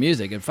killer piece of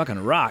music. It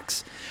fucking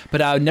rocks.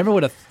 But I never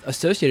would have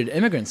associated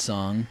Immigrant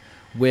Song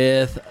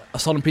with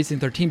Assault on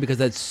Precinct 13, because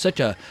that's such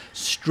a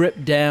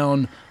stripped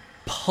down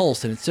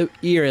pulse, and it's so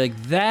eerie,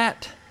 like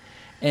that,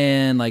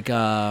 and like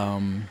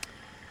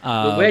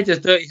well, where does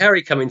Dirty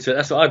Harry come into it?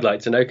 That's what I'd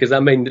like to know, because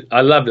I mean,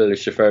 I love Lalo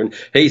Schifrin.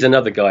 He's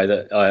another guy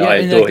that I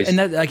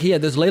adore.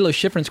 Those Lalo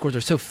Schifrin scores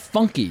are so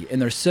funky,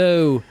 and they're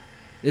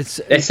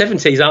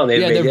 70s, aren't they?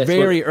 Yeah, they're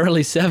very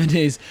early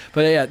 70s.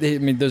 But yeah,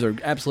 those are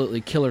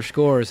absolutely killer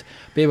scores.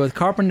 But with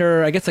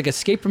Carpenter, I guess like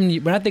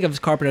when I think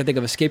of Carpenter, I think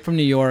of Escape from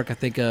New York. I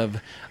think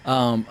of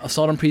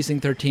Assault on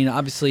Precinct 13,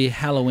 obviously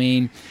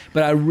Halloween.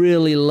 But I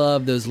really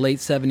love those late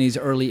 70s,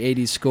 early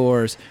 80s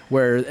scores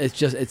where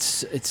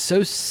it's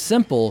so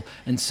simple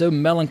and so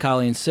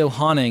melancholy and so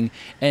haunting,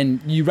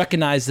 and you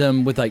recognize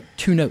them with like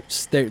 2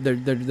 notes. They're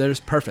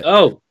just perfect.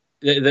 Oh.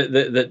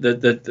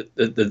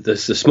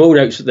 The small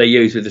notes that they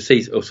use with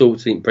the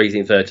Assault on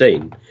Precinct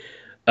 13,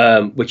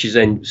 which is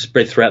then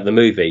spread throughout the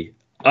movie.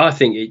 I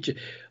think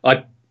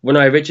when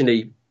I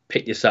originally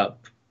picked this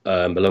up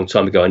a long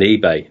time ago on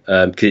eBay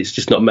because it's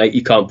just not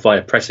you can't find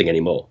a pressing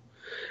anymore.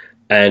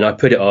 And I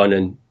put it on,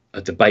 and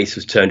the bass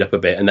was turned up a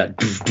bit, and that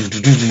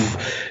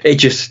it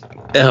just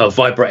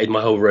vibrated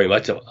my whole room. I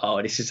thought,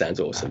 oh, this sounds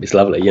awesome. It's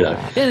lovely, you know.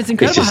 Yeah, and it's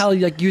incredible how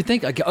like you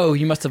think like, oh,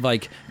 you must have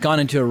like gone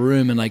into a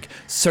room and like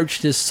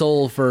searched his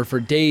soul for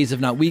days, if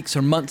not weeks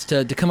or months,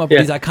 to come up with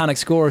these iconic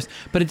scores.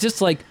 But it's just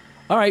like,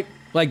 all right,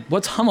 like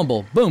what's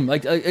hummable? Boom!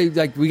 Like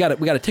we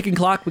got a ticking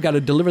clock. We got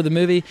to deliver the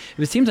movie.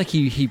 It seems like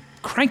he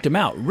cranked them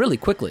out really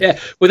quickly. Yeah,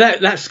 well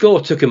that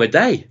score took him a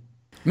day.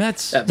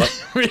 That's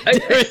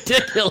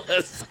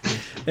ridiculous.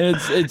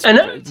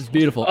 It's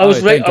beautiful. I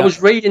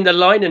was reading the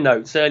liner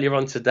notes earlier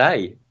on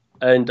today,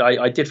 and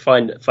I did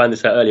find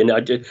this out earlier,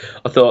 and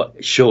I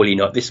thought surely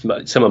not.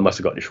 Someone must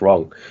have got this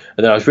wrong.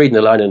 And then I was reading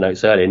the liner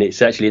notes earlier, and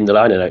it's actually in the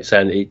liner notes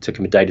saying it took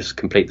him a day to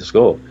complete the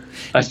score.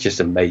 That's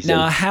just amazing.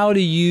 Now, how do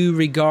you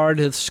regard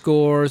his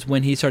scores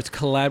when he starts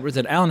collaborating? Is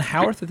it Alan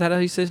Howarth? Is that how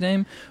you say his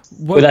name?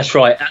 Well, that's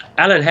right.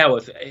 Alan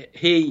Howarth.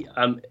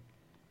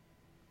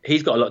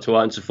 He's got a lot to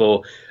answer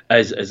for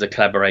as a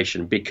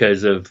collaboration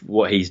because of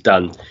what he's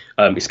done.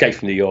 Escape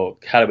from New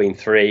York, Halloween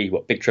 3,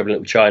 Big Trouble in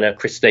Little China,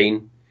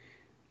 Christine.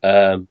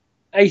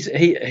 He's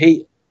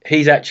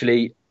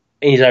actually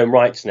in his own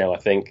rights now. I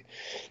think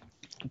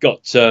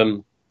got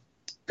to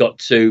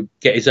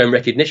get his own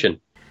recognition,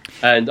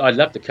 and I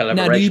love the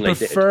collaboration. Now, do you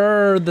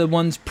prefer the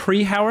ones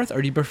pre-Howarth,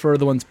 or do you prefer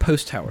the ones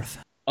post-Howarth?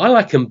 I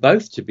like them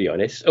both, to be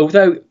honest.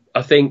 Although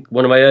I think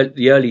one of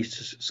the early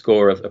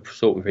score of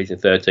Assault and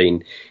Precinct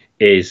 13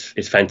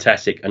 is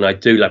fantastic, and I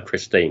do love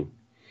Christine.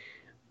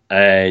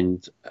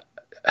 And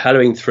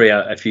Halloween 3,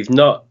 if you've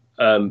not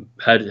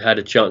had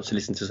a chance to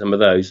listen to some of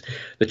those,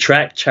 the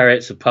track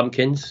Chariots of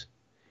Pumpkins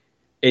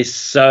is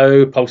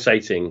so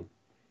pulsating,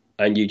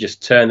 and you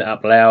just turn that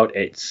up loud.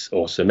 It's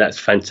awesome. That's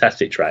a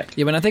fantastic track.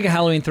 Yeah, when I think of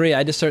Halloween 3,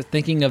 I just start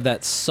thinking of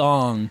that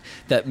song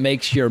that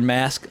makes your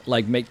mask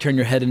turn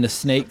your head into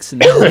snakes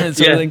and sort of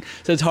thing.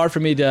 So it's hard for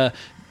me to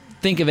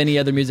think of any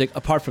other music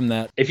apart from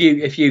that. If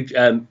you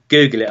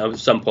Google it at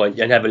some point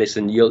and have a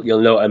listen, you'll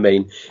know what I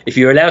mean. If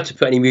you're allowed to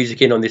put any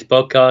music in on this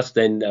podcast,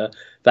 then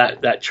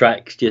that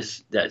track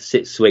that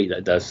sits sweet.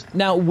 That does.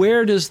 Now,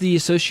 where does the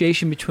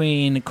association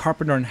between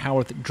Carpenter and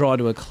Howarth draw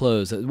to a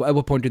close? At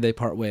what point do they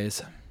part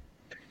ways?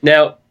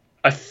 Now,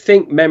 I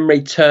think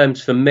memory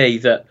terms for me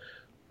that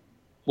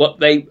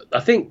I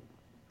think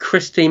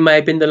Christine may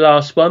have been the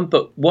last one,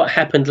 but what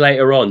happened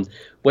later on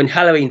when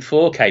Halloween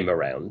 4 came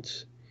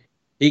around,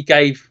 he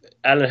gave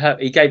Alan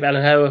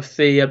Howarth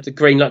the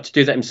green light to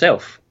do that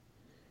himself.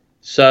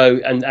 So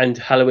and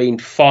Halloween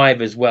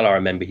 5 as well. I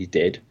remember he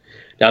did.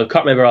 Now I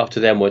can't remember after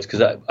them ones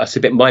because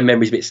my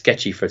memory's a bit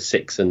sketchy for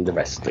 6 and the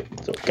rest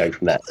sort of go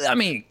from that. I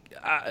mean,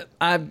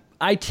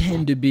 I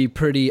tend to be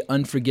pretty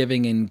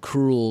unforgiving and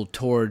cruel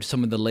towards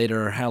some of the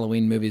later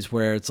Halloween movies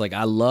where it's like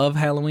I love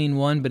Halloween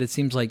 1, but it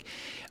seems like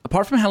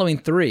apart from Halloween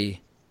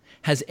 3.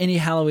 Has any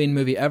Halloween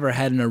movie ever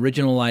had an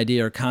original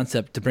idea or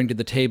concept to bring to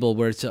the table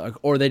where it's, or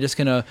are they just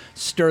going to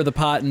stir the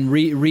pot and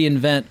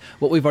reinvent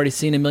what we've already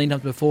seen a million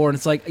times before? And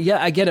it's like,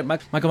 yeah, I get it.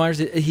 Michael Myers,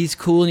 he's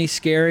cool and he's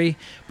scary,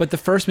 but the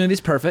first movie's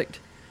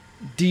perfect.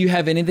 Do you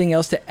have anything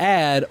else to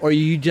add, or are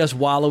you just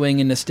wallowing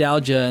in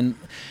nostalgia? And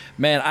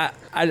man,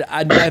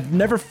 I've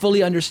never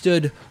fully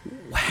understood.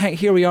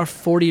 Here we are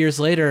 40 years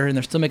later, and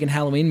they're still making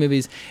Halloween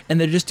movies, and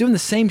they're just doing the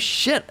same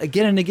shit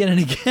again and again and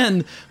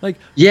again. Like,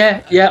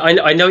 yeah,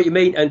 I know what you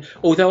mean. And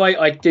although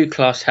I do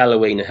class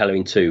Halloween and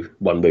Halloween 2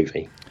 one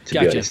movie, to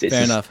be honest,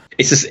 fair enough.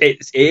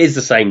 It is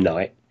the same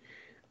night,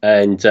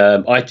 and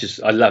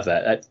I love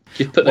that.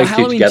 Just put those two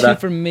Halloween together. 2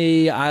 for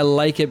me, I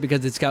like it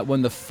because it's got one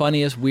of the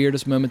funniest,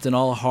 weirdest moments in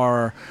all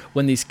horror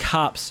when these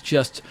cops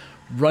just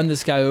run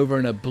this guy over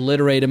and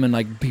obliterate him, and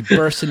like he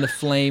bursts into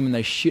flame and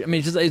they shoot. I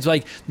mean, it's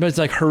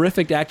like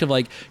horrific act of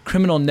like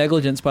criminal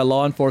negligence by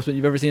law enforcement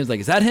you've ever seen. It's like,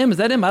 is that him? Is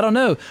that him? I don't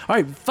know. All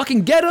right,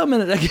 fucking get him!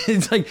 And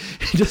it's like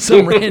just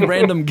some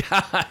random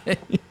guy.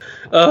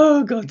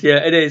 Oh god,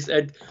 yeah, it is.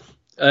 And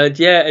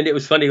it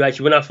was funny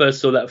actually when I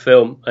first saw that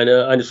film, and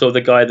I saw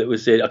the guy that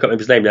was in, I can't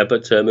remember his name now,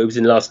 but it was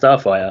in Last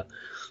Starfire.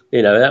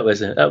 You know, that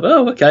was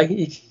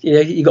okay.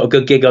 You got a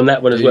good gig on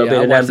that one as well,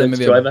 being an ambulance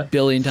driver. A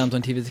billion times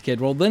on TV as a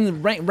kid. Well,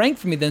 then rank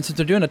for me then, since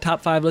they're doing a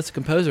top 5 list of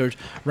composers,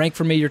 rank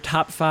for me your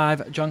top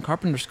 5 John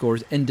Carpenter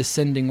scores in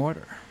descending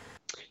order.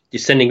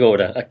 Descending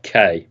order,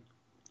 okay.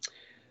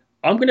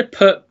 I'm going to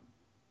put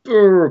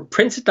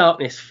Prince of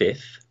Darkness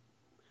 5th,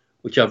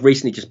 which I've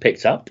recently just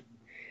picked up.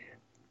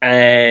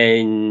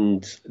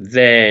 And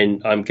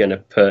then I'm going to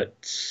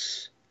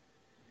put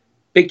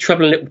Big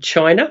Trouble in Little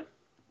China.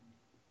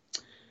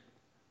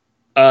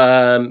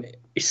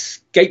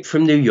 Escape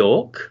from New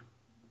York,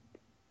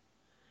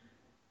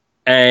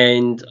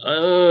 and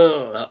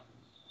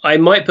I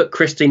might put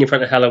Christine in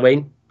front of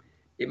Halloween.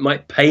 It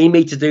might pay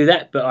me to do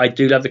that, but I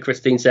do love the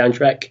Christine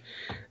soundtrack.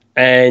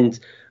 And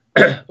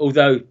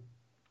although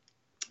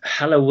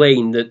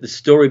Halloween, the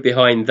story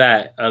behind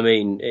that, I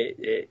mean,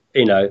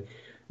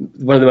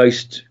 one of the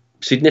most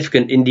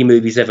significant indie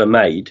movies ever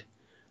made,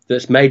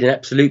 that's made an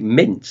absolute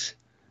mint.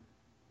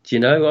 Do you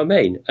know what I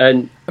mean?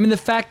 And I mean, the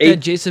fact that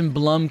Jason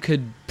Blum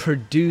could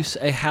produce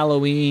a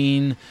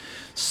Halloween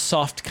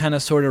soft kind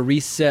of sort of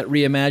reset,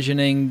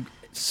 reimagining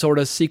sort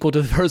of sequel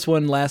to the first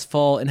one last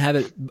fall and have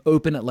it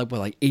open at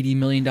like $80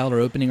 million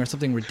opening or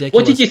something ridiculous.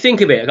 What did you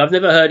think of it? I've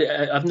never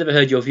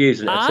heard your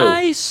views on it at all.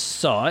 I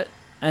saw it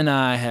and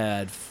I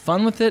had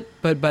fun with it,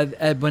 but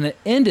when it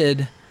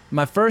ended,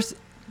 my first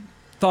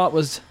thought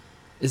was,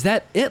 is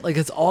that it? Like,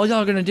 it's all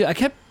y'all gonna do? I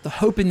kept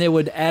hoping they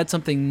would add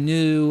something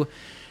new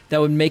that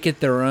would make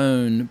it their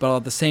own, but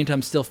at the same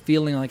time still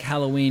feeling like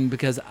Halloween,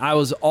 because I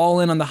was all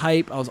in on the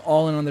hype, I was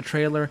all in on the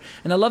trailer,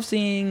 and I love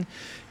seeing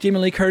Jamie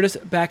Lee Curtis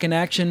back in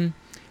action.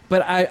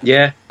 But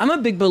I'm a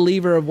big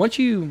believer of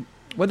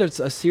whether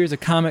it's a series of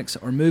comics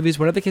or movies,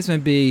 whatever the case may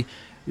be,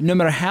 no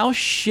matter how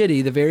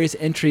shitty the various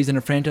entries in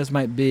a franchise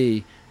might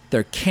be,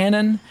 they're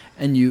canon,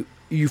 and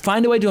you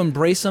find a way to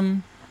embrace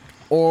them,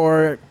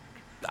 or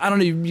I don't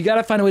know, you got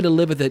to find a way to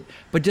live with it.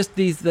 But just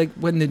these, like,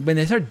 when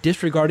they start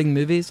disregarding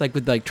movies, like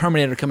with like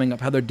Terminator coming up,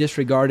 how they're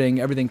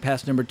disregarding everything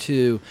past number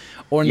 2,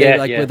 or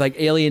with like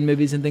Alien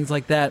movies and things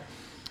like that.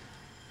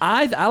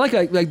 I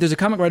like there's a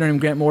comic writer named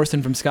Grant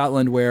Morrison from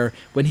Scotland where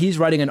when he's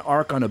writing an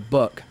arc on a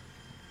book,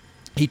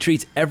 he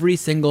treats every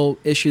single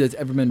issue that's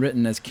ever been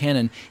written as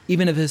canon,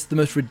 even if it's the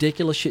most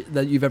ridiculous shit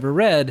that you've ever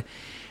read.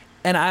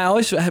 And I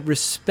always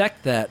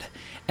respect that.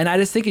 And I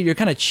just think you're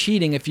kind of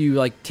cheating if you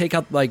like take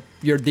out like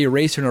the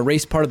eraser and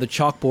erase part of the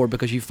chalkboard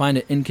because you find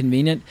it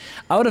inconvenient.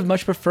 I would have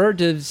much preferred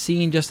to have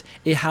seen just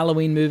a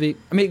Halloween movie.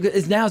 I mean,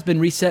 it's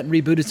been reset and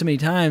rebooted so many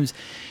times.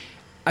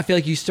 I feel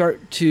like you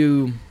start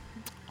to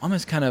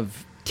almost kind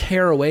of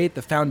tear away at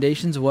the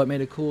foundations of what made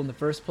it cool in the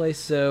first place.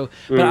 So,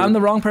 but I'm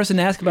the wrong person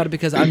to ask about it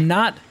because I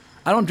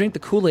don't drink the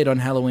Kool-Aid on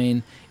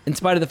Halloween, in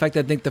spite of the fact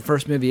that I think the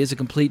first movie is a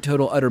complete,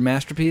 total, utter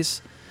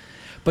masterpiece.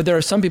 But there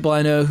are some people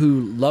I know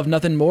who love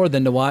nothing more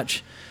than to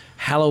watch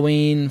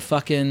Halloween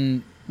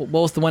fucking... What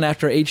was the one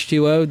after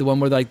H2O? The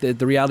one where like the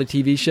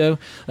reality TV show?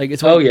 Like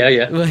it's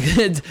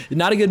it's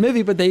not a good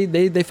movie, but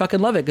they fucking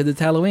love it because it's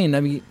Halloween.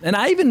 I mean, and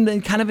I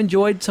even kind of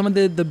enjoyed some of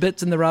the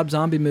bits in the Rob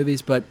Zombie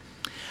movies, but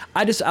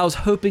I was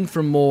hoping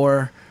for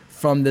more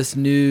from this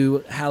new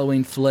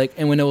Halloween flick,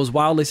 and when it was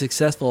wildly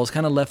successful, I was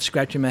kind of left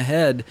scratching my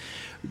head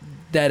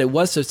that it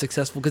was so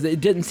successful because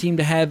it didn't seem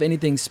to have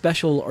anything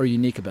special or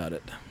unique about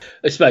it.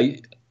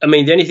 I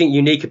mean, the only thing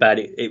unique about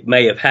it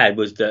may have had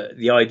was that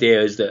the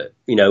idea is that,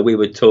 you know, we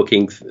were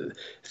talking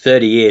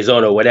 30 years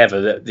on or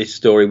whatever, that this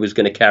story was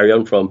going to carry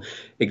on from,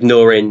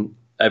 ignoring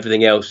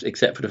everything else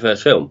except for the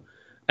first film.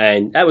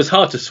 And that was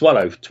hard to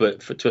swallow to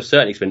a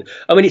certain extent.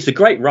 I mean, it's a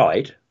great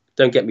ride,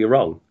 don't get me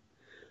wrong.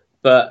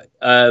 But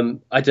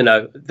I don't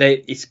know, they're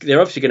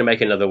obviously going to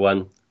make another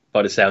one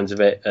by the sounds of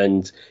it,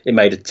 and it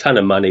made a ton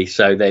of money,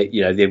 so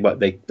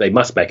they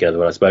must make another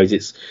one. I suppose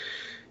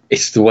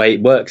it's the way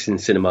it works in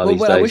cinema these days.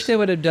 What I wish they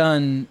would have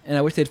done, and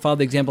I wish they'd followed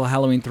the example of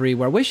Halloween 3,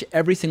 where I wish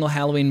every single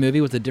Halloween movie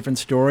was a different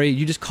story.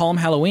 You just call them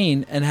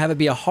Halloween and have it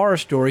be a horror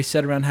story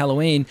set around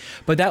Halloween.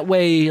 But that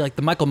way, like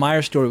the Michael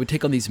Myers story would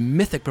take on these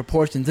mythic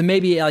proportions. And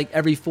maybe like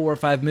every 4 or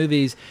 5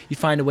 movies, you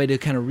find a way to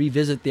kind of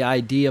revisit the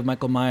idea of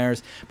Michael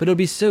Myers. But it would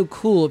be so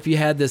cool if you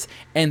had this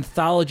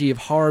anthology of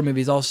horror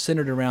movies all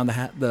centered around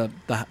the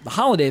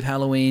holiday of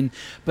Halloween.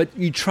 But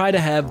you try to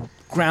have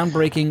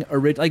groundbreaking,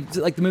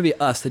 like the movie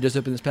Us that just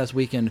opened this past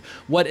weekend.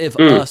 What if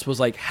Us was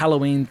like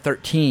Halloween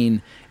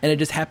 13 and it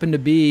just happened to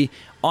be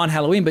on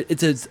Halloween, but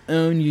it's its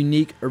own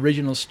unique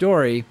original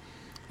story?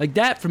 Like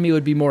that for me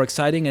would be more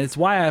exciting, and it's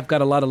why I've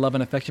got a lot of love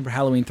and affection for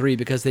Halloween 3,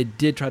 because they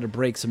did try to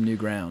break some new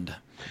ground.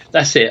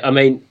 That's it. I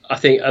mean, I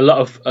think a lot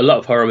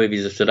of horror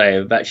movies of today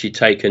have actually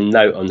taken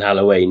note on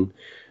Halloween.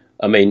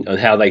 I mean, on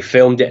how they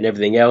filmed it and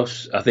everything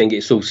else. I think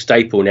it's all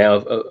staple now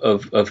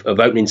of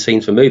opening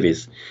scenes for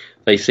movies.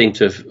 They seem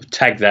to have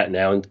tagged that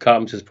now, and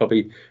Carpenter's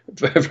probably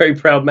a very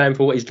proud man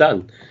for what he's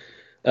done.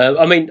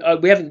 I mean,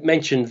 we haven't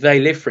mentioned They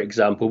Live, for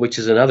example, which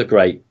is another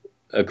great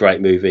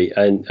movie,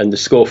 and the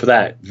score for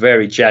that,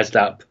 very jazzed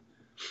up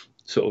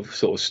sort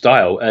of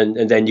style.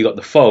 And then you got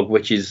The Fog,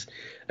 which is,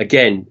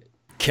 again,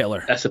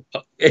 killer.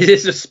 It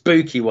is a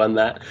spooky one,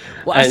 that.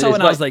 Well, I saw it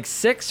when I was like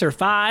 6 or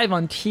 5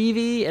 on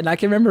TV, and I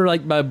can remember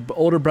like my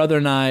older brother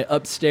and I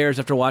upstairs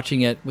after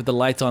watching it with the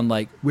lights on,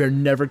 like, we're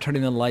never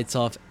turning the lights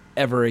off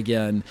ever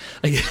again.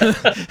 Like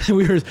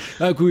we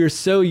were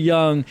so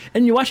young,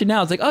 and you watch it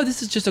now, it's like, oh,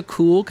 this is just a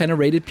cool kind of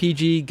rated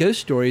PG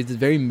ghost story. It's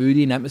very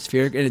moody and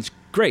atmospheric, and it's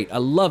great. I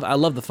love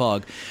The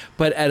Fog,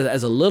 but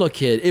as a little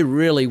kid, it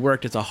really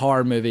worked as a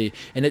horror movie,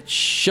 and it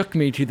shook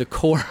me to the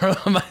core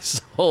of my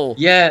soul.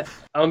 Yeah,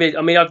 I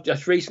mean, I've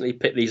just recently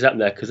picked these up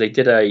there because they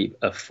did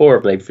a 4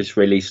 of them just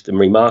released and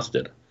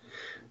remastered,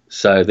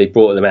 so they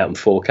brought them out in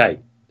 4K.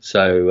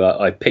 So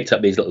I picked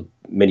up these little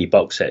mini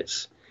box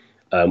sets.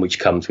 Which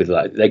comes with,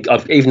 like,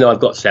 even though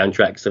I've got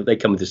soundtracks, they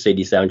come with a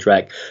CD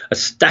soundtrack, a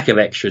stack of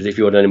extras if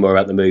you want to know more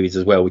about the movies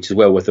as well, which is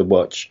well worth a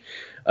watch.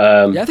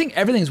 I think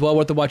everything's well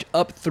worth a watch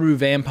up through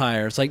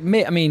vampires. Like,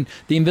 I mean,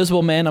 The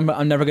Invisible Man,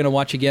 I'm never going to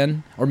watch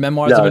again, or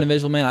Memoirs of an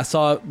Invisible Man. I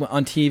saw it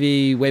on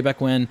TV way back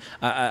when.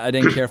 I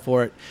didn't care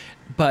for it,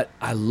 but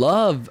I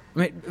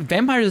mean,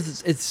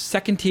 vampires. It's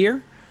second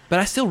tier. but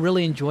I still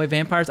really enjoy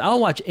vampires.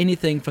 I'll watch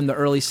anything from the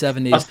early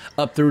 70s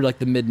up through like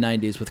the mid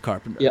 90s with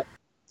Carpenter. Yeah.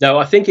 No,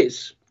 I think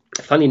it's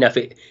funny enough.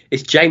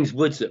 It's James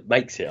Woods that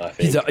makes it. I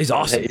think He's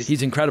awesome.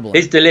 He's incredible.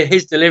 His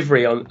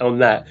delivery on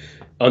that.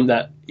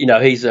 You know,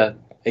 he's a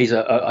I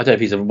don't know if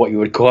he's what you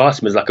would class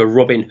him as, like a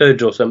Robin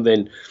Hood or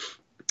something.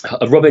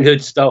 A Robin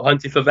Hood style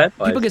hunting for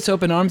vampires. People get so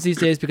up in arms these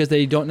days because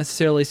they don't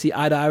necessarily see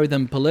eye to eye with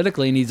them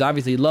politically, and he's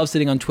obviously loves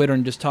sitting on Twitter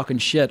and just talking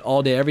shit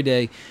all day, every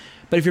day.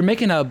 But if you're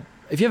making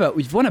if you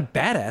want a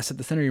badass at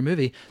the center of your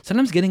movie,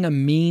 sometimes getting a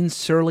mean,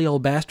 surly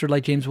old bastard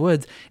like James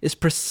Woods is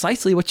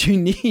precisely what you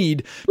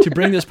need to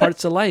bring those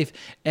parts to life.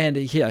 And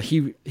yeah,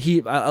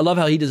 I love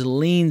how he just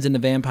leans into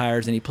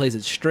vampires and he plays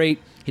it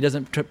straight. He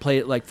doesn't play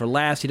it like for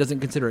laughs. He doesn't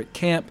consider it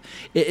camp.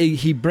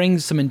 He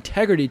brings some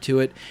integrity to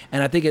it,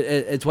 and I think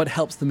it's what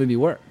helps the movie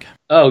work.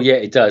 Oh yeah,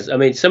 it does. I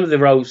mean, some of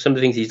the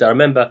things he's done. I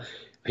remember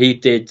he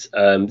did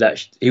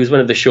that. He was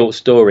one of the short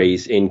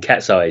stories in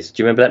Cat's Eyes.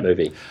 Do you remember that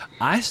movie?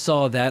 I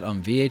saw that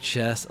on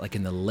VHS like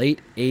in the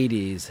late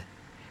 '80s,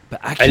 but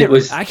I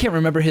can't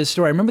remember his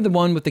story. I remember the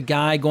one with the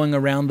guy going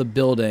around the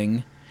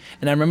building.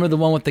 And I remember the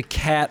one with the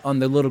cat on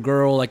the little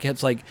girl. Like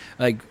it's like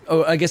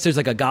oh, I guess there's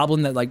like a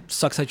goblin that like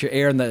sucks out your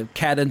air, and the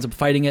cat ends up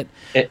fighting it.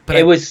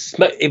 It was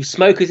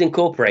Smokers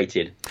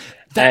Incorporated.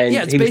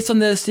 It's based on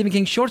the Stephen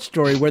King short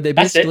story where they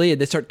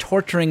they start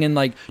torturing and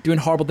like doing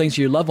horrible things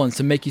to your loved ones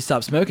to make you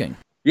stop smoking.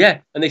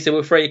 Yeah, and they said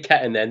we'll throw your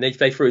cat in there, and they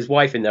threw his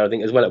wife in there, I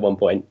think, as well at one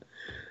point.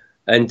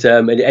 And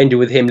it ended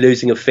with him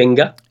losing a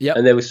finger. Yep.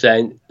 And they were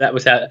saying that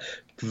was how.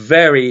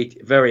 Very,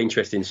 very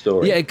interesting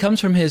story. Yeah, it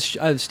comes from his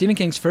Stephen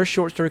King's first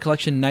short story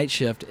collection, Night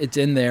Shift. It's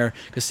in there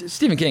because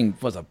Stephen King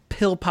was a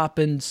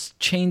pill-popping,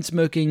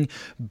 chain-smoking,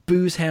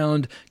 booze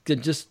hound,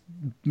 just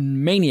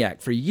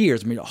maniac for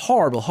years. I mean,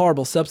 horrible,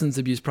 horrible substance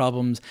abuse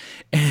problems.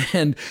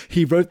 And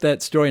he wrote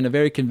that story in a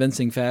very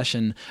convincing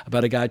fashion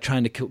about a guy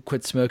trying to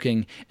quit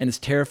smoking, and it's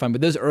terrifying. But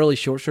those early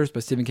short stories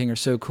by Stephen King are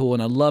so cool,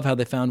 and I love how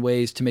they found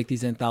ways to make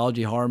these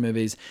anthology horror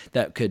movies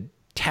that could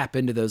tap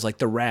into those, like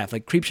The Raft,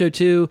 like Creepshow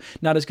 2,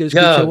 not as good as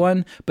Creepshow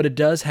 1, but it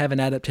does have an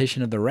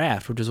adaptation of The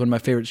Raft, which is one of my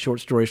favorite short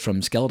stories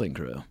from Skeleton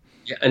Crew.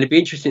 Yeah, and it'd be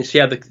interesting to see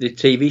how the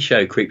TV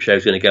show Creepshow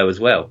is going to go as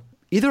well.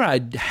 Either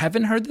I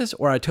haven't heard this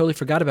or I totally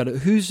forgot about it.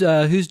 Who's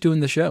doing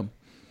the show?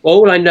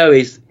 All I know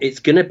is it's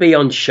going to be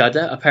on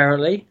Shudder.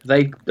 Apparently,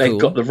 they've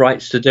got the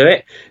rights to do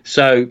it.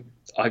 So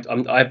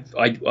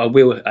I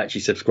will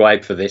actually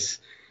subscribe for this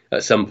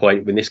at some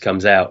point when this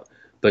comes out.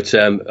 But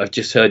I've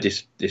just heard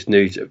this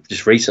news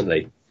just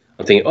recently.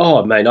 I'm thinking,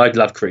 oh man, I'd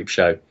love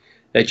Creepshow.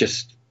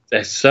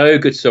 They're so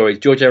good stories.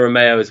 George A.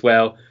 Romeo as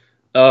well.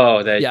 Oh,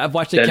 I've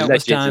watched it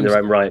countless times. In their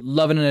own right.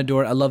 Love it and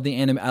adore it. I love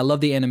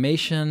the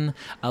animation.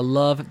 I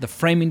love the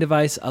framing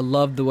device. I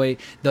love the way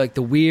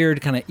the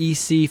weird kind of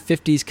EC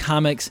 50s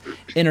comics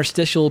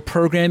interstitial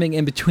programming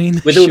in between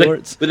the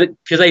shorts.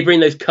 Because they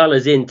bring those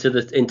colors into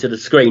the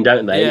screen,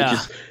 don't they? Yeah.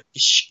 It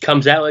just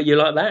comes out at you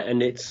like that,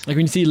 and it's like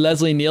when you see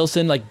Leslie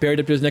Nielsen like buried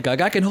up to his neck, like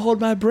I can hold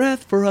my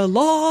breath for a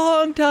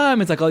long time.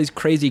 It's like all these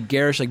crazy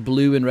garish like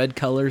blue and red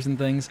colors and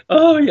things.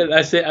 Oh yeah,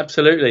 that's it.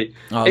 Absolutely.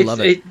 Oh, I love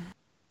it.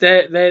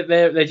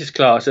 They're just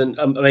class, and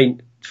I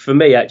mean, for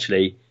me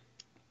actually,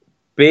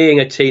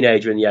 being a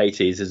teenager in the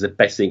 80s is the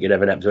best thing that could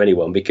ever happen to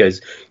anyone, because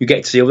you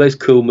get to see all those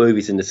cool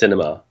movies in the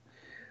cinema,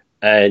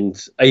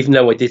 and even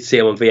though I did see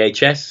them on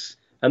VHS.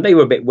 And they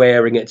were a bit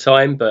wearing at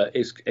time, but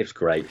it's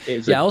great.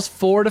 I was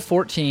 4 to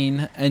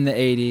 14 in the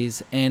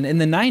 80s. And in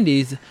the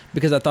 90s,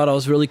 because I thought I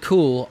was really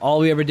cool, all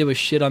we ever did was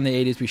shit on the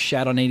 80s. We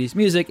shat on 80s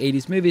music,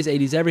 80s movies,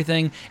 80s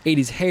everything,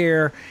 80s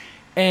hair.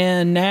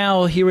 And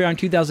now here we are in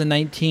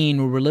 2019,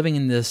 where we're living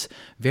in this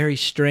very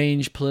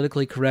strange,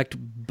 politically correct,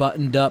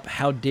 buttoned up,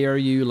 how dare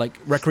you, like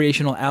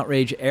recreational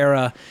outrage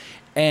era.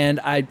 And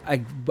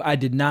I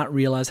did not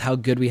realize how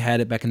good we had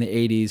it back in the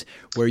 80s,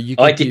 where you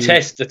could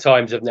detest the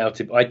times of now.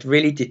 I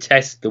really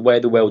detest the way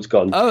the world's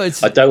gone. Oh,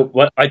 it's I don't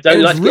like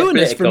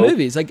ruinous for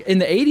movies. Like in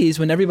the 80s,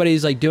 when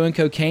everybody's like doing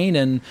cocaine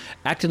and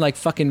acting like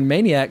fucking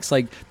maniacs,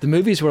 like the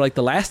movies were like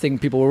the last thing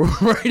people were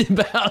worried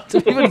about.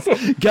 People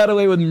got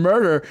away with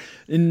murder.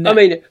 I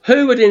mean,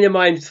 who would in their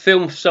mind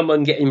film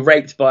someone getting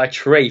raped by a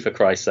tree, for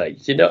Christ's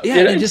sake? You know?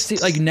 Yeah, and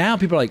just like now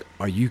people are like,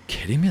 "Are you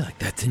kidding me? Like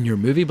that's in your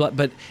movie?"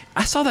 But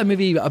I saw that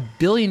movie a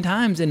billion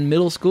times in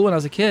middle school when I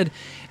was a kid,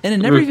 and it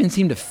never even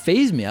seemed to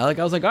faze me. I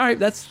was like, all right,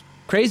 that's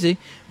crazy,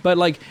 but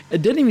like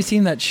it didn't even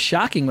seem that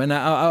shocking. When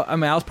I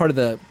was one of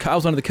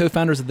the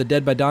co-founders of the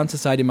Dead by Dawn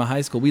Society in my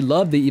high school. We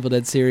loved the Evil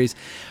Dead series,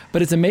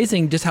 but it's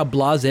amazing just how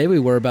blasé we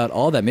were about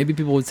all that. Maybe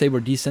people would say we're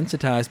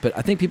desensitized, but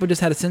I think people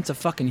just had a sense of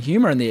fucking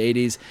humor in the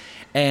 80s,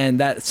 and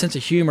that sense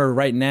of humor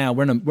right now,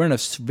 we're in a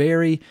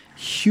very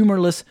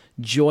humorless,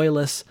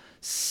 joyless,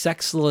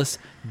 sexless,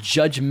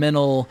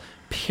 judgmental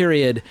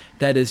period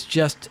that is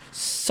just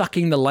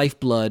sucking the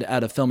lifeblood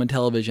out of film and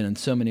television in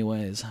so many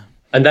ways.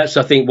 And that's,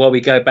 I think, why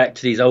we go back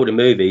to these older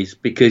movies,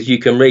 because you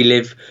can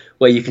relive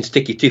where you can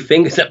stick your two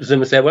fingers up to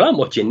them and say, well, I'm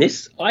watching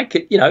this. I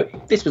could,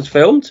 this was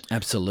filmed.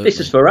 Absolutely. This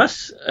is for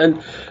us.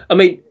 And I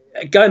mean,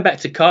 going back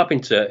to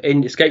Carpenter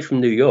in Escape from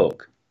New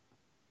York,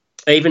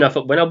 even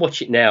when I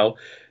watch it now,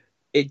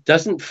 it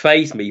doesn't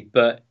faze me,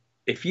 but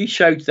if you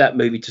showed that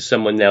movie to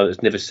someone now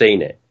that's never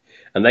seen it,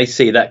 and they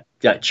see that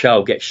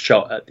child get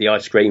shot at the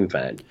ice cream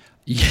van.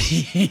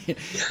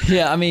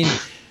 Yeah, I mean,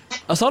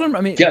 I saw him.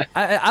 I mean, Yeah.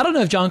 I don't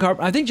know if John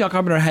Carpenter. I think John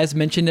Carpenter has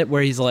mentioned it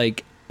where he's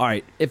like, "All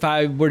right, if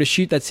I were to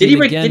shoot that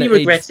scene again Did he at age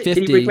regret 50, it?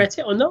 Did he regret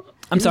it or not?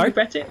 I'm sorry? Did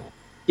he regret it?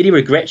 Did he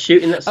regret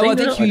shooting that scene? I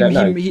think I don't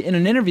know. he, in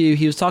an interview,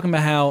 he was talking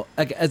about how,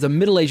 like, as a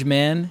middle-aged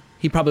man,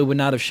 he probably would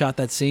not have shot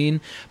that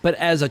scene. But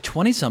as a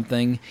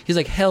 20-something, he's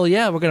like, hell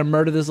yeah, we're going to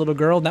murder this little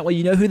girl. And that way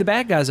you know who the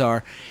bad guys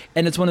are.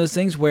 And it's one of those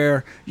things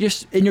where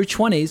just in your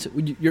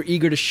 20s, you're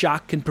eager to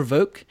shock and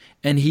provoke.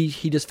 And he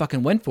just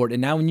fucking went for it.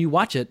 And now when you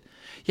watch it,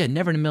 yeah,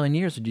 never in a million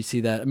years would you see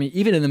that. I mean,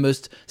 even in the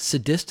most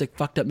sadistic,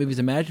 fucked up movies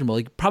imaginable,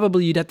 like,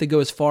 probably you'd have to go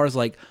as far as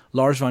like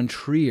Lars von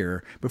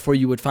Trier before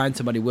you would find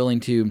somebody willing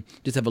to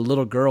just have a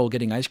little girl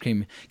getting ice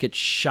cream get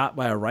shot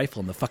by a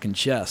rifle in the fucking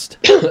chest.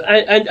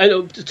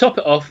 and to top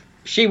it off,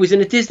 she was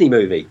in a Disney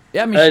movie.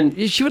 Yeah, I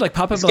mean, she would like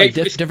pop up like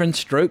different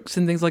strokes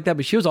and things like that,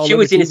 but she was all over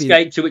TV. She was in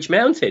Escape to Witch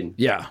Mountain.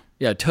 Yeah,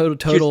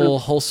 total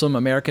wholesome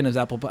American as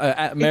apple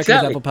pie. As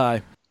apple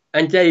pie.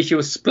 And there she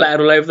was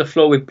splattered all over the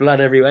floor with blood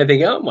everywhere.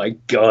 Thinking, oh my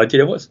God,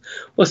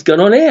 what's going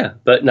on here?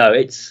 But no,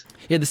 it's...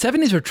 Yeah, the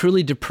 70s were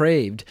truly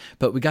depraved,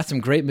 but we got some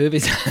great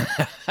movies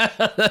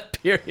that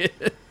period.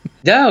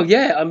 No,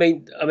 yeah, I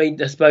mean,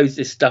 I suppose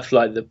there's stuff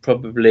like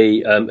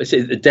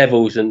the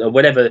Devils and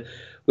whatever.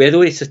 We had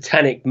all these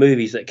satanic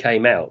movies that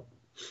came out.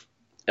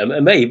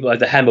 And maybe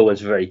the Hammer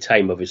ones were very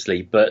tame,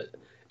 obviously, but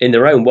in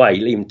their own way,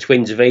 even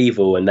Twins of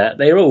Evil and that,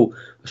 they're all,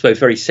 I suppose,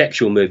 very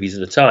sexual movies at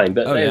the time.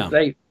 But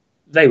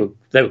they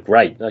were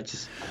great.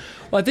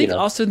 Well, I think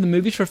also the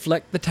movies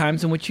reflect the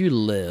times in which you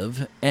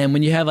live, and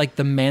when you have like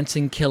the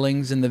Manson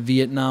killings and the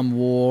Vietnam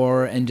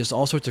War and just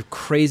all sorts of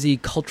crazy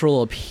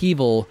cultural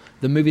upheaval,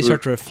 the movies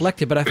start to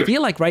reflect it. But I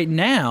feel like right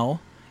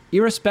now,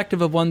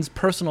 irrespective of one's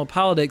personal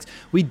politics,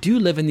 we do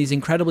live in these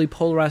incredibly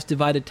polarized,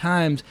 divided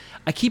times.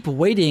 I keep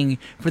waiting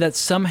for that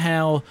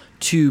somehow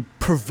to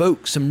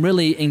provoke some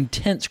really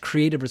intense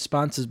creative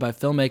responses by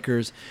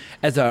filmmakers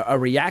as a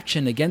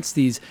reaction against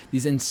these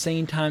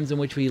insane times in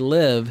which we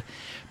live.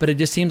 But it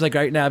just seems like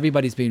right now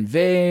everybody's being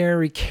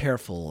very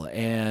careful,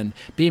 and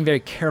being very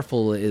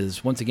careful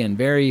is, once again,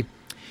 very...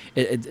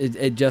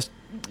 It just...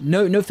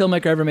 No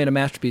filmmaker ever made a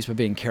masterpiece by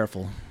being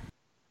careful.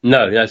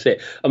 No, that's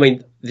it. I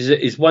mean,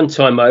 there's one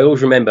time I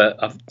always remember,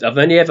 I've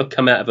only ever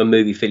come out of a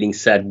movie feeling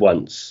sad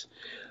once,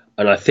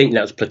 and I think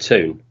that was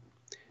Platoon.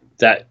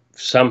 That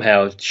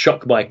somehow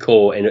shocked my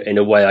core in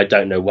a way I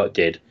don't know what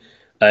did.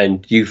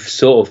 And you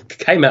sort of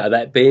came out of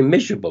that being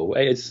miserable.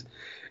 It's,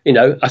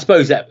 I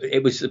suppose that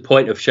it was the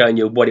point of showing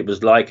you what it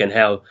was like and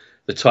how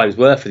the times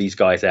were for these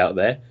guys out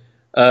there.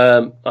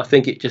 I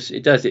think it just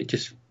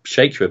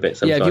shakes you a bit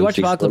sometimes. Yeah, if you watch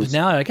Apocalypse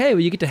Now, like, hey,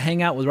 well, you get to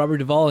hang out with Robert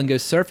Duvall and go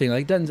surfing.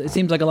 Like, it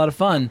seems like a lot of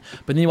fun.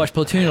 But then you watch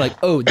Platoon, you're like,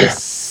 oh,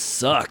 this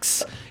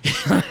sucks.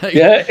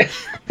 Yeah.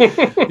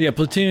 Yeah,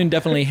 Platoon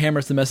definitely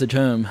hammers the message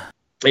home.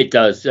 It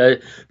does.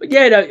 But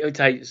yeah, no,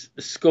 the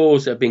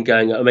scores have been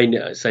going. I mean,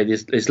 say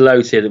there's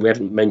loads here that we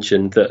haven't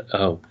mentioned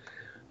that.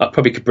 I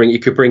probably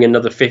could bring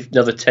another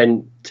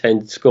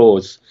 10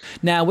 scores.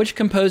 Now, which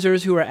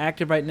composers who are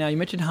active right now? You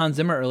mentioned Hans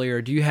Zimmer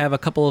earlier. Do you have a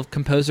couple of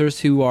composers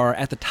who are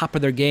at the top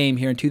of their game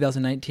here in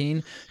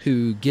 2019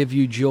 who give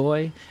you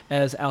joy,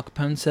 as Al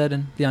Capone said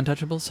in The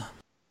Untouchables?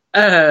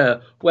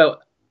 Well,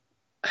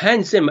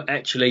 Hans Zimmer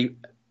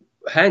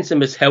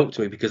has helped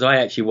me because I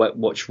actually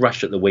watched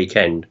Rush at the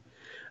weekend,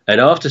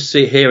 and after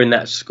hearing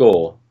that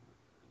score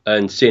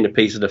and seeing a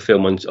piece of the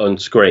film on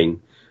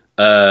screen.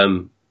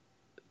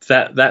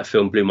 That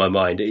film blew my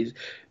mind.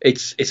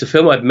 It's a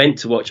film I'd meant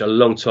to watch a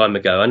long time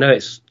ago. I know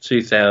it's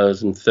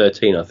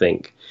 2013, I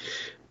think,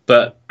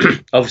 but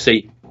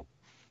obviously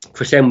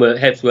Chris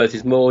Hemsworth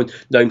is more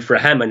known for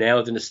a hammer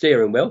now than a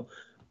steering wheel.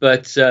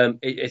 But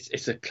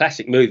it's a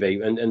classic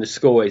movie, and the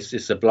score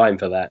is sublime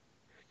for that.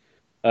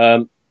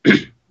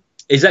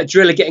 Is that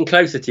driller getting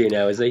closer to you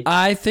now? Is he?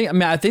 I think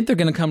they're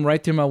going to come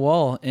right through my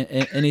wall in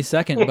any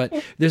second.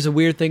 But there's a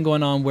weird thing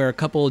going on where a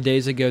couple of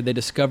days ago they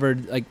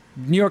discovered, like,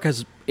 New York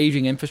has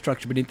aging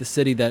infrastructure beneath the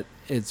city that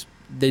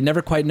they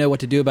never quite know what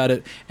to do about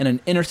it. And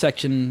an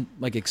intersection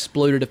like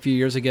exploded a few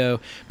years ago,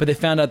 but they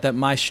found out that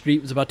my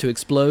street was about to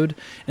explode,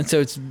 and so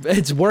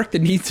it's work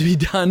that needs to be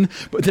done.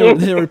 But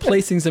they're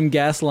replacing some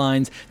gas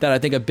lines that I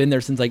think have been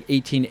there since like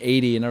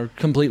 1880 and are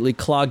completely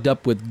clogged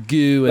up with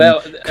goo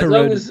and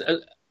corroded.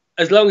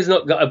 As long as it's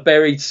not got a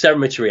buried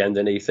cemetery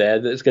underneath there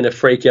that's going to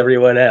freak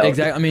everyone out.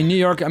 Exactly. I mean, New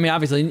York,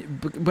 obviously,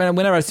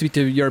 whenever I speak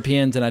to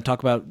Europeans and I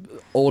talk about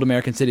old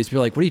American cities, people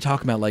are like, what are you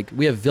talking about? Like,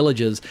 we have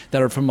villages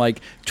that are from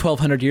like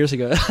 1,200 years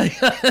ago.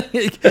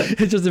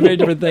 It's just a very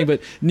different thing.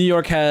 But New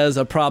York has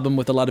a problem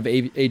with a lot of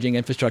aging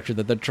infrastructure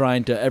that they're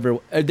trying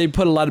to they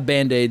put a lot of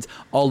Band-Aids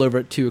all over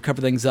it to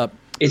cover things up.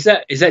 Is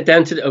that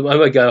down to, I'm going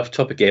to go off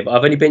topic here, but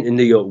I've only been to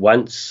New York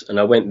once, and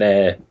I went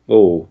there,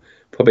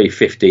 probably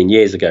 15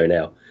 years ago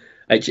now.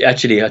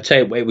 Actually, I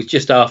tell you, it was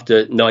just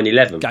after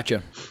 9/11.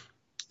 Gotcha.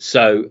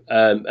 So,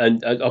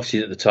 and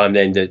obviously at the time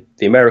then,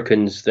 the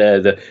Americans,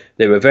 they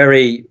were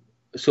very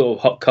sort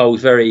of hot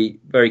coals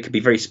could be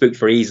very spooked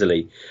very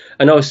easily.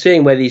 And I was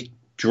seeing where these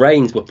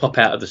drains would pop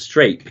out of the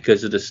street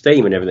because of the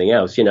steam and everything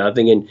else. I'm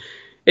thinking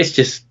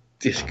it's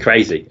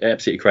crazy,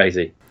 absolutely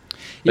crazy.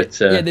 But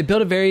they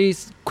built it very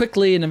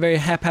quickly in a very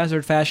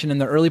haphazard fashion in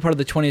the early part of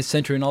the 20th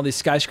century, and all these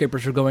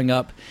skyscrapers were going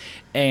up.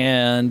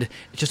 And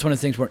it's just one of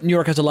the things where New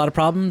York has a lot of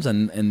problems,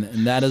 and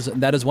that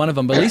is one of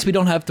them. But at least we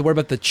don't have to worry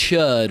about the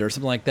chud or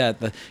something like that,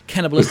 the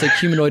cannibalistic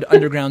humanoid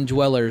underground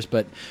dwellers.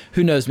 But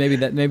who knows? Maybe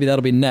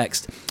that'll be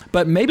next.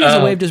 But maybe as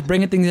a way of just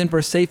bringing things in for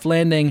a safe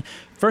landing.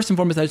 First and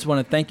foremost, I just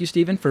want to thank you,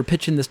 Stephen, for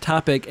pitching this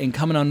topic and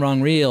coming on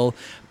Wrong Reel.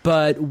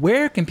 But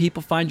where can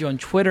people find you on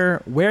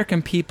Twitter? Where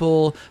can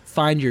people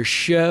find your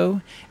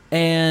show?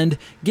 And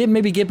give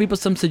people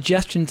some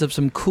suggestions of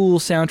some cool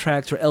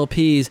soundtracks or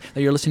LPs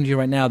that you're listening to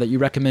right now that you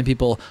recommend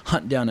people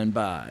hunt down and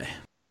buy.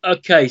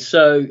 Okay,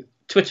 so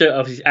Twitter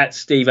obviously at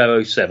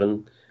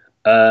Steve007.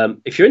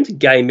 If you're into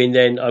gaming,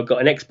 then I've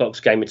got an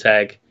Xbox gamer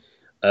tag,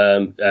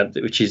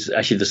 which is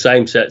actually the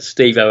same. So it's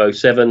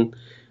Steve007,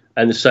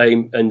 and the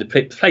same. And the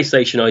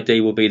PlayStation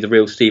ID will be the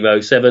real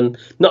Steve007.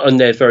 Not on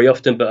there very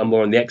often, but I'm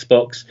more on the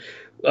Xbox.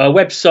 Our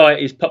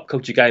website is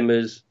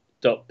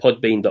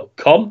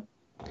popculturegamers.podbean.com.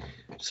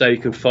 So you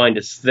can find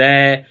us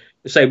there.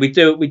 So we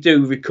do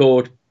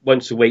record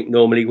once a week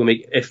normally. When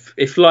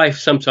if life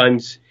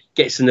sometimes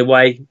gets in the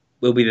way,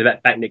 we'll be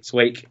back next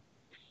week.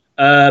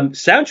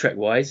 Soundtrack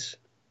wise,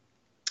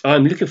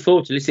 I'm looking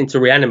forward to listening to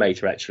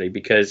Reanimator actually,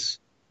 because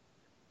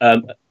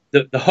the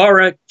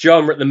horror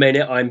genre at the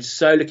minute, I'm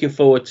so looking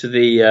forward to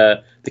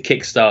the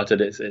Kickstarter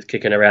that's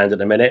kicking around at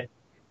the minute,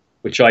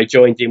 which I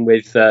joined in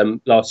with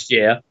last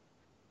year,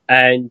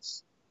 and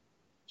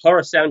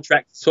horror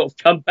soundtracks sort of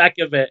come back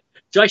of it.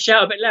 Do I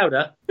shout a bit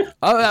louder?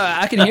 Oh,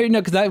 I can hear you.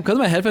 No, because of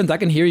my headphones, I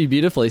can hear you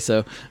beautifully.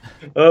 So,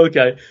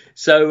 okay.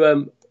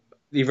 So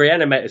the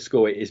Reanimator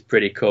score is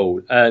pretty cool.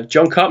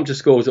 John Carpenter's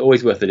scores are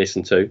always worth a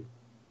listen to,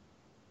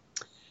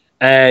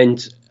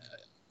 and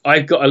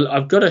I've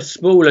got a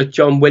smaller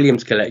John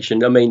Williams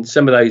collection. I mean,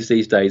 some of those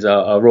these days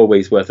are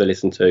always worth a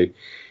listen to.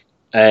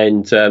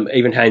 And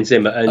even Hans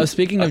Zimmer. And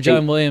speaking of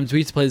John Williams, we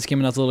used to play this game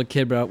when I was a little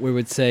kid, where we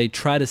would say,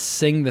 try to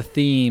sing the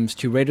themes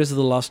to Raiders of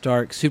the Lost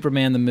Ark,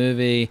 Superman the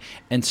movie,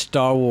 and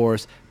Star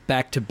Wars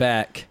back to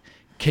back.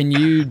 Can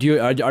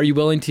you are you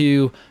willing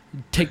to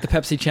take the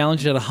Pepsi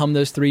challenge and hum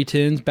those three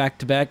tunes back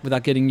to back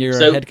without getting your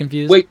head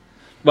confused? Wait,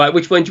 right,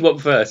 which one do you want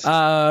first?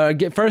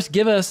 First,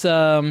 give us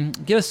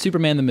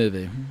Superman the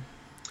movie.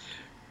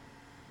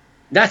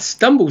 That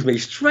stumbles me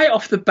straight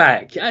off the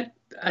back.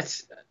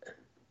 Absolutely,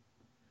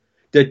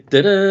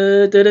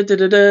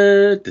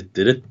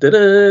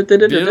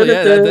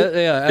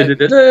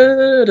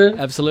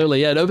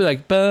 yeah. It'll be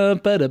like all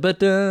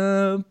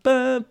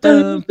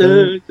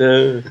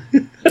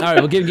right,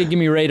 well, give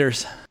me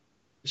Raiders.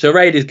 So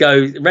Raiders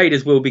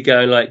will be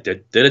going like nice.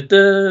 All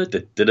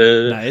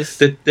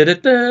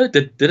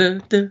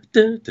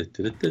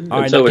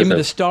right, now give me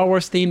the Star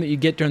Wars theme that you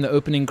get during the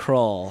opening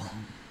crawl.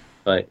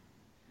 Right.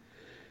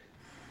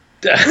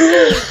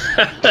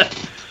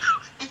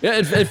 Yeah,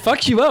 it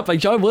fucks you up. Like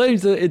John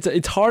Williams,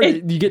 it's hard.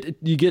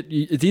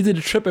 It's easy to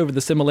trip over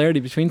the similarity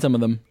between some of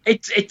them.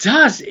 It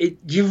does.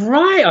 You're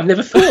right. I've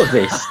never thought of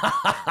this.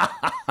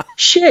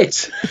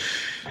 Shit.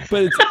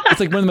 But it's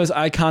like one of the most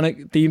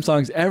iconic theme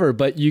songs ever.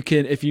 But you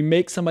can, if you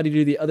make somebody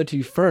do the other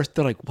two first,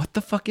 they're like, "What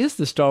the fuck is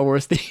the Star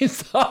Wars theme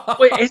song?"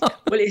 Wait,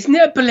 isn't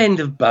it a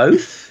blend of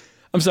both?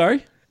 I'm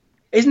sorry.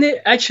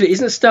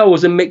 Isn't Star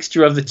Wars a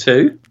mixture of the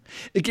two?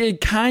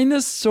 It kind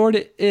of sort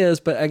of is,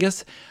 but I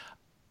guess.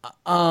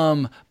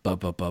 Like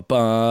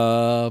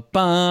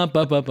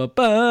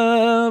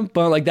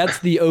that's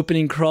the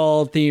opening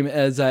crawl theme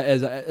as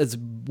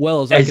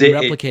well as I can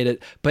replicate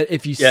it. But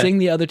if you sing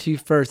the other two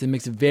first, it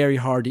makes it very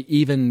hard to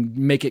even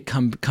make it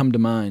come to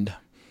mind.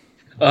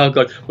 Oh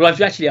god! Well, I've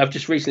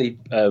just recently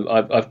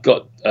I've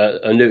got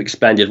a new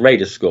expanded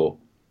Raiders score,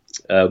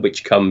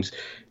 which comes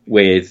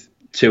with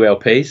 2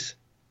 LPs,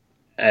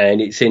 and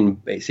it's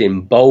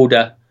in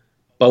bolder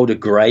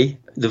grey,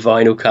 the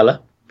vinyl colour.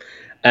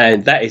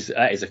 And that is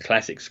a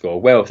classic score.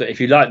 Well,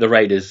 if you like the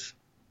Raiders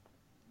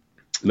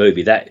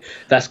movie,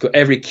 that's got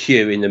every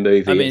cue in the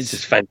movie. I mean, it's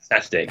just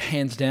fantastic.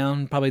 Hands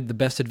down, probably the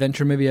best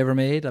adventure movie ever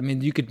made. I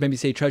mean, you could maybe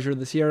say Treasure of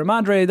the Sierra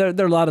Madre. There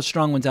are a lot of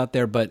strong ones out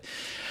there, but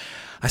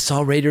I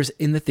saw Raiders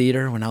in the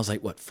theater when I was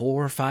like,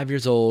 4 or 5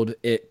 years old.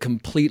 It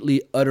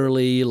completely,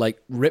 utterly,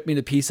 ripped me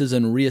to pieces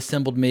and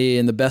reassembled me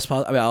in the best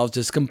possible. I was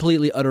just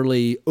completely,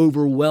 utterly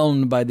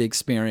overwhelmed by the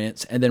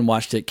experience, and then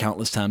watched it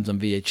countless times on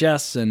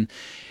VHS. And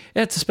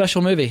it's a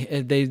special movie.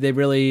 They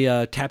really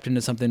tapped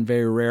into something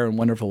very rare and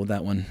wonderful with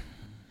that one.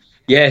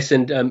 Yes,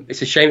 and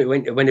it's a shame it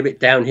went a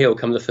bit downhill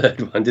come the third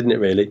one, didn't it?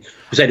 Really,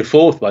 say the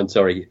fourth one.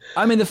 Sorry.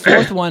 I mean, the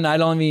fourth one. I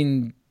don't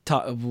even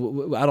talk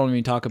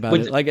about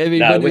it.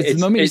 The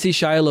moment you see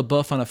Shia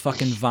LaBeouf on a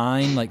fucking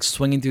vine,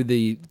 swinging through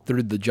the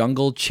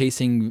jungle,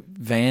 chasing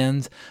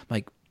vans,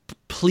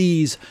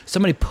 please,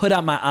 somebody put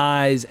out my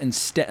eyes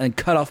and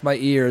cut off my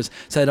ears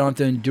so I don't have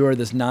to endure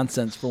this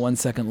nonsense for 1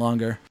 second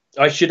longer.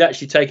 I should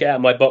actually take it out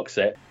of my box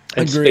set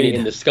and spin it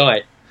in the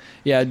sky.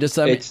 Yeah, just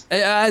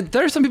there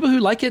are some people who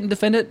like it and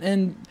defend it,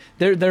 and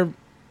they're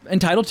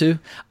entitled to.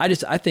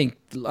 I think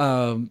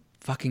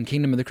fucking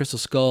Kingdom of the Crystal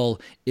Skull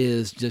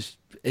is just.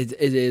 It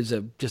is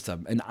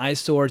an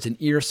eyesore. It's an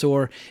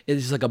earsore. It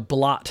is like a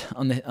blot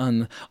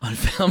on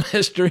film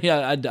history.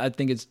 I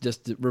think it's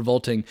just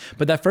revolting.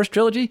 But that first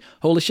trilogy,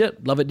 holy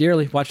shit, love it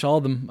dearly. Watched all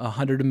of them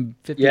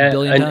 150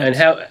 billion times.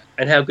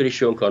 And how good is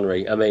Sean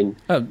Connery? I mean,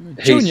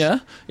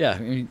 Junior, yeah.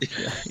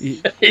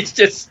 It's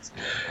just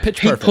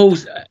pitch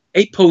perfect.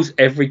 He pulls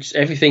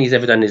everything he's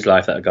ever done in his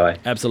life. That guy,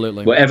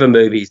 absolutely. Whatever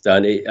movie he's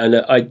done,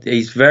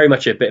 he's very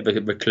much a bit of a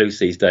recluse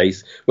these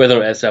days. Whether or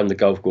not that's on the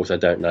golf course, I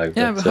don't know.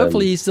 Yeah, but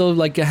hopefully he still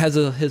has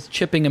his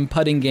chipping and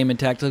putting game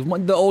intact.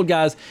 The old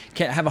guys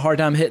can't have a hard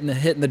time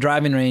hitting the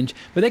driving range,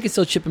 but they can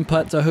still chip and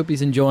putt. So I hope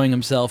he's enjoying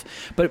himself.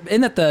 But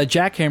in that the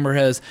jackhammer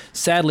has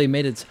sadly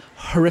made its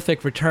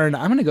horrific return,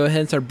 I'm going to go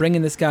ahead and start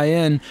bringing this guy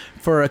in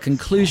for a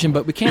conclusion,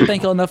 but we can't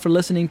thank you enough for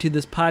listening to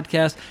this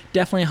podcast.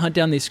 Definitely hunt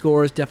down these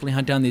scores, definitely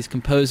hunt down these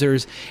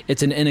composers.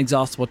 It's an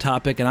inexhaustible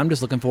topic, and I'm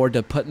just looking forward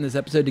to putting this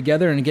episode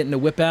together and getting to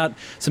whip out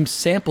some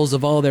samples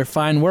of all their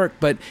fine work.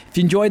 But if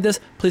you enjoyed this,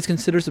 please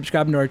consider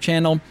subscribing to our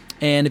channel.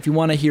 And if you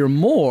want to hear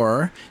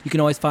more, you can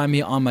always find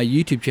me on my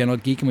YouTube channel,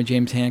 Geeking with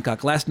James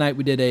Hancock. Last night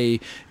we did a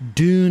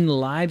Dune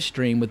live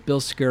stream with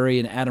Bill Scurry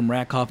and Adam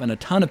Rakoff and a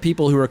ton of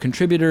people who are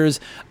contributors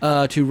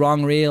to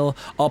Wrong Reel,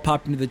 all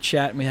popped into the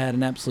chat, and we had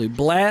an absolute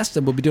blast,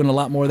 and we'll be doing a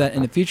lot more of that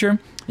in the future.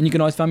 And you can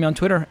always find me on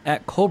Twitter,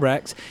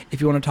 @Colbrax, if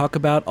you want to talk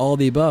about all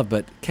the above.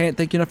 But can't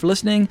thank you enough for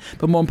listening.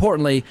 But more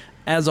importantly,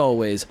 as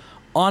always,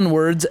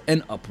 onwards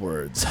and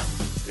upwards.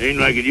 Ain't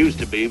like it used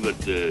to be,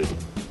 but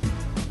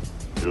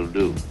it'll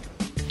do.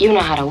 You know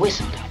how to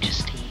whistle, don't you,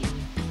 Steve?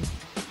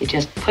 You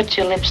just put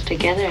your lips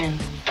together and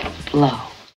blow.